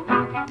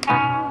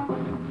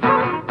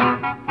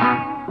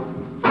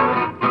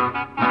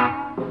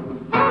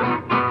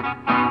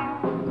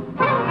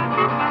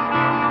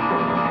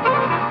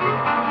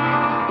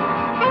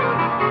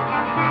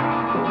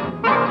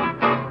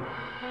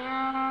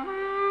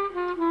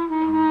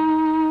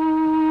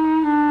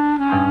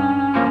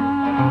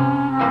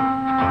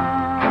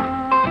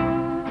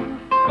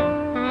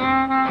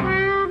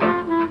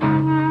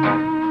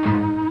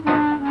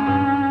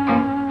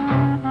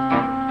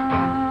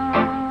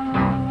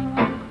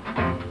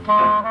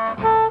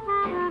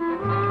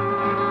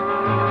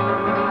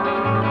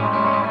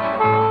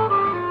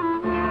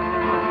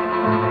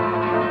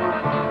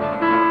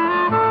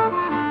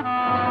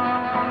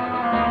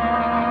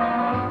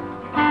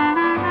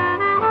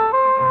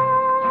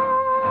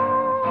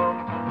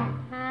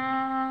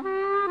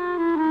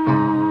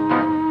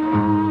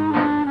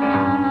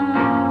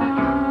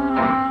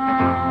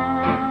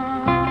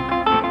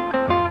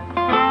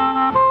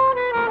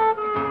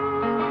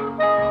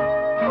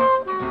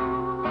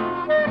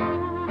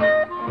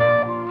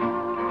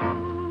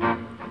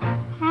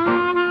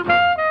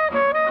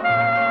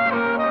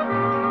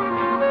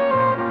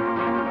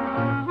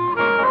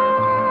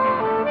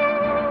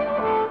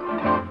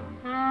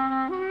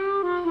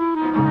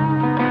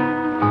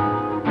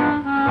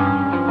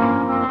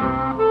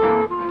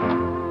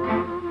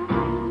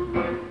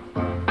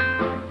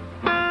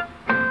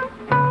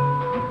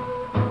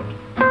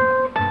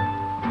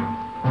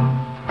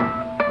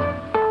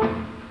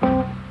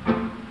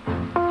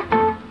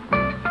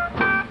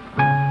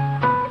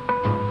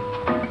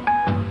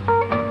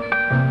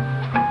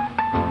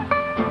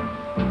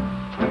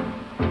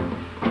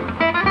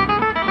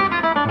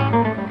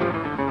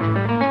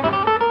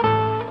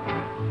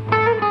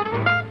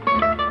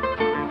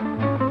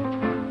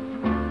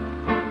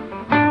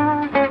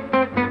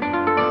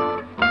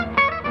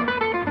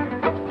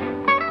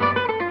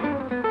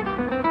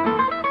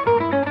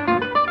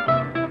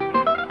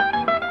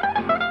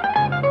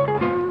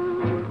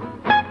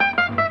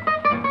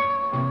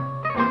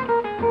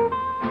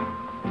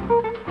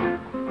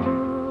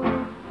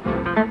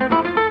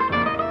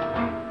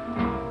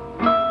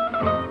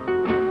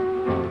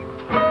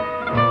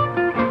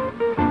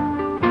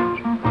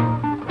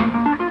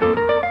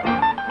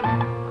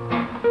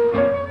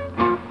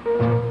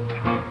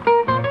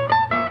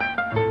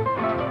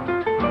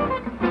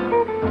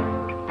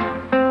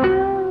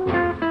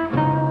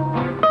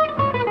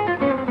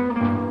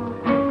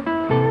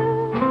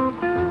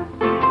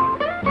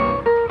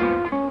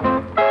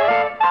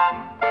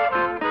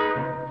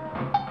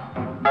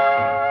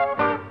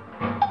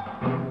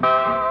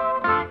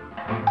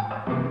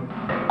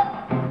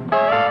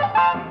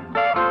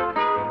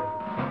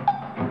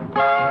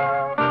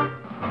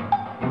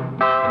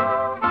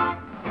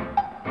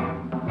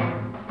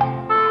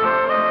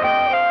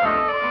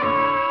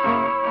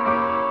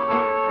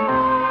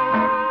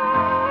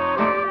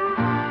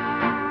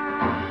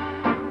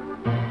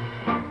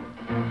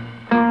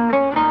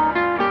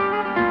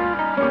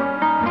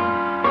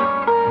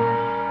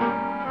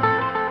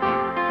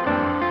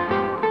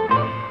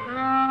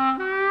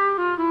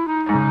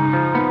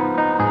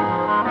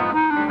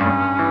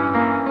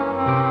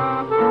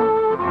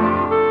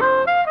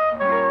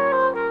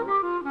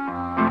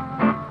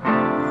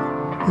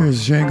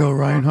 Here's Django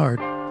Reinhardt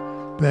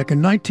back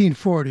in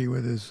 1940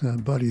 with his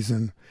buddies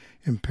in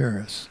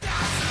Paris.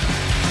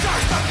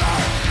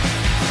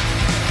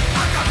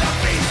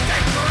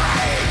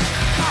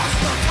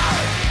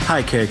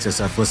 Hi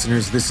KXSF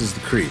listeners, this is The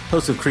Creep,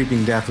 host of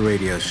Creeping Death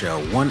Radio Show,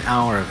 1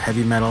 hour of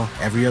heavy metal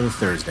every other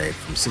Thursday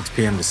from 6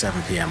 p.m. to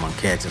 7 p.m. on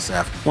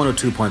KXSF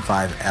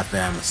 102.5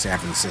 FM San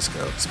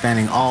Francisco,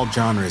 spanning all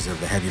genres of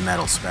the heavy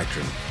metal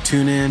spectrum.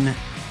 Tune in,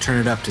 turn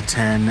it up to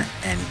 10,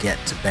 and get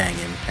to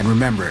banging. And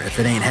remember, if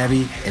it ain't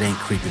heavy, it ain't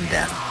creeping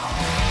death.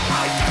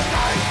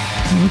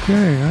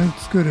 Okay,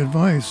 that's good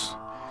advice.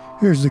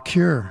 Here's The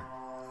Cure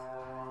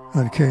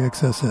on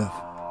KXSF.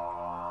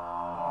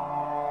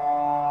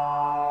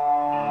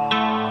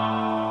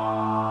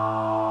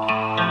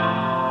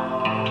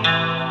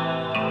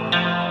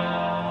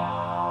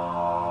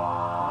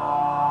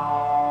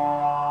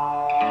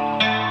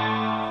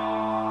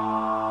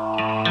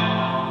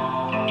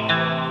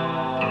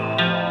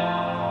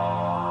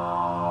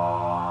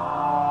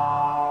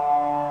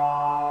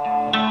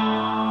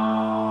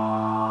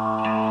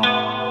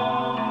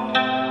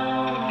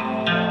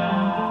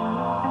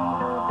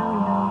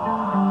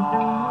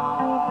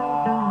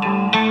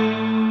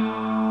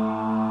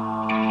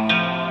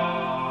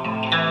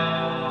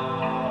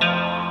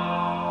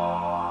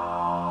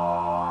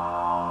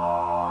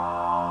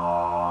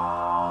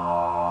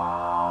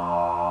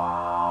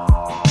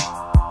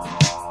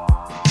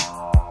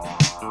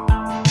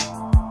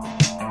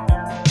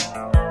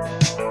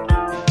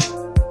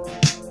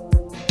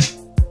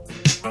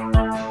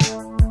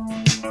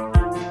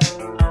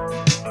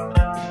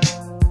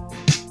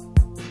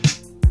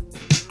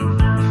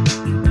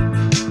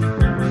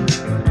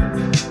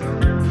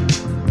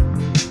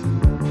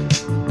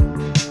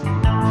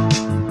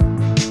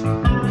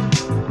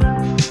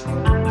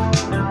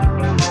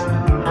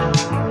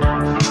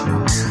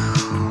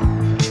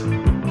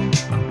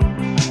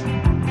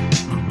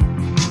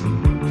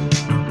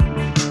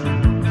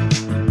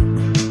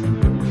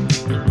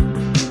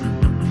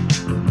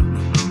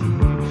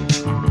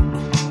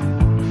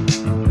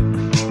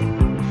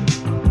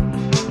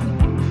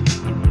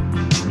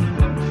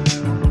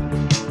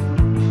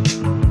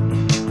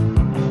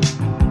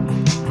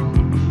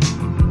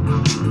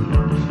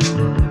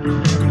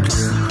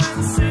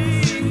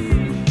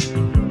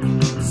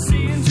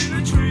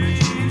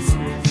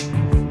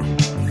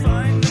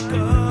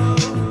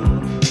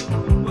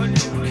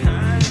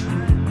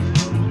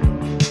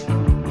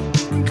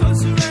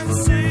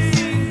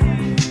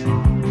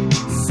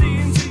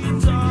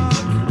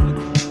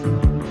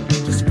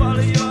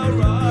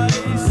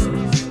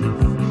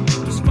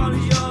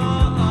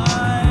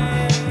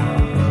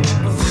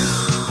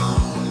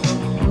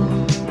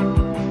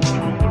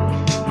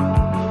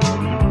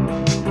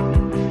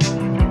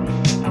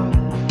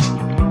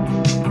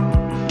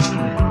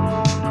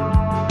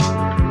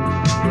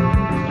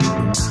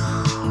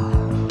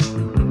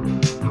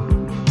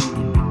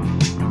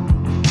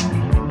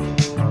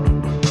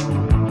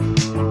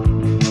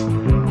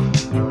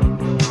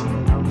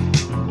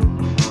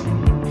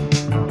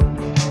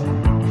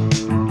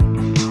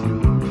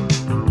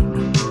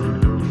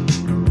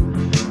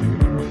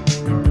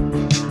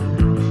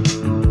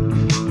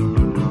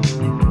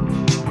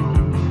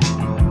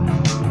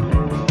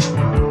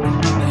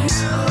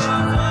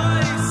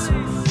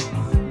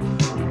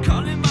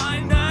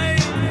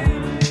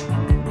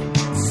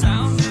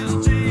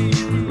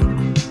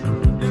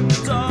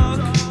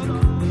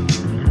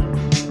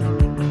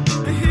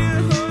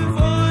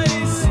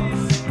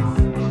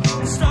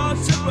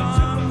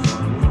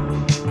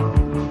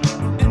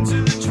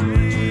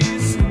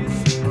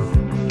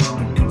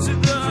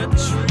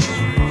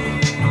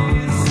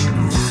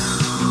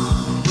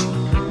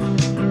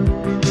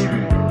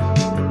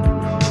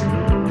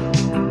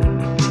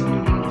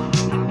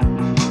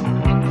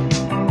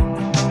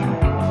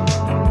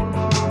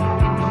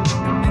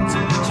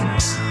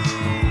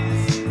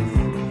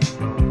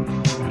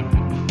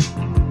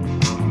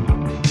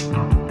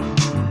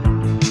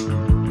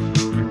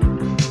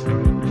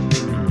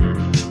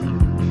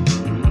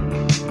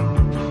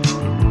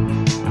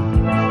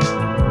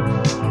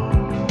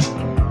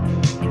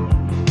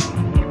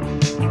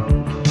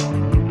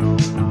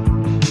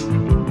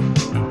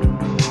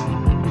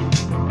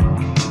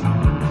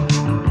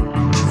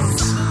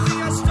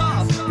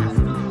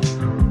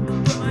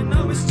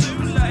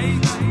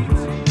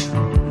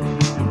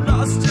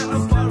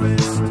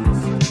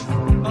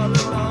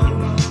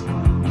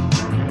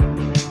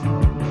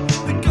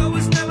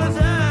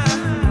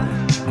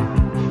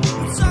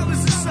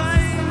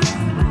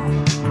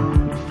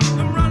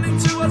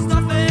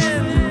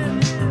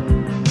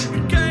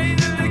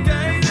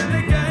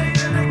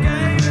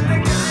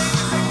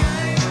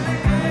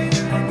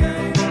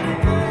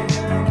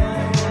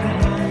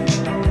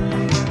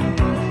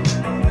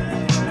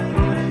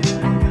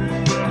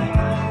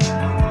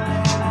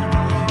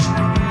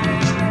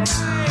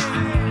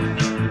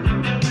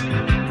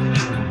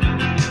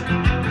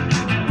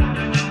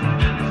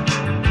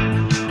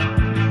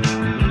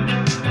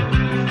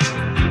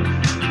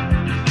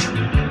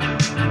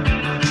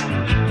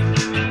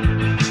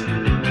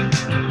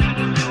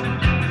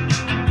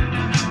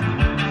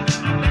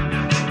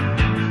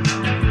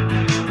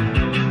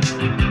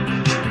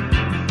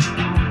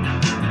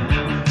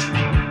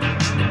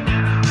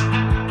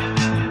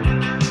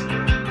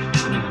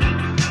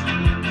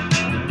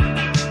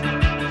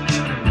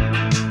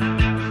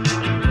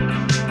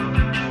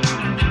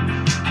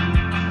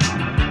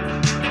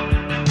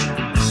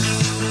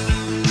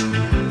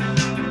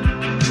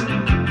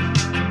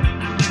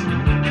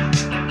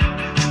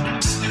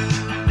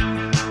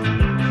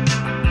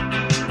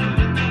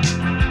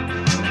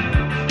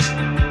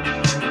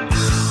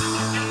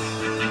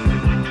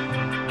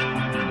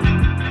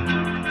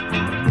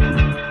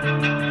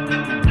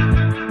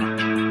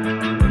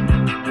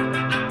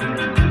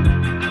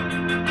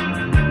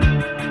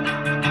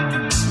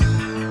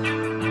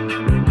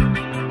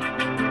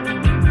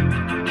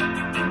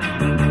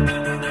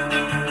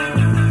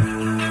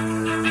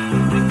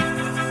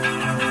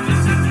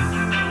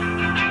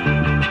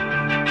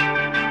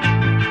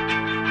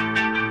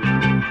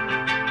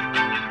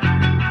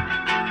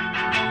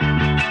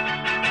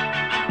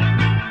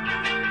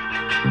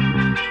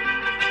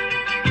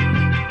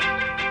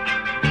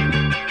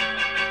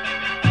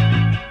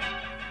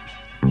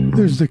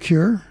 There's The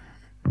Cure.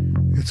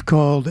 It's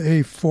called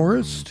A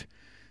Forest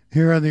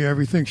here on the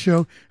Everything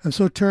Show. I'm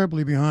so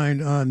terribly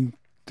behind on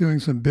doing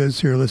some biz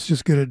here. Let's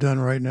just get it done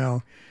right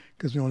now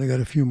because we only got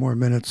a few more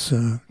minutes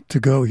to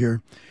go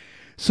here.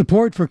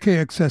 Support for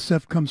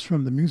KXSF comes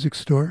from the Music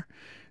Store.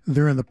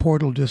 They're in the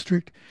Portal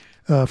District.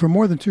 For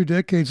more than 2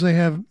 decades, they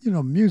have,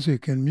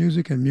 music and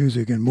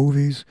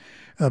movies.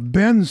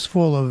 Bins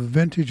full of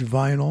vintage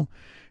vinyl.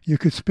 You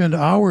could spend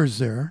hours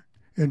there.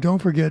 And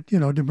don't forget,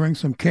 to bring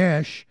some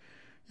cash.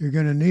 You're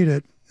going to need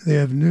it. They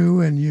have new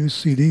and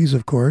used CDs,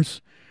 of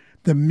course.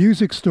 The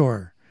Music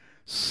Store,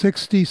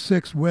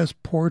 66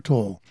 West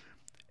Portal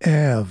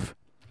Ave,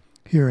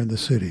 here in the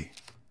city.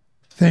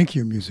 Thank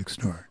you, Music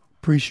Store.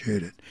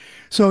 Appreciate it.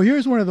 So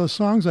here's one of those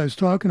songs I was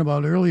talking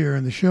about earlier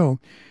in the show,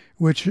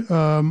 which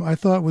I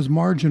thought was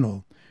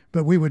marginal,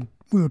 but we would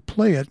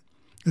play it.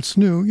 It's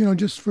new,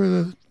 just for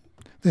the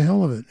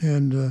hell of it,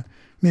 and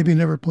maybe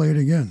never play it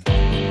again.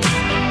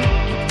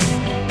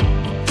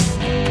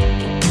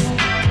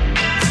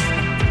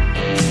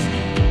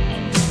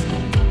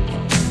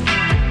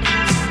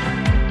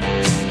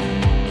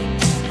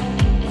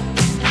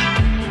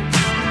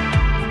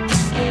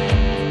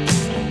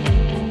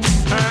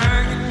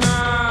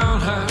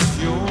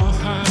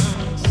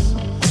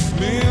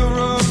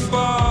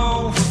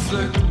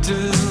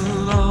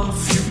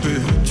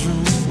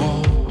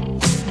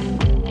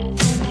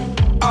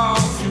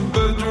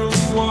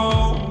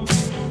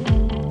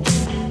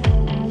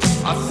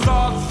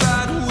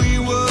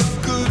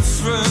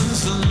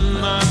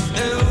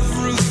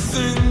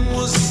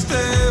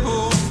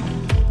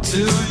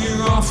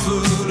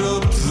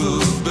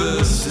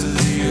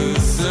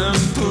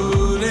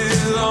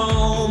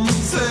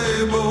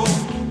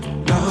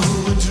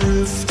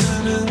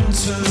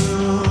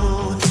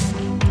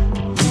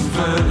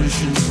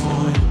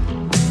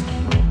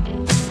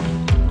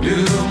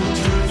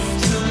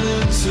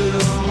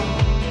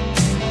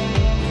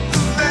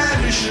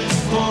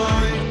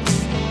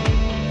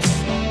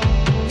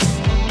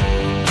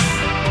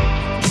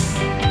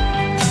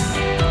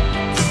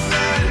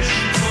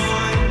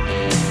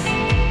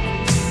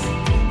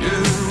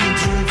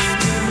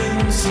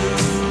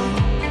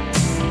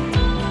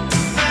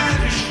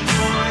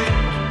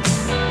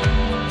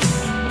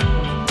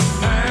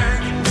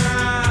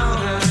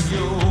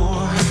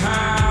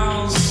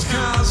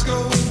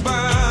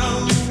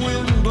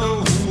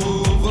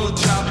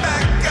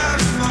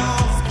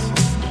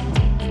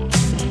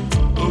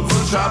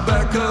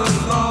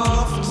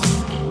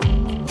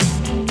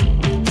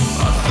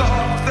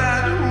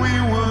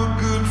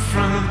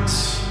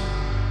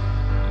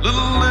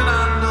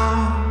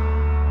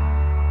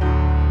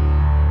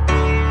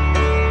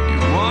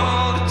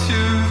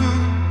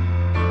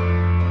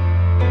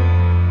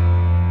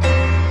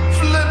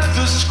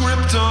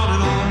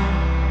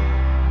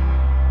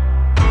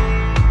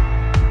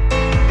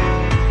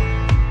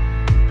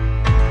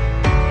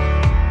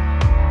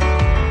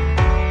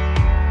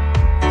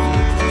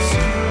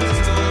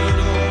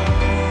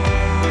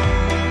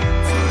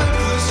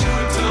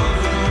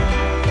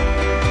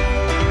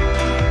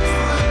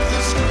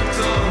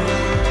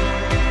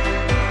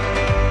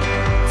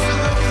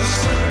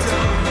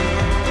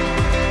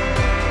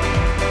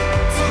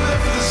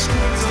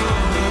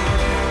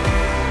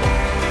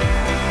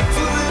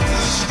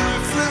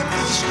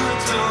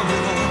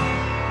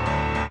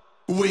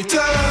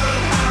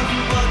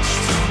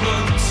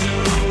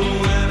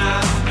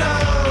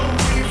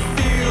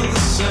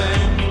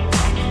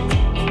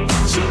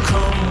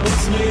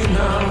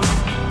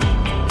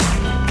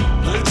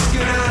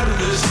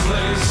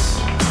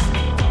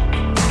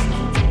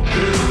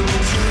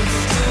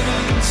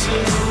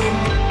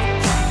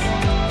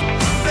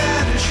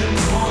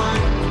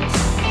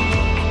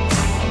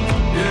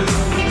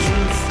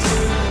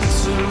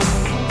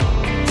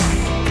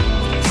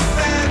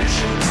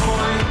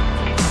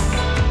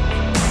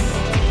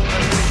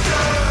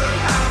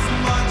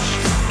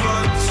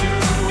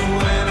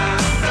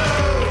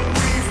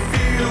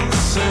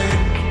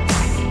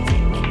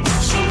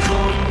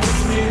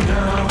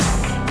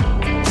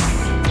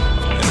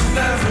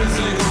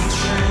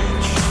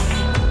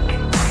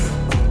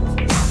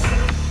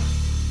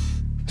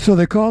 So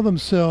they call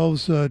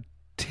themselves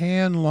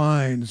Tan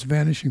Lines.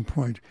 Vanishing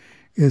Point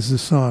is the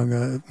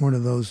song, one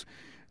of those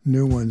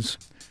new ones.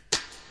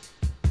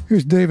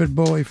 Here's David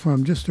Bowie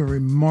from just a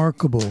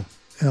remarkable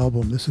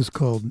album. This is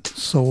called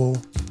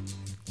Soul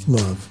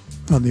Love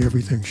on the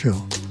Everything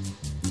Show.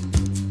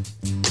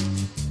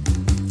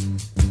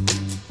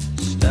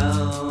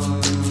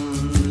 Stone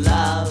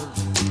love,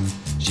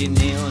 she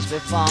kneels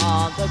before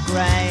the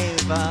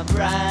grave, a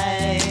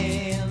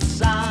brave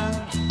son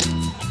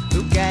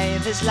who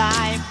gave his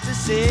life to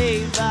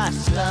save a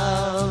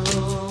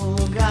slogan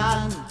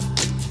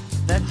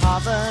that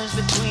hovers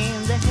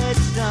between the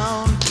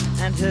headstone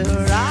and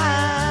her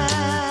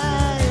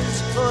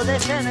eyes, for they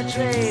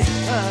penetrate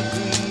her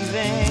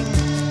grieving.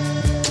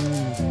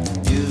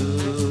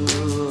 You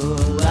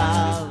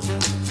love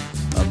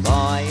a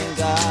boy and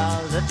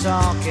girl, the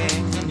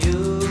talking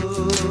new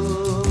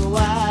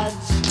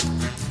words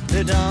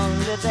that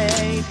only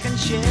they take and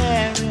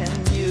share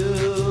in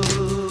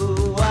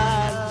you.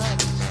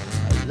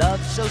 A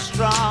love so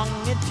strong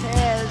it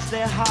tears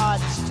their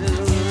hearts to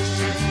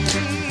sleep.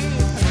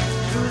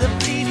 Through the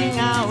fleeting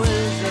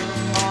hours of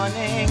the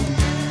morning,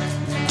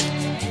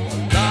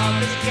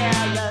 love is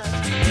careless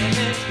in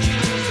its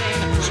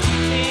choosing,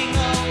 sweeping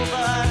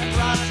over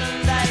cross and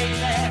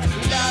daily.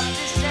 Love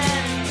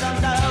descends on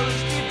those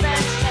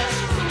defenseless.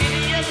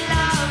 Idiot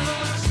love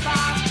would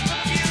spark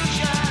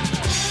confusion.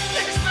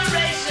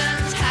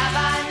 Inspirations have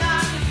I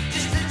none,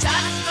 just a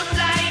touch of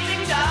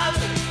flaming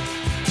dove.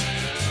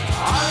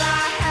 All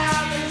I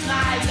have is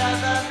my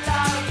love of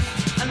love,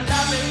 and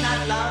love is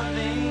not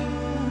loving.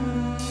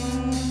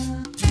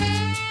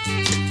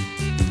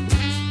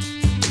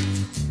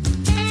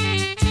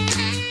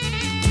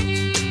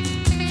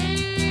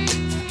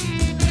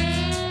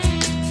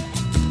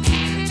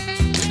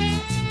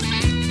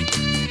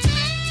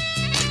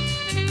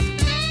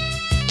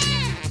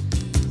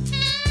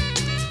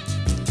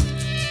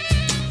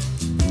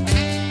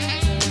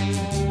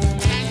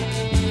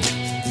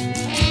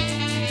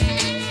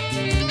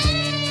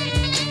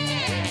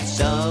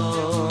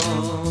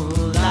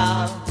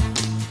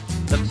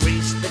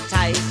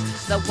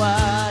 The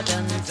word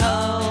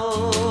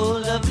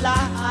untold of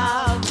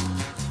love,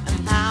 and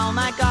how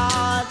my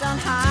God on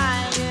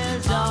high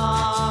is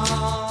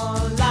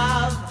all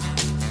love.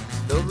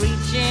 The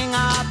reaching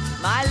up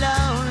my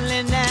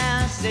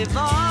loneliness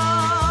evolves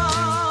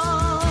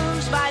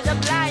by the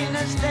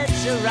blindness that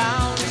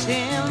surrounds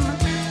him.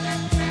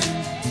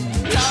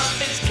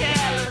 Love is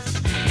careless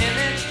in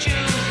its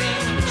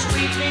choosing,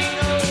 sweeping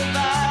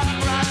over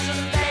cross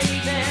and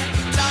baby.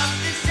 Love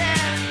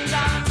descends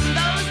on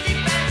those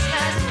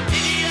defenseless.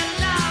 Idiot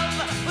love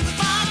would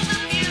spark the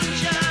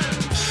fusion.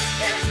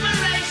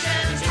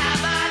 Inspirations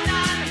have I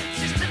none,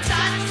 just a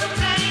touch of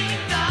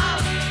flaming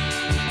dove.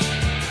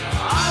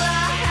 All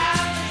I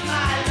have is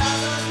my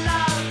love of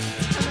love,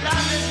 and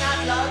love is not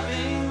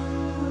loving.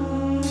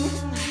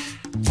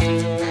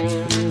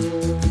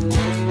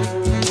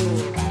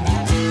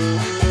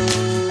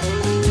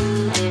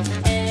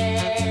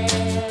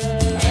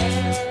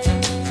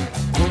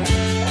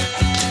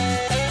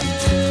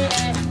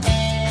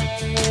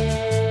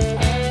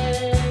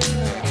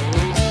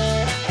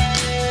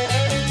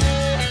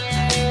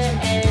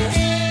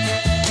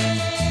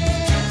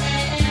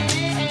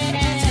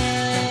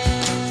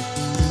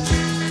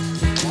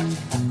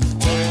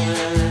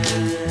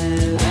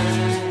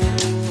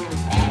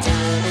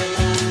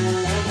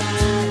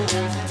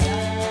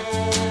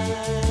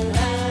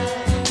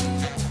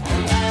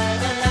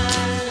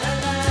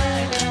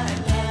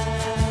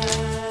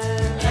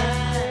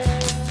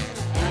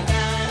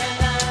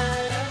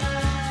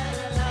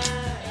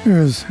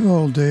 There's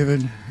old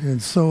David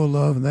and So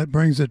Love, and that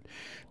brings it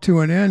to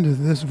an end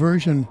of this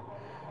version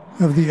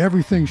of the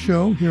Everything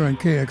Show here on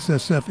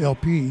KXSF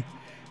LP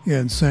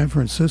in San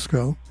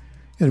Francisco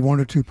at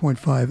 102.5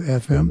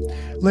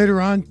 FM.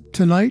 Later on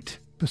tonight,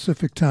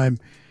 Pacific Time,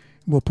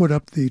 we'll put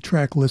up the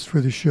track list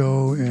for the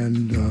show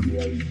and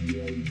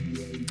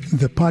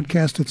the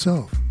podcast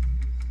itself.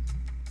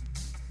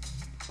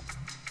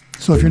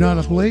 So if you're not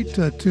up late,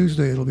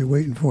 Tuesday, it'll be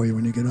waiting for you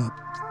when you get up.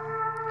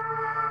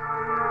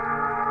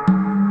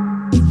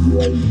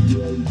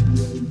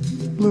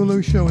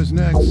 Lulu Show is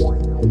next.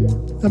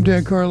 I'm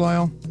Dan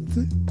Carlisle.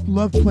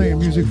 Love playing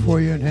music for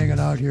you and hanging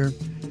out here.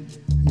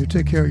 You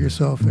take care of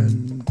yourself,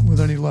 and with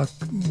any luck,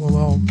 we'll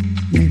all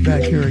meet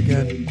back here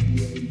again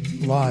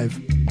live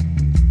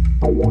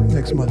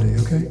next Monday,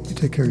 okay? You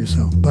take care of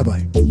yourself.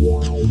 Bye-bye.